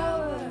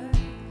power.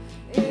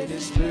 It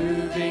is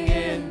moving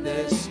in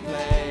this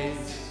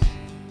place.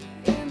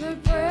 In the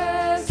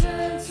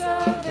presence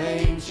of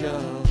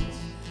Angels.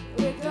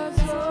 with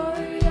God's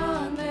glory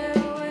on their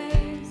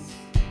wings.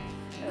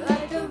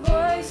 Like the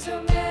voice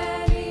of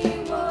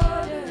many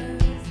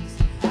waters,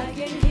 I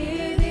can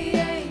hear the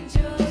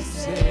angels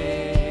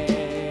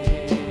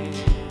say,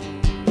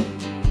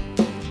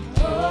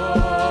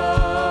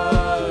 Holy,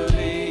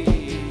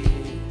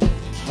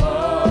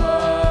 holy,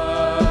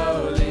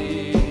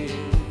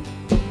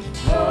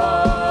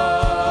 holy,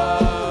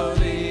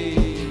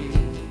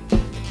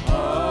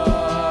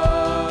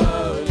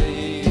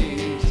 holy,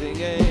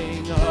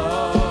 singing holy,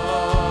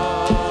 holy,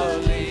 holy,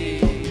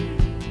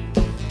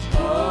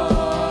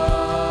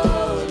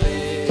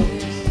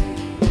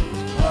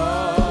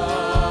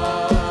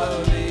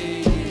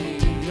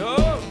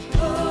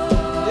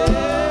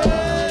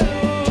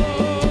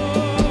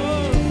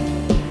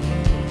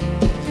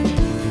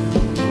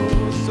 oh,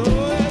 yeah. So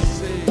I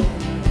say,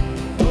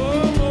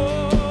 oh,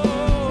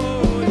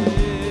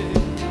 yeah.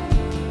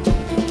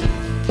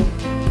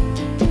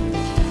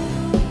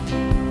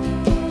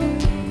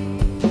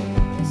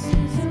 This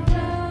is the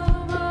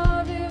realm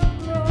of your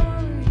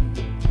glory.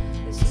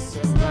 This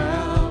is the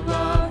realm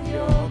of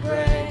your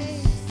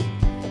grace.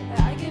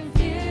 I can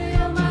feel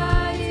your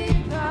mighty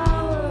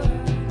power.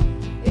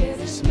 It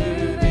is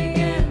moving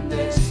in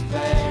this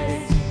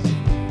place.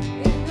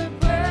 In the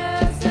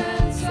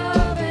presence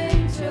of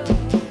angels,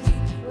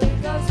 with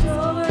God's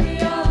glory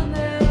on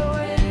their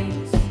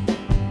wings.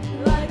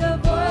 Like the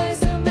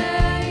voice of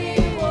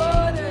many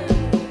waters,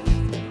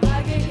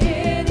 I can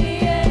hear the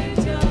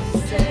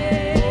angels say,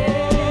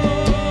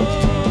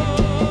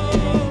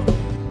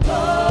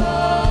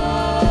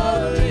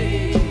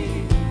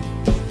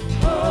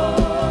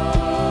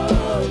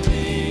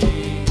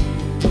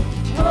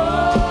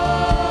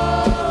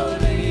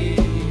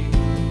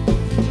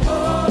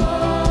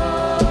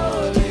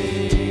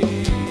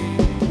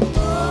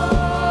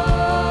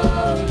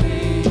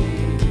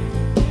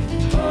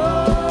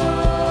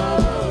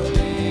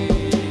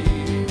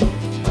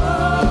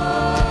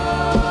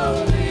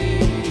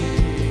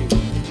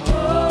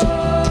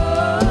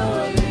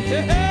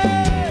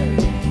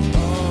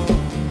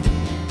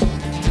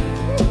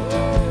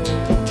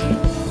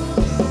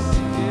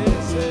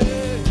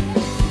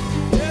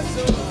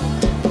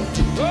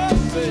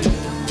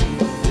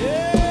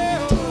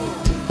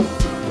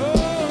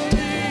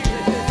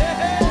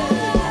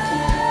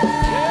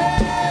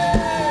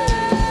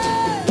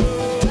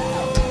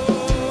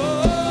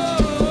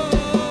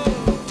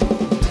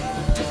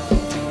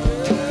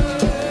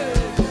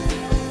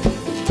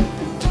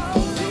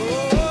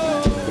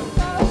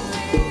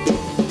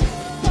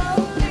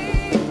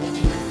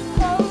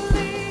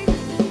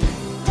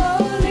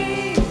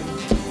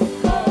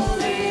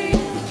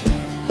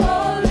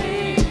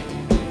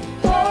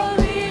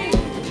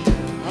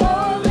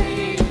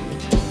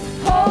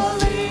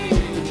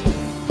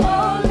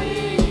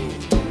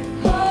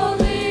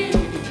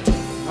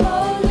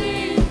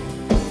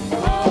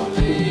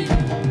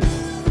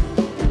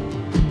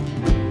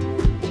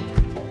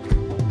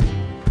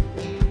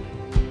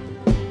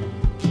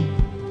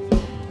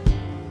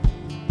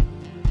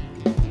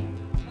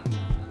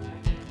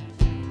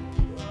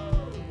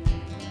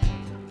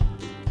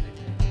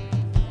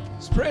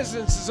 His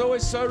presence is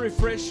always so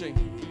refreshing.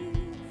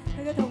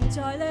 佢嘅同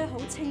在咧好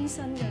清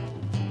新嘅。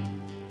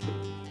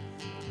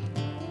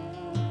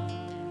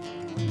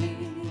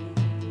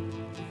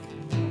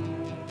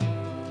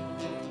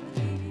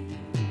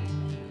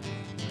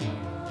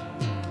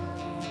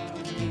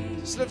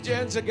 Just lift your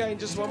hands again,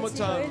 just one more 舉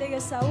time. 你嘅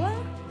手啊！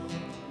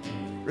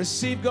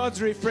 Receive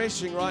God's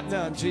refreshing right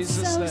now in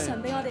Jesus' 收 name.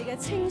 神俾我哋嘅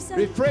清新，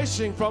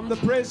 Refreshing from the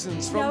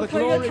presence, from 有 the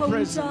佢嘅 glory 同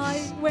在，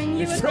 presence. 榮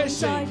耀嘅同在，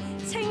 Refreshing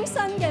清新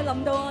嘅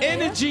臨到我哋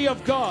啦， Energy of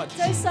God.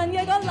 就係神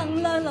嘅嗰個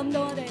能量臨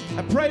到我哋。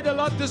 I prayed a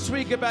lot this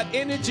week about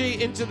energy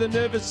into the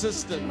nervous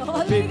system. 我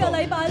of 呢個 people.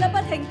 禮拜咧不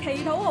停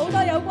祈禱好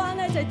多有關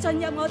咧，就進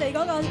入我哋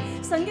嗰個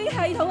神經系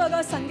統嗰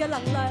個神嘅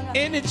能量啊！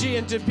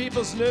 Energy into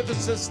people's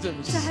nervous 就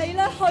systems. 係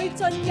咧去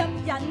進入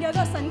人嘅嗰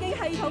個神經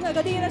系統嘅嗰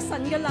啲咧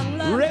神嘅能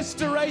量。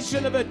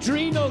 Restoration of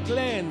adrenal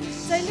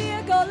glands. 就係呢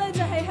一個咧，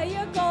就係喺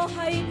一個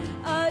係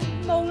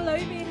夢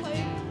裏邊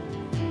去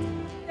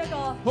一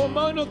個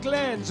Hormonal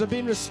glands are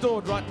being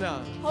restored right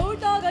now. 好多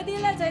嗰啲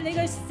咧，就係你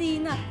嘅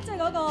線啊，即係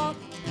嗰個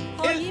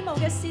荷爾蒙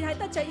嘅線係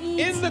得着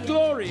醫 In the 治。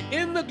 glory,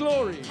 in the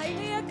glory. 喺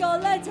呢一個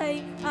咧就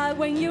係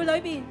榮耀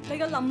裏邊，你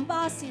個淋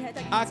巴線係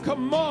得醫 I 治。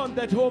 command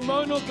that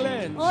hormonal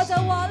glands 我就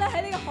話咧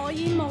喺呢個荷爾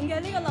蒙嘅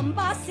呢個淋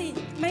巴線，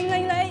命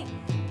令你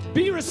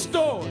be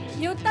restored,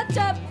 要得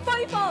着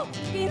恢復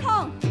健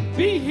康，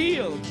 be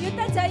healed, 要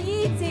得着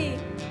醫治。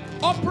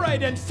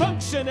 operate and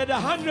function at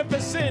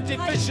 100%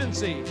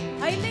 efficiency.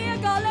 喺呢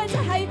一個咧就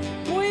係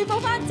恢復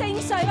翻正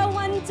常嘅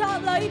運作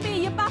裏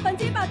邊，要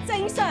100%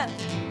正常。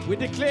 We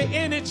declare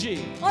energy,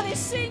 我哋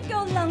宣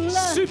告能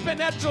量，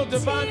 supernatural 超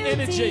divine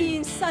自 energy,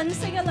 然神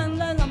聖嘅能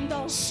量臨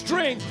到，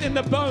 strength in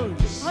the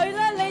bones. 去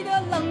咧你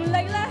嘅能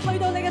力咧去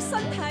到你嘅身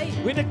體。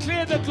 We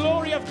declare the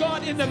glory of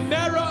God in the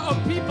marrow of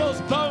people's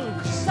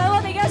bones. 就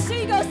我哋嘅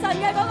宣告神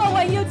嘅嗰個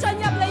榮耀進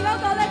入你嗰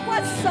個咧骨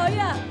髓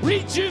啊！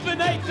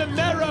 Rejuvenate the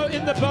marrow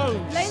in the bones.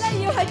 你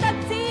咧要係得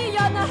滋潤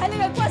啊喺你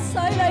嘅骨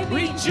髓裏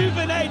邊，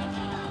 Rejuvenate,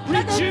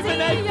 得到滋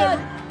rejuvenate 潤 the...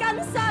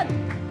 更新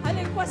喺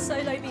你骨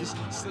髓裏邊。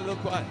 Just a little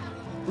quiet.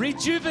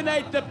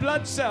 Rejuvenate the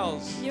blood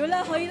cells. 要咧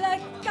去咧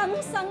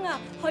更生啊，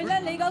去咧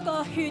你嗰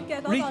個血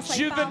嘅嗰個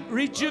細胞。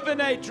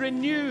 Rejuvenate,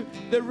 renew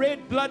the red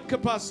blood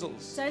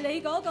corpuscles. 就係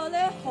你嗰個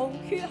咧紅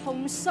血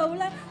紅素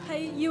咧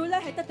係要咧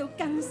係得到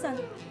更新，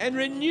 And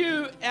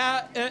renew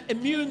our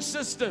immune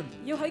system.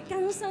 要去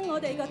更新我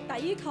哋個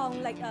抵抗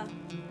力啊！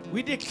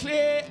 We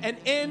declare an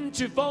end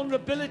to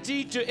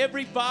vulnerability to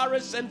every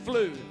virus and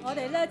flu. 我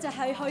哋咧就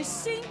係去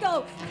宣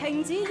告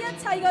停止一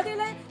切嗰啲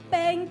咧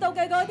病毒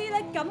嘅嗰啲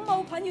咧感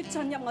冒菌要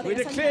進入我 We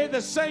哋嘅身 declare 體。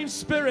 the same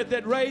spirit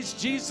that raised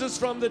Jesus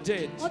from the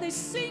dead 我哋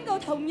宣告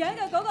同樣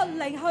嘅嗰個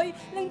靈去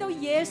令到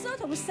耶穌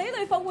同死裏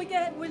復活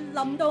嘅會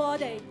臨到我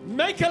哋，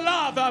 make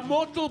alive our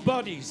mortal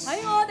bodies 喺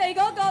我哋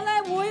嗰個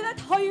咧會咧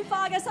退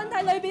化嘅身體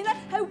裏邊咧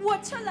係活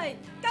出嚟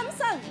更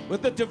新。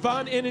 with the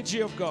divine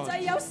energy of 就 God. 係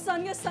有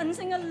神嘅神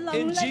聖嘅能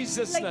In 力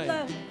Jesus' 力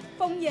量，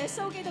奉耶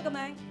穌基督嘅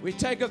名， We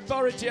take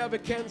authority over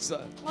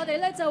cancer. 我哋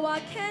咧就話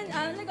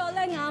呢個咧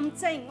癌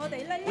症，我哋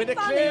咧 We 拎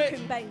翻你 declare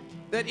權柄。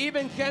 that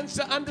even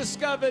cancer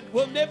undiscovered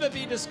will never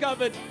be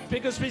discovered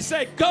because we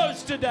say it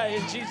goes today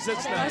in Jesus'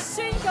 我 name.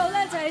 宣告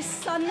咧就係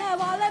神係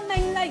話咧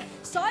命令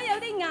所有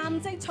啲癌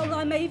症從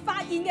來未發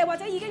現嘅或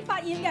者已經發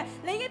現嘅，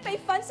你已經被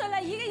粉碎啦，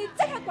已經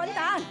要即刻滾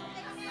蛋。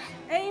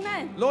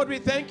Amen。 Lord, we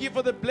thank you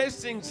for the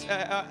blessings.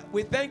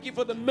 We thank you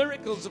for the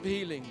miracles of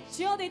healing.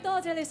 主，我哋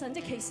多謝你神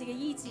蹟奇事嘅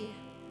醫治。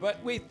 But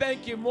we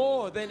thank you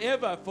more than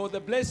ever for the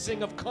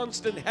blessing of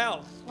constant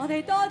health. 我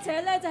哋多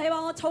謝咧就係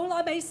話我從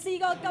來未試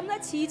過咁咧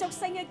持續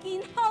性嘅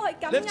健康去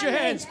感恩 Lift your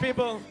hands, 你。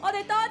 people. 我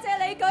哋多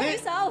謝你舉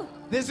起手。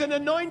 There's an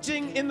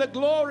anointing in the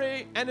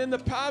glory and in the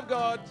power of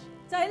God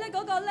就係咧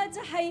嗰個咧，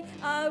就係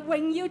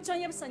榮耀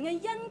進入神嘅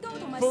恩膏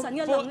同埋 for, 神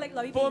嘅能力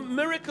裏 for 邊，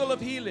 miracle of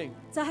healing.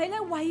 就係咧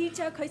為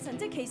着佢神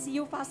蹟奇事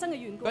要發生嘅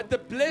緣故。 But the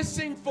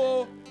blessing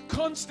for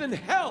constant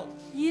health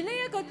而呢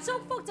一個祝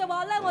福就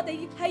話咧，我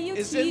哋係要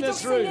Is 持 in 續 this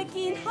性嘅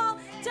健康，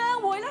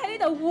將會咧喺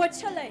呢度活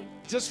出嚟。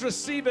 just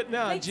receive it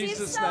now 你 in 接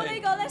Jesus' 收呢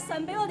name. 個咧，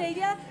神俾我哋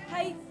嘅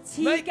係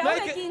持久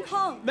Make 嘅健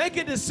康。 a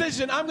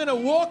decision. I'm going to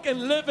walk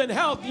and live in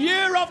health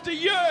year after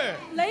year.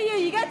 你要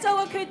而家做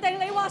個決定，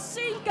你話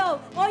宣告，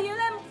我要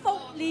咧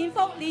年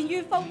復年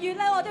月復月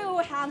咧，我都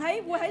會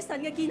會喺神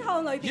嘅健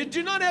康裏 You 邊。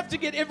 do not have to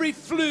get every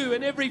flu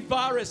and every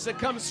virus that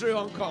comes through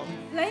Hong Kong.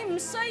 你唔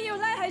需要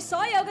咧係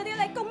所有嗰啲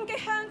咧攻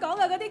擊香港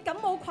嘅嗰啲感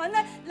冒菌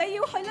咧，你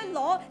要去咧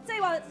攞，即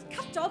係話吸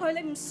咗佢，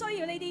你唔需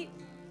要呢啲。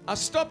 I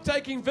stopped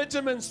taking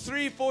vitamins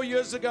 3-4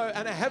 years ago,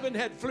 and I haven't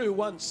had flu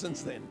once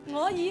since then.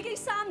 我已經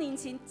3年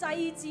前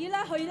制止咧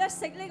去咧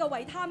食呢個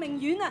維他命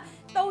丸啊，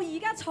到而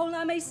家從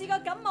來未試過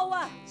感冒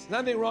啊！ There's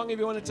nothing wrong if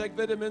you want to take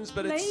vitamins,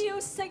 but 你要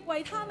食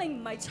維他命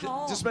唔係 it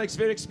錯， just makes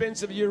very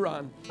expensive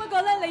year-round. 不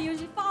過咧你要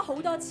花好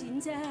多錢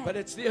啫。 But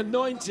it's the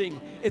anointing,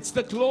 it's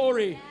the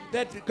glory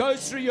that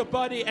goes through your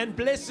body and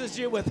blesses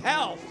you with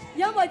health.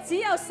 因為只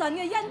有神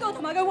嘅恩膏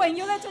同埋佢榮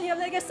耀咧進入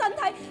你嘅身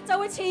體，就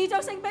會持續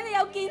性俾你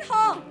有健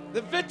康。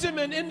 The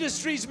vitamin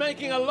industry is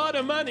making a lot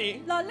of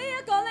money, 嗱，呢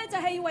一個咧就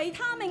係維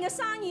他命嘅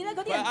生意咧，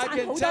嗰啲 but 人 I 賺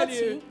can 好 tell 多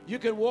you, 錢。 you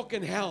can walk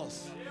in health.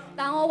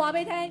 但我話俾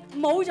你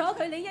聽，冇咗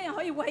佢，你一樣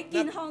可以活喺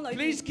健康裏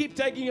Please 邊。 keep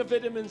taking your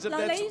vitamins if Now,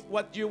 that's你-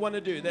 what you want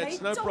to do. 你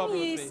That's no 中 problem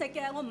意 with 食 me.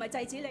 嘅，我唔係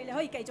制止你，你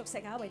可以繼續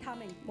食下維他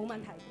命，冇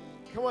問題。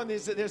 Come on,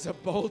 there's a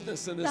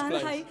boldness in this 但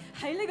place. 係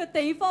喺呢個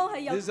地方係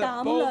有 There's a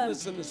膽量，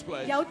 boldness in this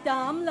place. 有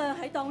膽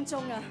量喺當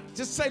中啊！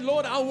 Just say,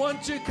 Lord, I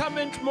want to come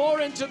more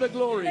into the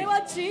glory. 你話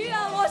主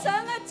啊，我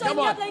想咧進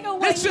Come 入 on, 你嘅榮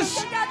let's 耀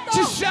just 更加多。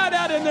 just shout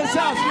out in this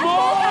house 多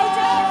more. 謝主，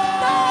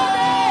多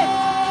謝，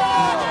多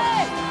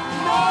謝，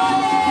多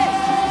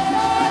謝。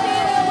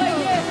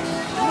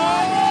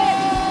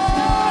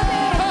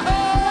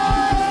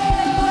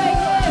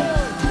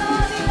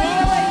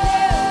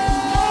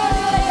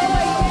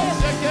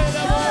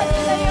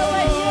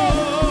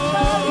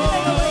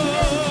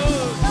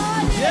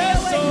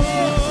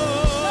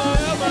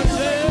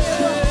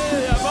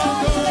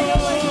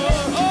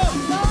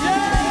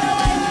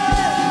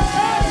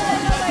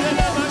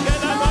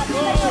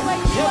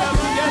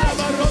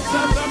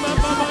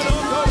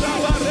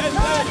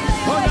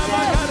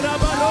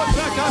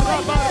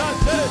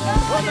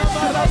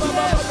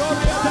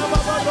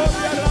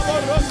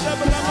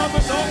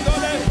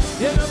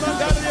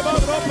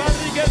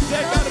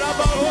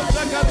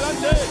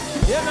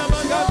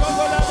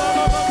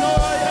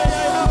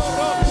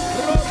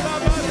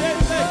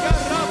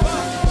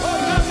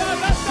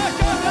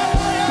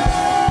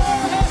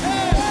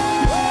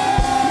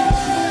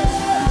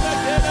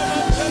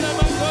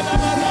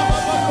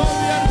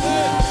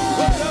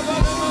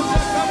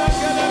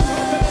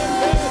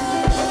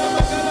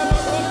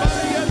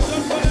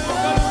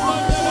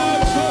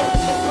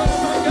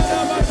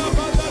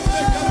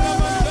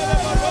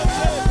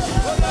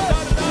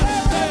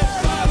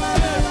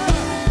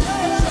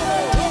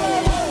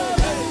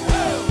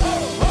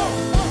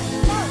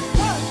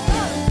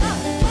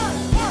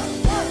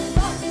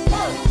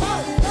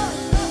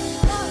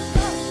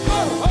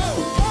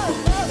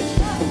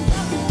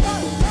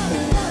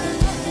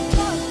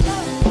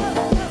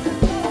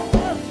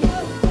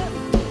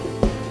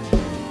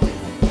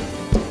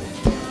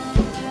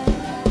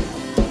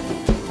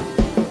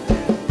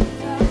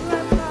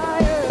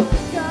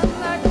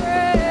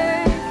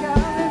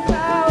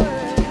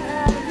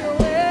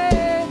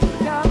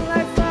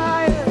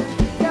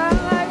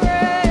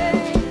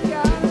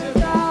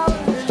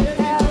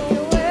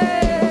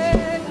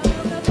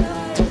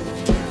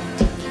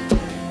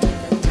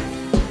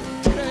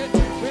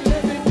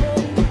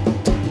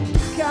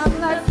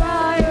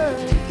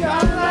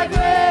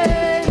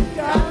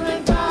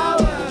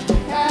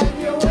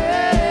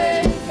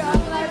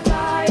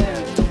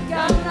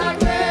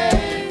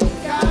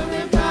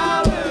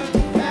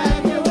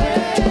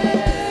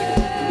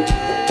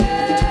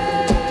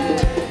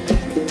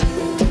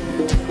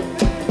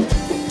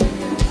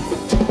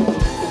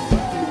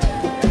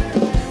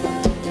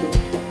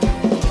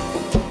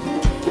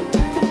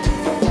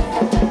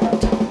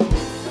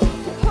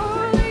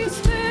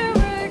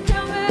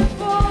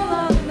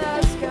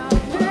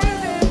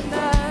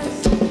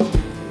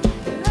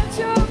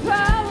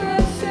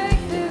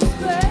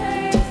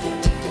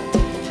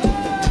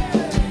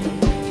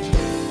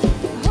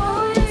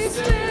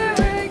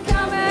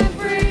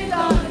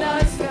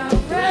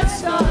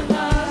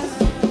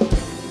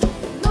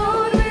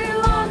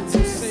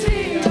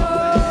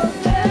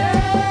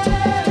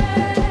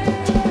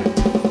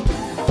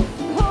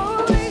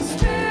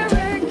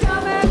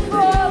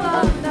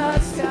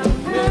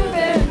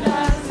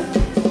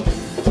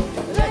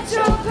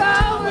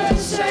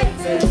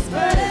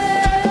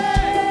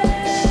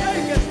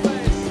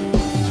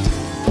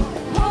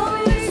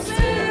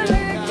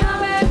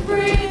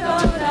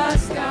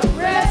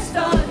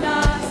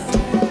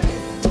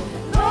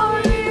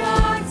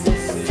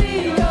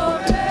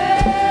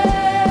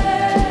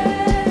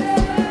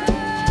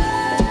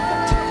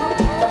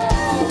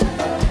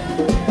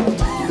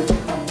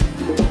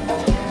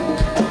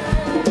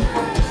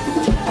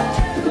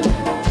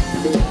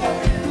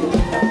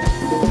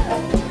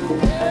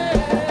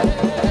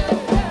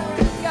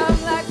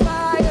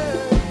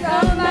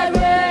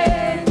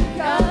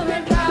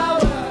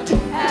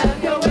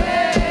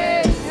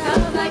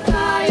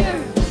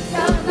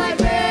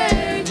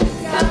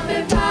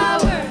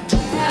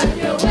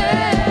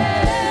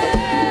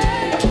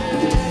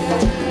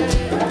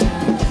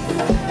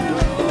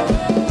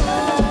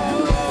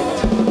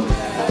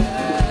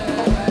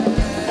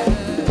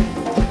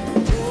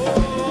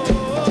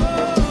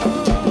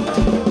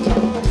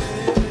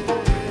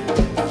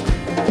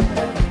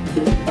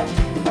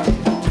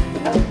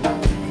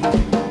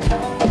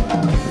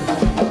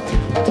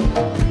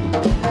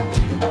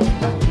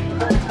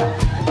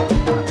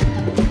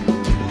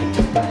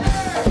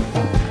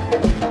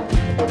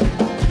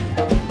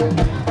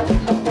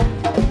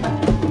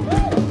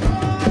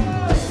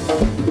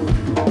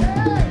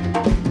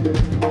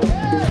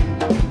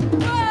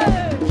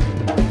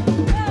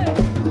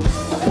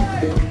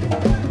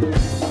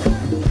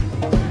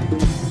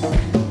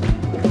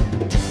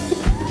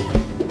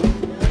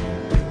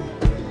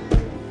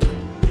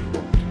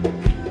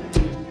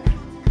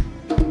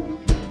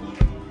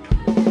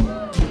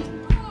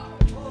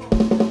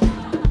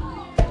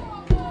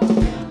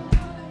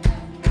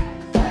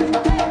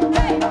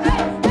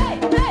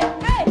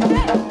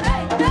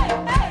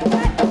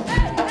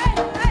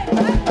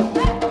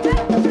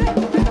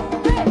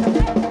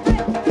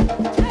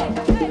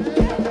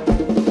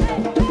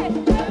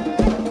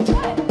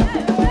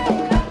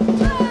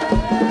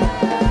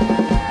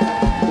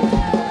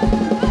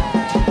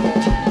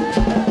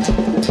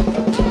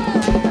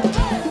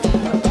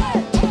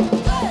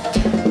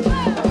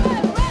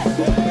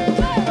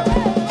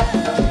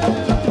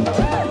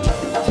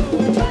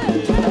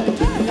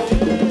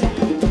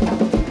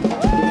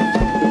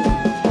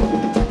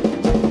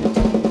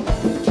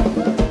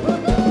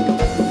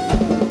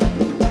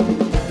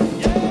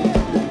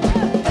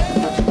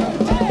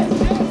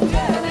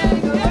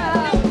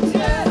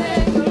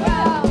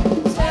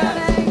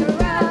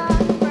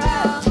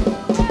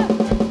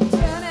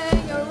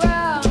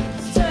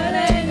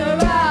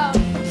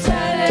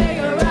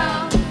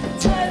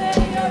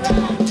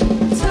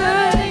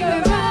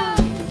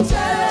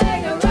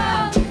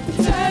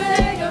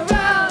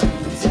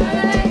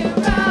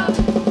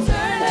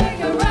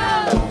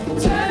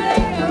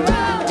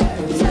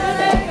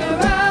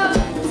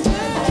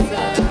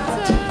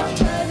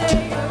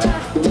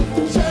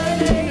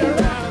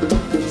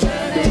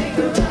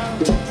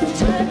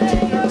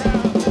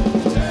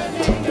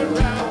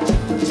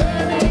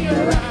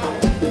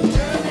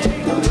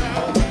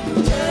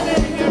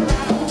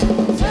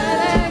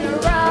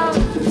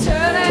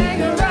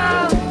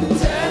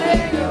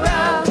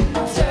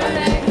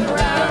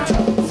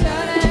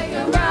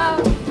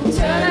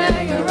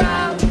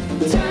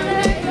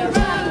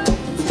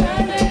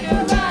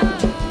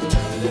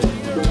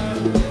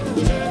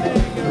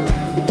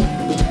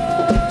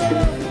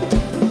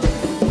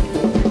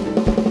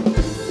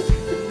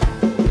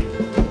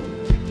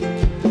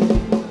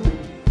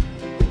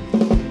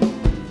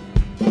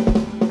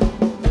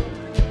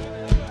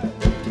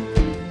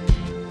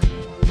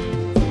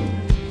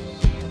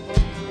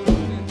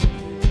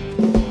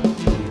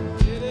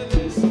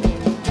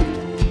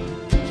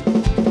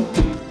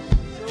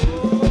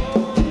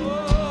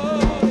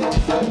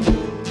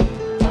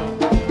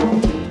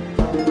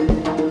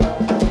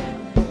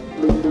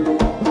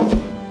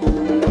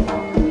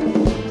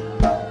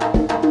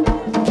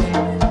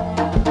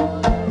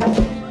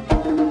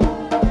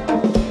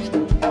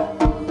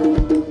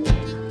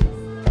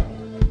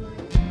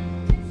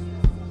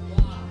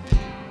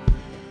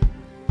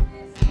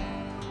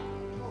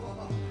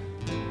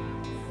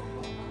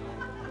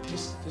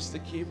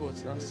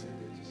keyboard's nice.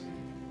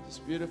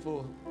 Just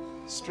beautiful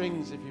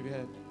strings if you've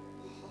had.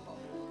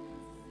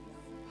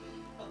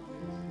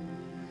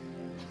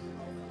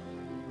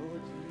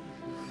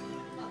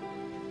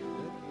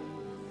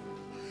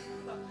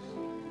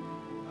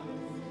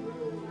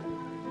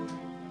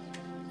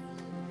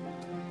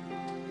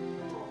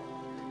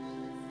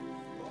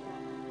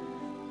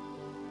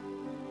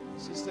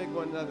 Let's just take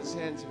one another's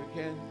hands if we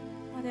can.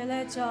 我哋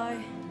咧再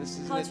This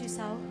is 拖住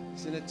手，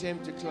 it's an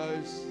attempt to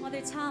close. 我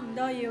哋差唔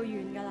多要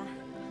完噶啦，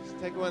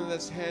 Just take one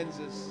another's hands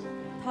as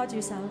拖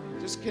住手。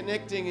 just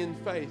connecting in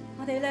faith.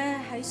 我哋咧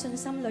喺信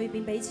心裏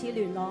邊彼此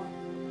聯絡。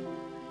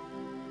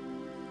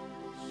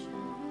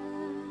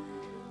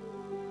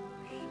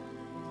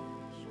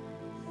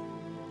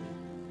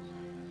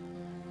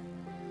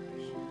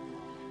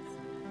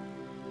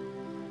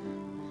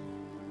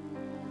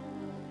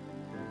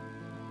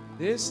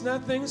 There's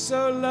nothing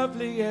so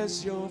lovely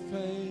as your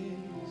face.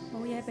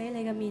 冇嘢比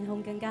你嘅面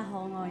孔更加可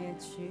愛嘅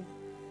主，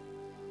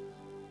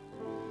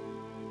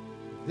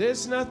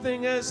 There's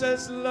nothing as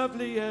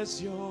lovely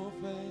as your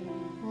face.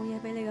 冇嘢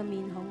比你嘅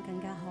面孔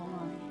更加可愛。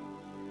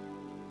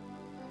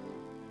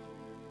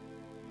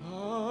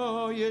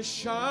 Oh, you're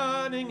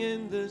shining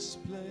in this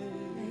你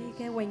place.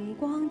 嘅榮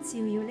光照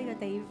耀呢個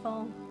地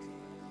方。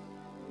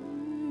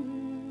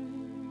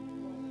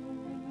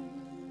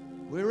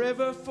 We're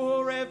ever,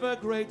 forever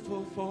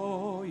grateful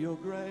for your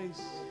grace.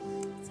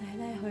 就係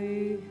咧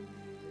去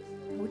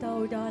好多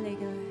好多你嘅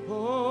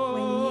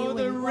Oh,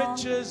 the 榮光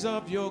riches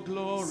of your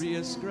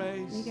glorious 你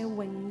grace. 嘅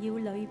榮耀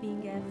裏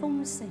邊嘅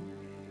豐盛，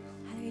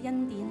喺你嘅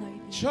恩典裏邊。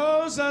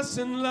 Chose us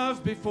in love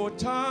before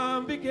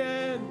time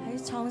began. 喺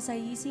創世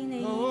以先，你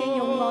已經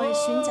用愛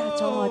選擇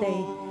咗我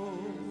哋。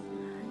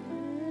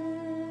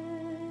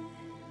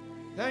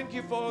 Thank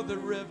you for the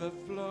river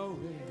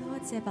flowing. 多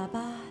謝爸爸，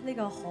呢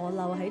個河流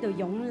喺度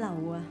湧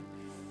流啊！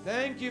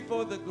 Thank you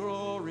for the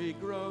glory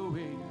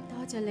growing.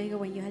 多謝你嘅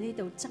榮耀喺呢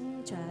度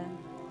增長。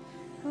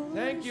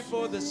 Thank you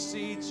for the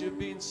seeds you've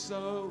been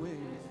sowing.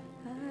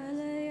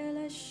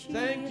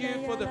 Thank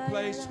you for the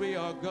place we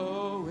are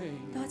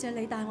going. 多謝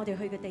你帶我哋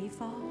去嘅地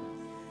方。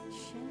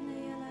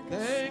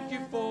 Thank you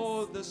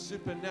for the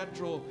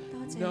supernatural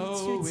多謝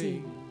超自然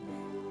knowing.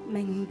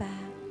 明白，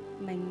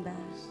明白。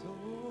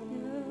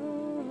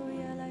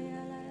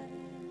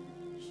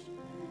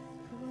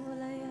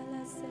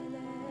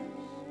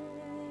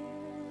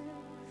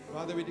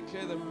 Father, we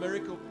declare the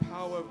miracle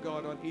power of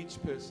God on each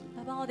person.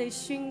 爸爸，我哋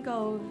宣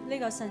告呢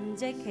個神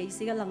蹟奇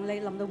事嘅能力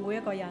臨到每一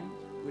個人。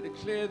 We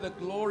declare the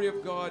glory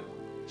of God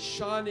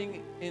shining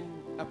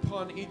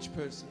upon each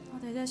person. 我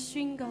哋咧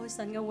宣告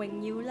神嘅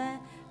榮耀咧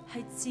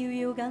係照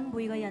耀緊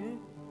每個人。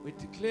 We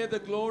declare the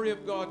glory of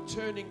God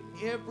turning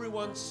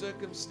everyone's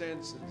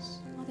circumstances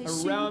我哋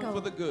宣 around 告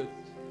for the good.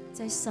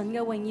 就係神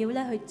嘅榮耀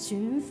咧去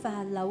轉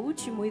化扭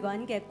轉每個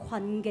人嘅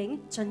困境，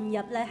進入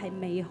咧係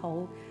美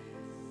好。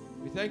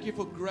 We thank you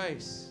for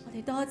grace, 我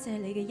哋多謝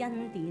你嘅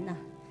恩典啊！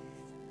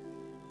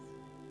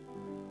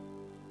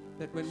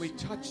 that when we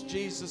touch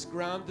Jesus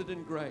grounded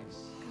in grace,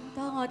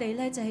 當我哋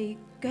咧就係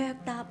腳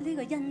踏呢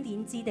個恩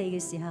典之地嘅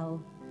時候，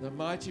 the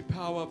mighty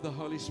power of the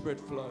Holy Spirit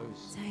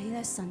flows. 就係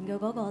咧神嘅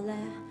嗰個咧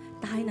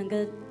大能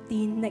嘅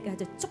電力啊，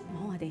就觸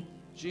摸我哋。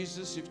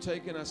 Jesus, you've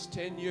taken us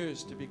 10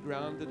 years to be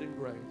grounded in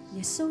grace.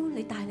 耶穌，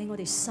你帶領我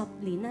哋10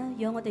年啦，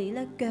讓我哋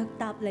咧腳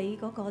踏你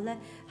嗰個咧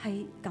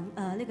係咁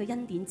呢個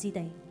恩典之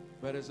地。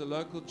 But as a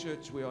local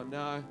church, we are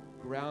now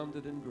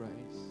grounded in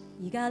grace.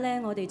 而家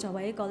咧，我哋作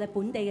為一個咧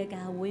本地嘅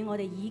教會，我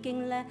哋已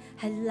經咧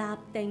係立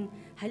定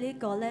喺呢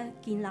個咧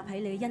建立喺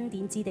你嘅恩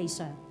典之地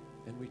上。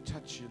 And we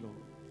touch you,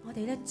 Lord. 我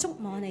哋咧觸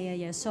摸你啊，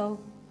耶穌，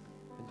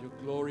 And your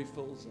glory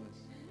fills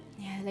us.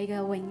 你嘅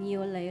榮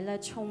耀你咧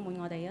充滿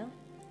我哋啊！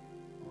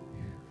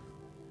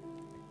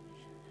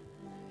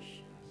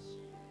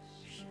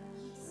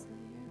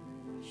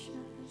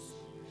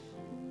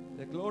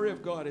 The glory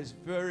of God is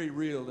very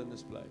real in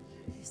this place.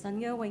 神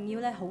嘅榮耀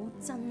咧好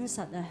真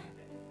實啊！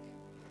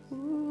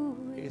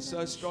 It's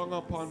so strong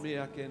upon me,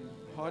 I can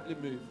hardly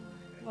move.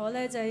 我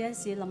咧就有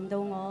陣時臨到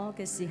我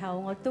嘅時候，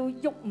我都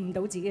喐唔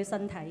到自己嘅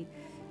身體。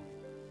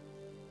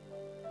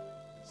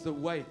 It's the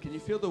weight. Can you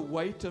feel the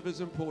weight of His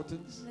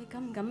importance? 你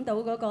感唔感到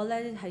嗰個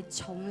咧係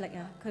重力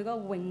啊？佢嗰個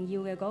榮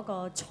耀嘅嗰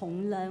個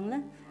重量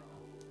咧，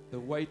 The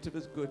weight of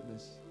His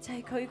goodness. 就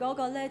係佢嗰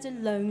個咧即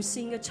係良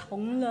善嘅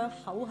重量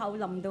厚厚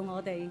臨到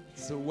我哋。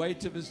 It's the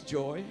weight of His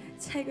joy.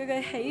 就係佢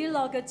嘅喜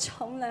樂嘅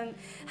重量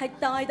係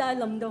大大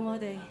臨到我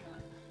哋。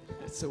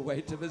 It's the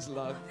weight of His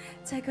love.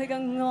 就係佢嘅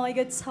愛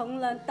嘅重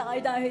量大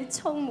大去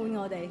充滿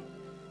我哋。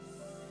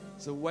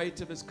 It's the weight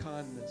of His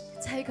kindness.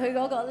 就係佢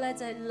嗰個咧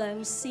就係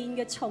良善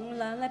嘅重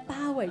量咧包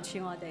圍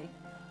住我哋。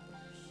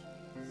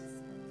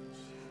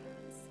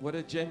 What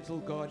a gentle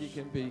God He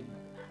can be.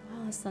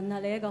 神啊，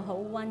你一個好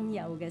溫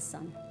柔嘅神。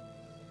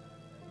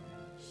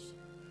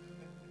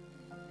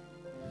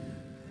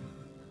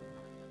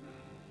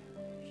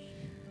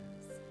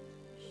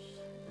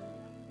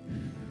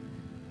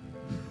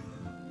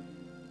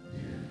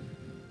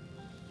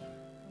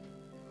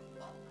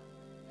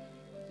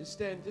Just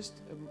stand just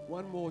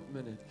one more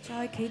minute.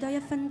 再企多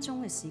1分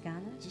鐘嘅時間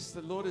啦， Just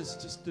the Lord is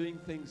just doing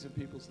things in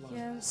people's lives.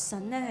 讓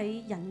神咧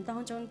喺人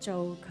當中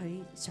做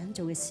佢想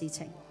做嘅事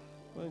情。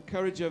 I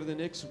encourage you over the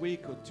next week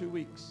or 2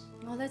 weeks.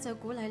 我咧就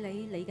鼓勵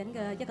你嚟緊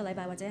嘅1個禮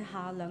拜或者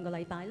下2個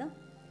禮拜啦。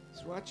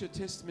 Just write your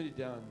testimony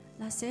down.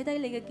 嗱，寫低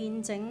你嘅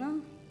見證啦，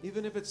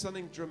 Even if it's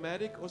something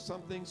dramatic or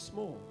something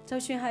small. 就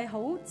算係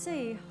好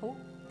好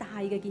大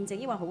嘅見證，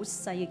抑或好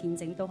細嘅見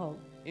證都好。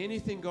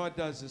 Anything God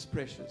does is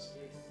precious.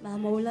 嗱，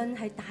無論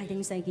係大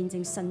定細見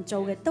證，神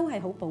做嘅都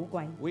係好寶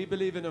貴。 We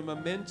believe in a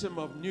momentum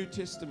of new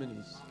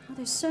testimonies. 我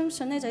哋相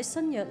信咧就喺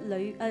新約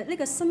裏呢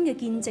個新嘅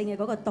見證嘅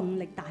嗰個動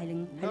力帶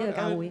領喺呢個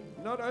教會，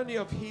 Not only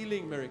of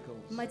healing 唔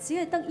miracles, 係只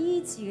係得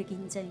醫治嘅見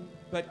證，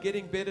 but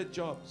getting better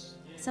jobs,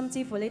 甚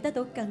至乎你得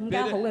到更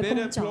加好嘅 better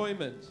工作、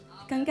 employment,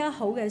 更加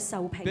好嘅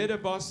受聘、 better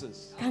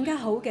bosses, 更加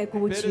好嘅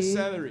僱 better 主、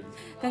 salary.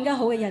 更加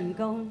好嘅人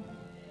工，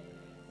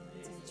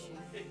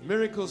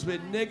 Miracles where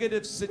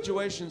negative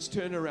situations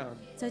turn around.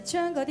 就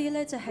將嗰啲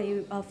咧就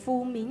係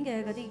負面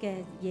嘅嗰啲嘅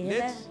嘢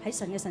咧 Let's- 喺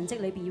神嘅神蹟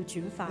裏邊要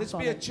轉化 Let's 過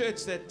be a 嚟。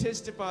 church that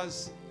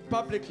testifies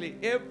publicly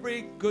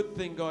every good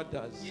thing God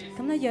does.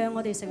 咁咧，讓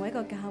我哋成為一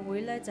個教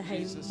會咧，就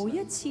係 Jesus 每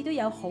一次都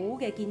有好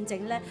嘅見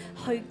證咧，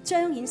去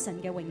彰顯神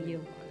嘅榮耀。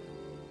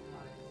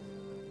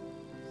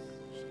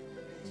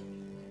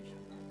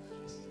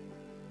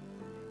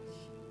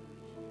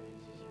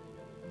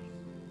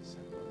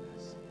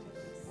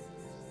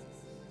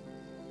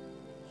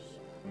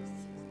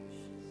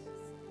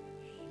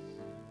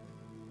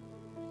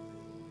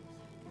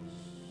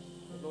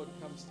 The Lord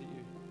comes to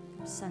you.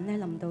 神咧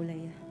臨到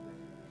你啊，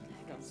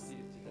 Comes to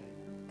you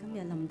today 今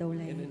日臨到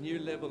in a 你， new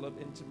level of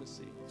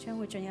intimacy, 將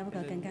會進入一 in 個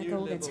a 更加 new 高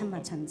嘅 level 親密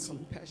of 層次，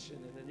 compassion,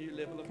 in a new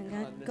level of 更加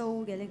kindness, 高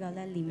嘅呢個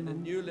咧憐 in a 憫，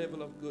 new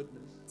level of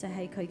goodness, 就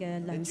係佢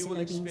嘅良善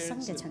裏邊新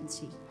嘅層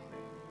次，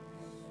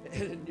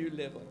 in a new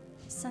level.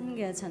 新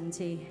嘅層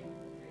次。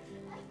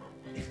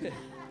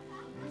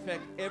 In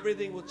fact,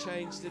 everything will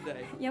change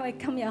today 因為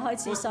今日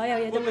開始，所有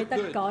嘢都會得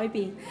改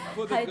變，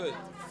 for the 係 good.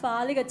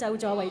 化呢個咒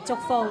詛為祝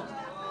福。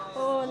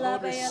哦，拉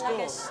比亞拉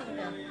嘅事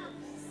啊，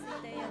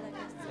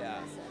 Yeah.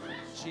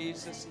 In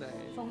Jesus'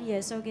 name. 奉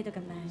耶穌基督嘅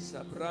名。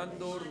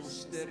 Sabrando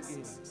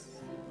rustergi.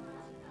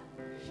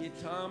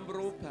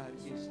 Hitambro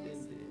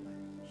pargistende.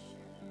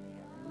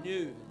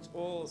 New. It's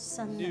all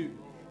新 new. 嘅，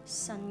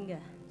新嘅，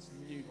 It's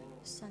new.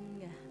 新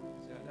嘅。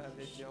 So now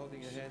that you're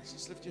holding your hands,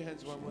 just lift your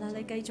hands one more 嗱，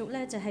你 time. 繼續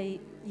咧就係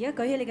而家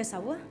舉起你嘅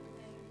手啊！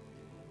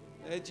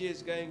 AG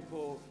is going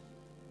for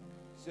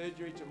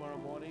surgery tomorrow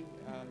morning.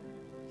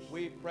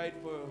 We prayed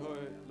for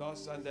her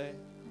last Sunday,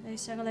 你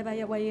上個禮拜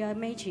日為阿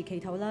Maggie 祈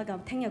禱啦，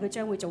咁聽日佢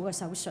將會做個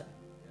手術，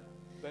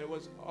 but it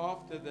was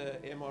after the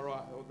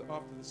MRI or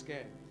after the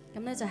scan.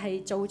 咁咧就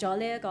係做咗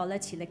呢一個咧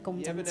磁力共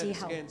You 振 haven't 之 had a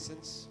後， scan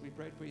since we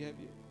prayed for you, have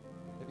you?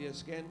 Have you had a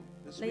scan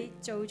this 你 week?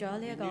 做咗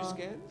呢一個 New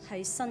scans?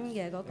 係新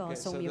嘅嗰個 Okay,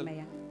 so 掃描未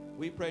啊？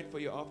 We prayed for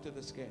you after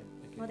the scan.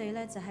 我 Okay. 哋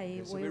咧就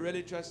係 So we're 會，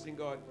 really trusting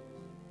God.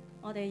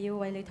 我哋要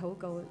為你禱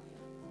告。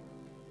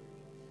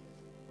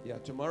 Yeah,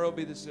 tomorrow will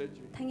be the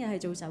surgery. 聽日係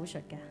做手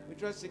術嘅， We're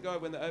trusting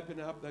God when they open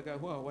it up, they go,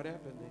 wow, what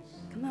happened?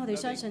 咁我哋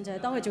相信就係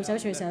當佢做手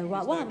術嘅時候，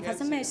話哇發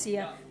生咩事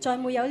啊？再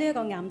冇有呢一個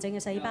癌症嘅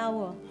細胞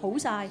喎，好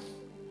晒，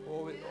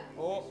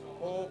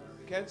 Or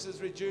cancer's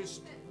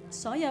reduced.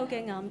 所有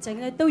嘅癌症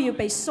咧都要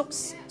被縮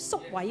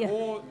毀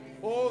啊！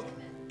 Or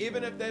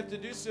even if they have to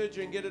do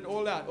surgery and get it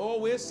all out, all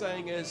we're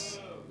saying is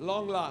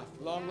long life,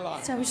 long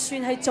life. 就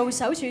算係做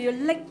手術要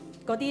拎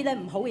嗰啲咧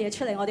唔好嘅嘢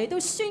出嚟，我哋都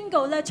宣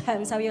告咧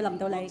長壽要臨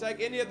到你。 Take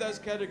any of those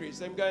categories.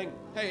 Them going,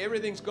 hey,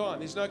 everything's gone.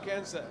 There's no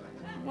cancer.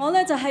 我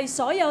咧就係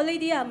所有呢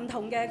啲啊唔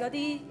同嘅嗰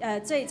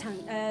啲即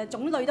係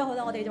種類都好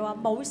啦，我哋就話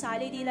冇晒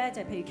呢啲咧，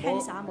就譬如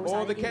cancer 冇晒 Or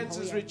呢 the 啲唔好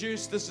cancer's 嘢。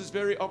 reduced. This is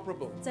very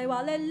operable. 就係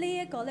話咧呢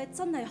一個咧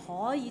真係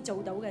可以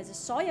做到嘅，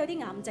所有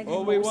啲癌症係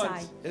All we 冇 want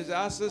晒。 is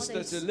our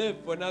sister to live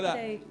for another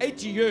Okay.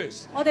 80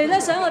 years. 我哋咧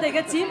想我哋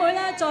嘅姊妹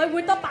咧再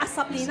活多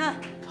80年啊！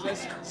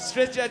 Just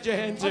stretch out your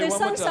hand 我 to 哋 one more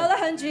伸手 time. 咧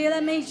向主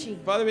咧 Maggie。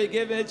 Father, we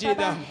give Edgy the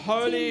Baba,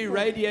 holy Team.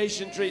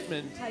 radiation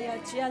treatment. 係啊，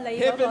主啊，你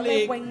嗰個 Heavenly-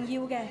 咧榮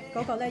耀嘅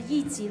嗰個咧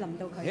醫治臨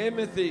到佢。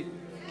 Hemathy,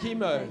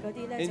 chemo, in 嗰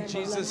啲咧就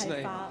無論係 Jesus'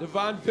 name. 化-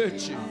 Divine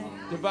virtue,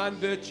 divine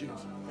virtue,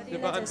 嗰啲咧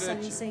divine 就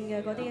神 virtue. 聖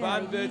嘅嗰啲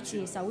Divine 係醫 virtue.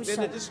 治手 Glenda,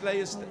 術。 just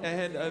lay a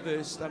hand over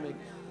her stomach.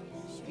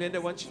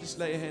 Glenda, why don't you just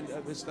lay a hand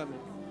over her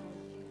stomach?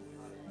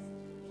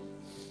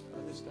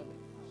 On her stomach.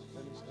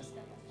 On her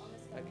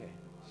stomach. Okay.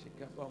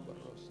 Shikabamba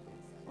rosa.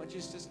 Why don't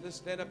you just let's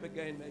stand up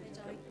again, maybe.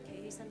 再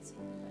企起身先，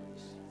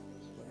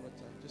 One more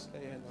time. Just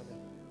lay a hand on her.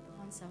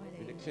 看手喺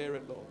We 你。 declare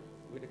it, Lord.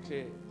 We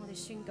declare 我哋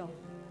宣告，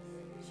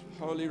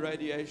 holy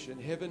radiation,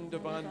 heaven, 呢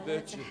divine 個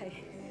咧就 virtue. 係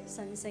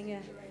神聖嘅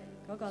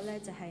嗰個咧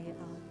就係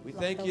We 臨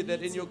thank 到 you that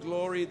醫 in 治 your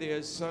glory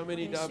there's so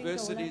many Yes,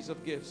 diversities of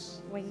gifts.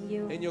 榮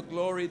耀。 In your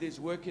glory there's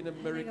working of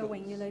呢個 miracles,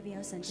 榮耀裏邊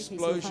有神蹟奇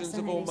事發 explosions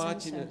生 of 喺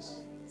你身上， almightiness.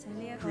 就係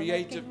呢一個咧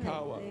creative 經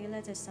power 歷你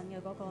咧就神嘅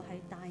嗰個係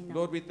大能。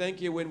 Lord, we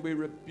thank you when we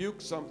rebuke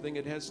something,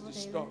 it has 我 to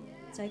哋 stop. 咧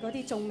就係嗰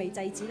啲仲未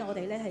制止，我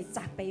哋咧係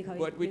責備佢，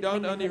 But we 要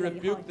don't 令佢 only 離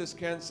rebuke 開。 this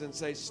cancer and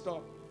say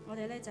stop. 我我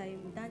哋咧就係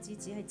唔單止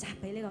只係責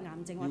備呢個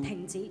癌症，話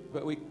停止。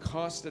 But we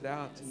cast it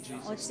out in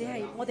我 Jesus' 只係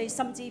name. 我哋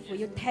甚至乎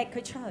要踢佢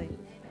出去，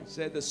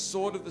 Say the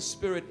sword of the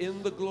Spirit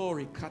in the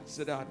glory cuts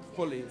it out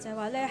fully. 就係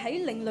話咧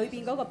喺靈裏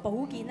邊嗰個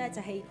寶劍咧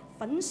就係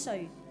粉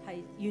碎，係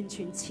完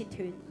全切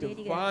斷呢啲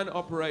嘅， Divine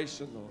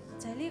operation, Lord.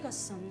 就係呢個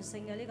神聖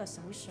嘅呢個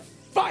手術，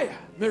 Fire,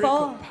 miracle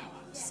火 power,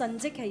 神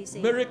蹟奇事，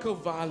 miracle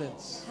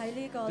violence. 係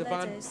呢個咧就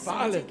divine 係神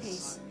蹟奇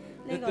violence. 事。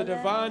 Let the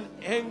divine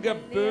anger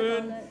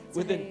burn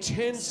with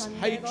intense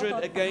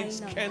hatred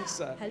against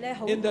cancer.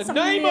 In the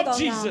name of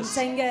Jesus,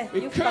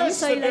 we curse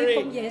the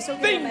very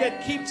thing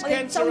that keeps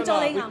cancer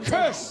alive. We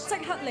curse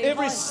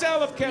every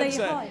cell of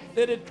cancer.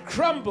 Let it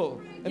crumble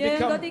and 讓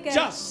嗰 become 啲嘅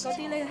dust. 嗰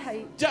啲咧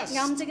係 Dust.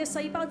 癌症嘅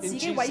細胞自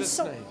己萎 Jesus'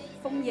 縮 name.，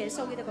奉耶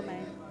穌基督嘅名。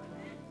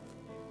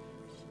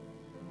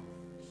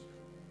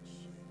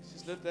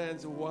 Just lift the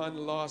hands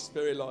one last,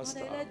 very 我 last 哋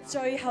咧 time.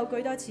 最後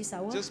舉多次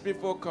手啊！ Just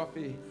before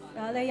coffee.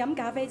 你飲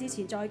咖啡之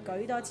前再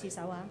舉多次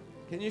手啊！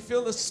 Can you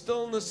feel the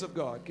stillness of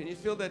God? Can you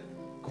feel that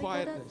你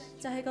覺得 quietness?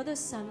 就係覺得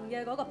神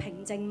嘅嗰個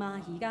平靜嘛？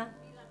而家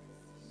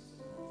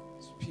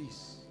It's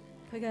peace.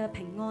 佢嘅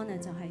平安啊，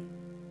就係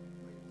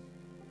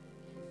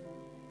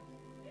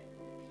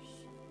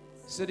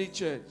City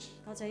Church,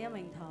 我就因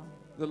榮堂。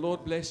 the Lord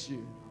bless you.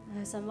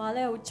 神話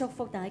咧會祝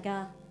福大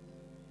家，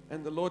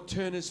 And the Lord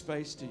turn his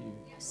face to you.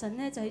 神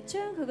咧就係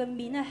將佢嘅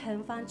面咧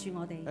向翻住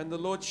我哋， And the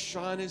Lord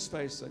shine his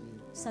face on you.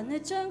 神咧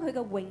將佢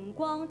嘅榮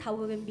光透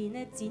過佢嘅面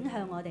咧展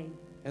向我哋，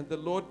 And the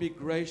Lord be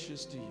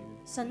gracious to you.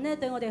 神咧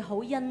對我哋好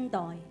恩待，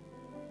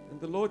 And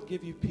the Lord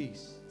give you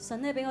peace.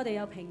 神咧俾我哋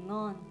有平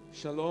安，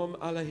 Shalom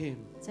Alahim.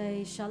 就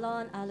係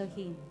Shalom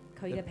Elohim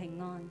佢嘅平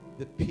安，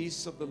 The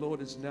peace of the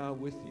Lord is now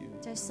with you.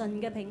 就係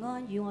神嘅平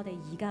安與我哋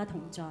而家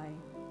同在。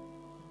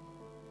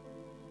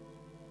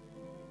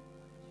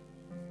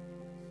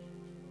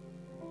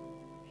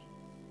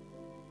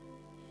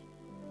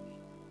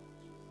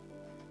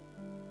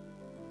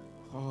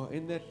 Oh,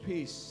 in that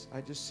peace,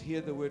 I just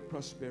hear the word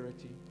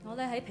prosperity. 我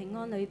咧喺平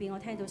安裏邊，我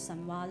聽到神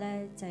話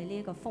咧就係呢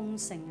一個豐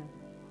盛啊！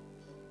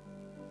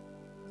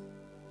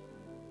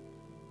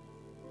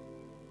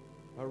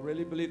 I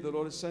really believe the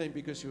Lord is saying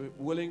because you're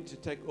willing to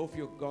take off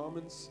your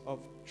garments of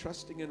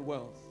trusting in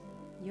wealth.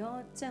 如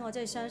果即係我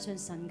真係相信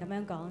神咁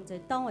樣講，就係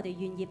當我哋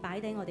願意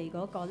擺低我哋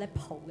嗰個咧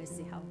袍嘅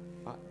時候，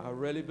 I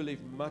really believe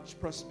much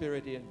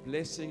prosperity and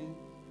blessing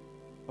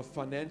of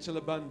financial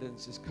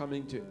abundance is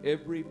coming to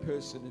every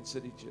person in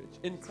City Church.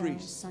 就係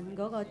Increase. 神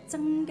嗰個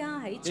增加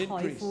喺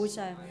財富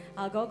上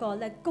啊嗰個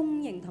咧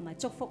供應同埋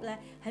祝福咧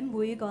喺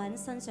每個人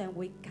身上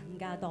會更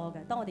加多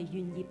嘅。當我哋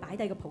願意擺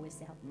低個袍嘅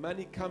時候，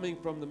 Money coming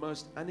from the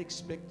most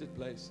unexpected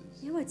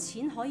places. 因為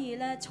錢可以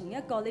咧從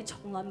一個你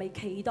從來未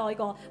期待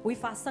過會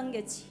發生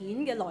嘅錢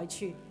嘅來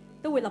處，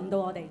都會臨到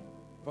我哋。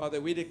 Father,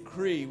 we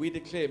decree, we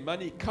declare,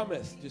 money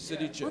cometh to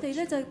City 我哋 Church.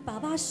 咧就爸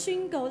爸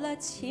宣告咧，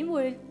錢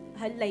會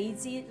係嚟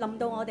自臨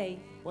到我哋。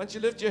 Why don't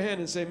you lift your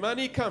hand and say,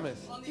 money cometh.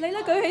 你咧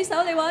舉起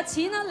手，你話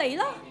錢啦嚟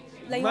啦，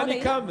嚟我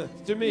Money 哋 cometh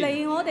to me.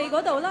 嚟我哋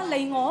嗰度啦，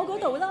嚟我嗰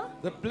度啦，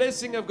 The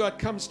blessing of God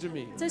comes to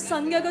me. 就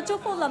神嘅個祝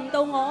福臨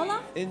到我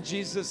啦， In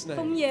Jesus'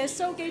 奉 name. 耶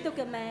穌基督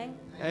嘅名。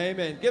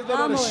 Amen. Give the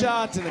Lord a Amen.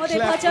 shout and a 我哋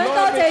clap. 拍掌 Lord,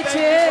 多 we 謝 thank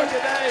you for 主。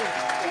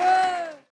 today.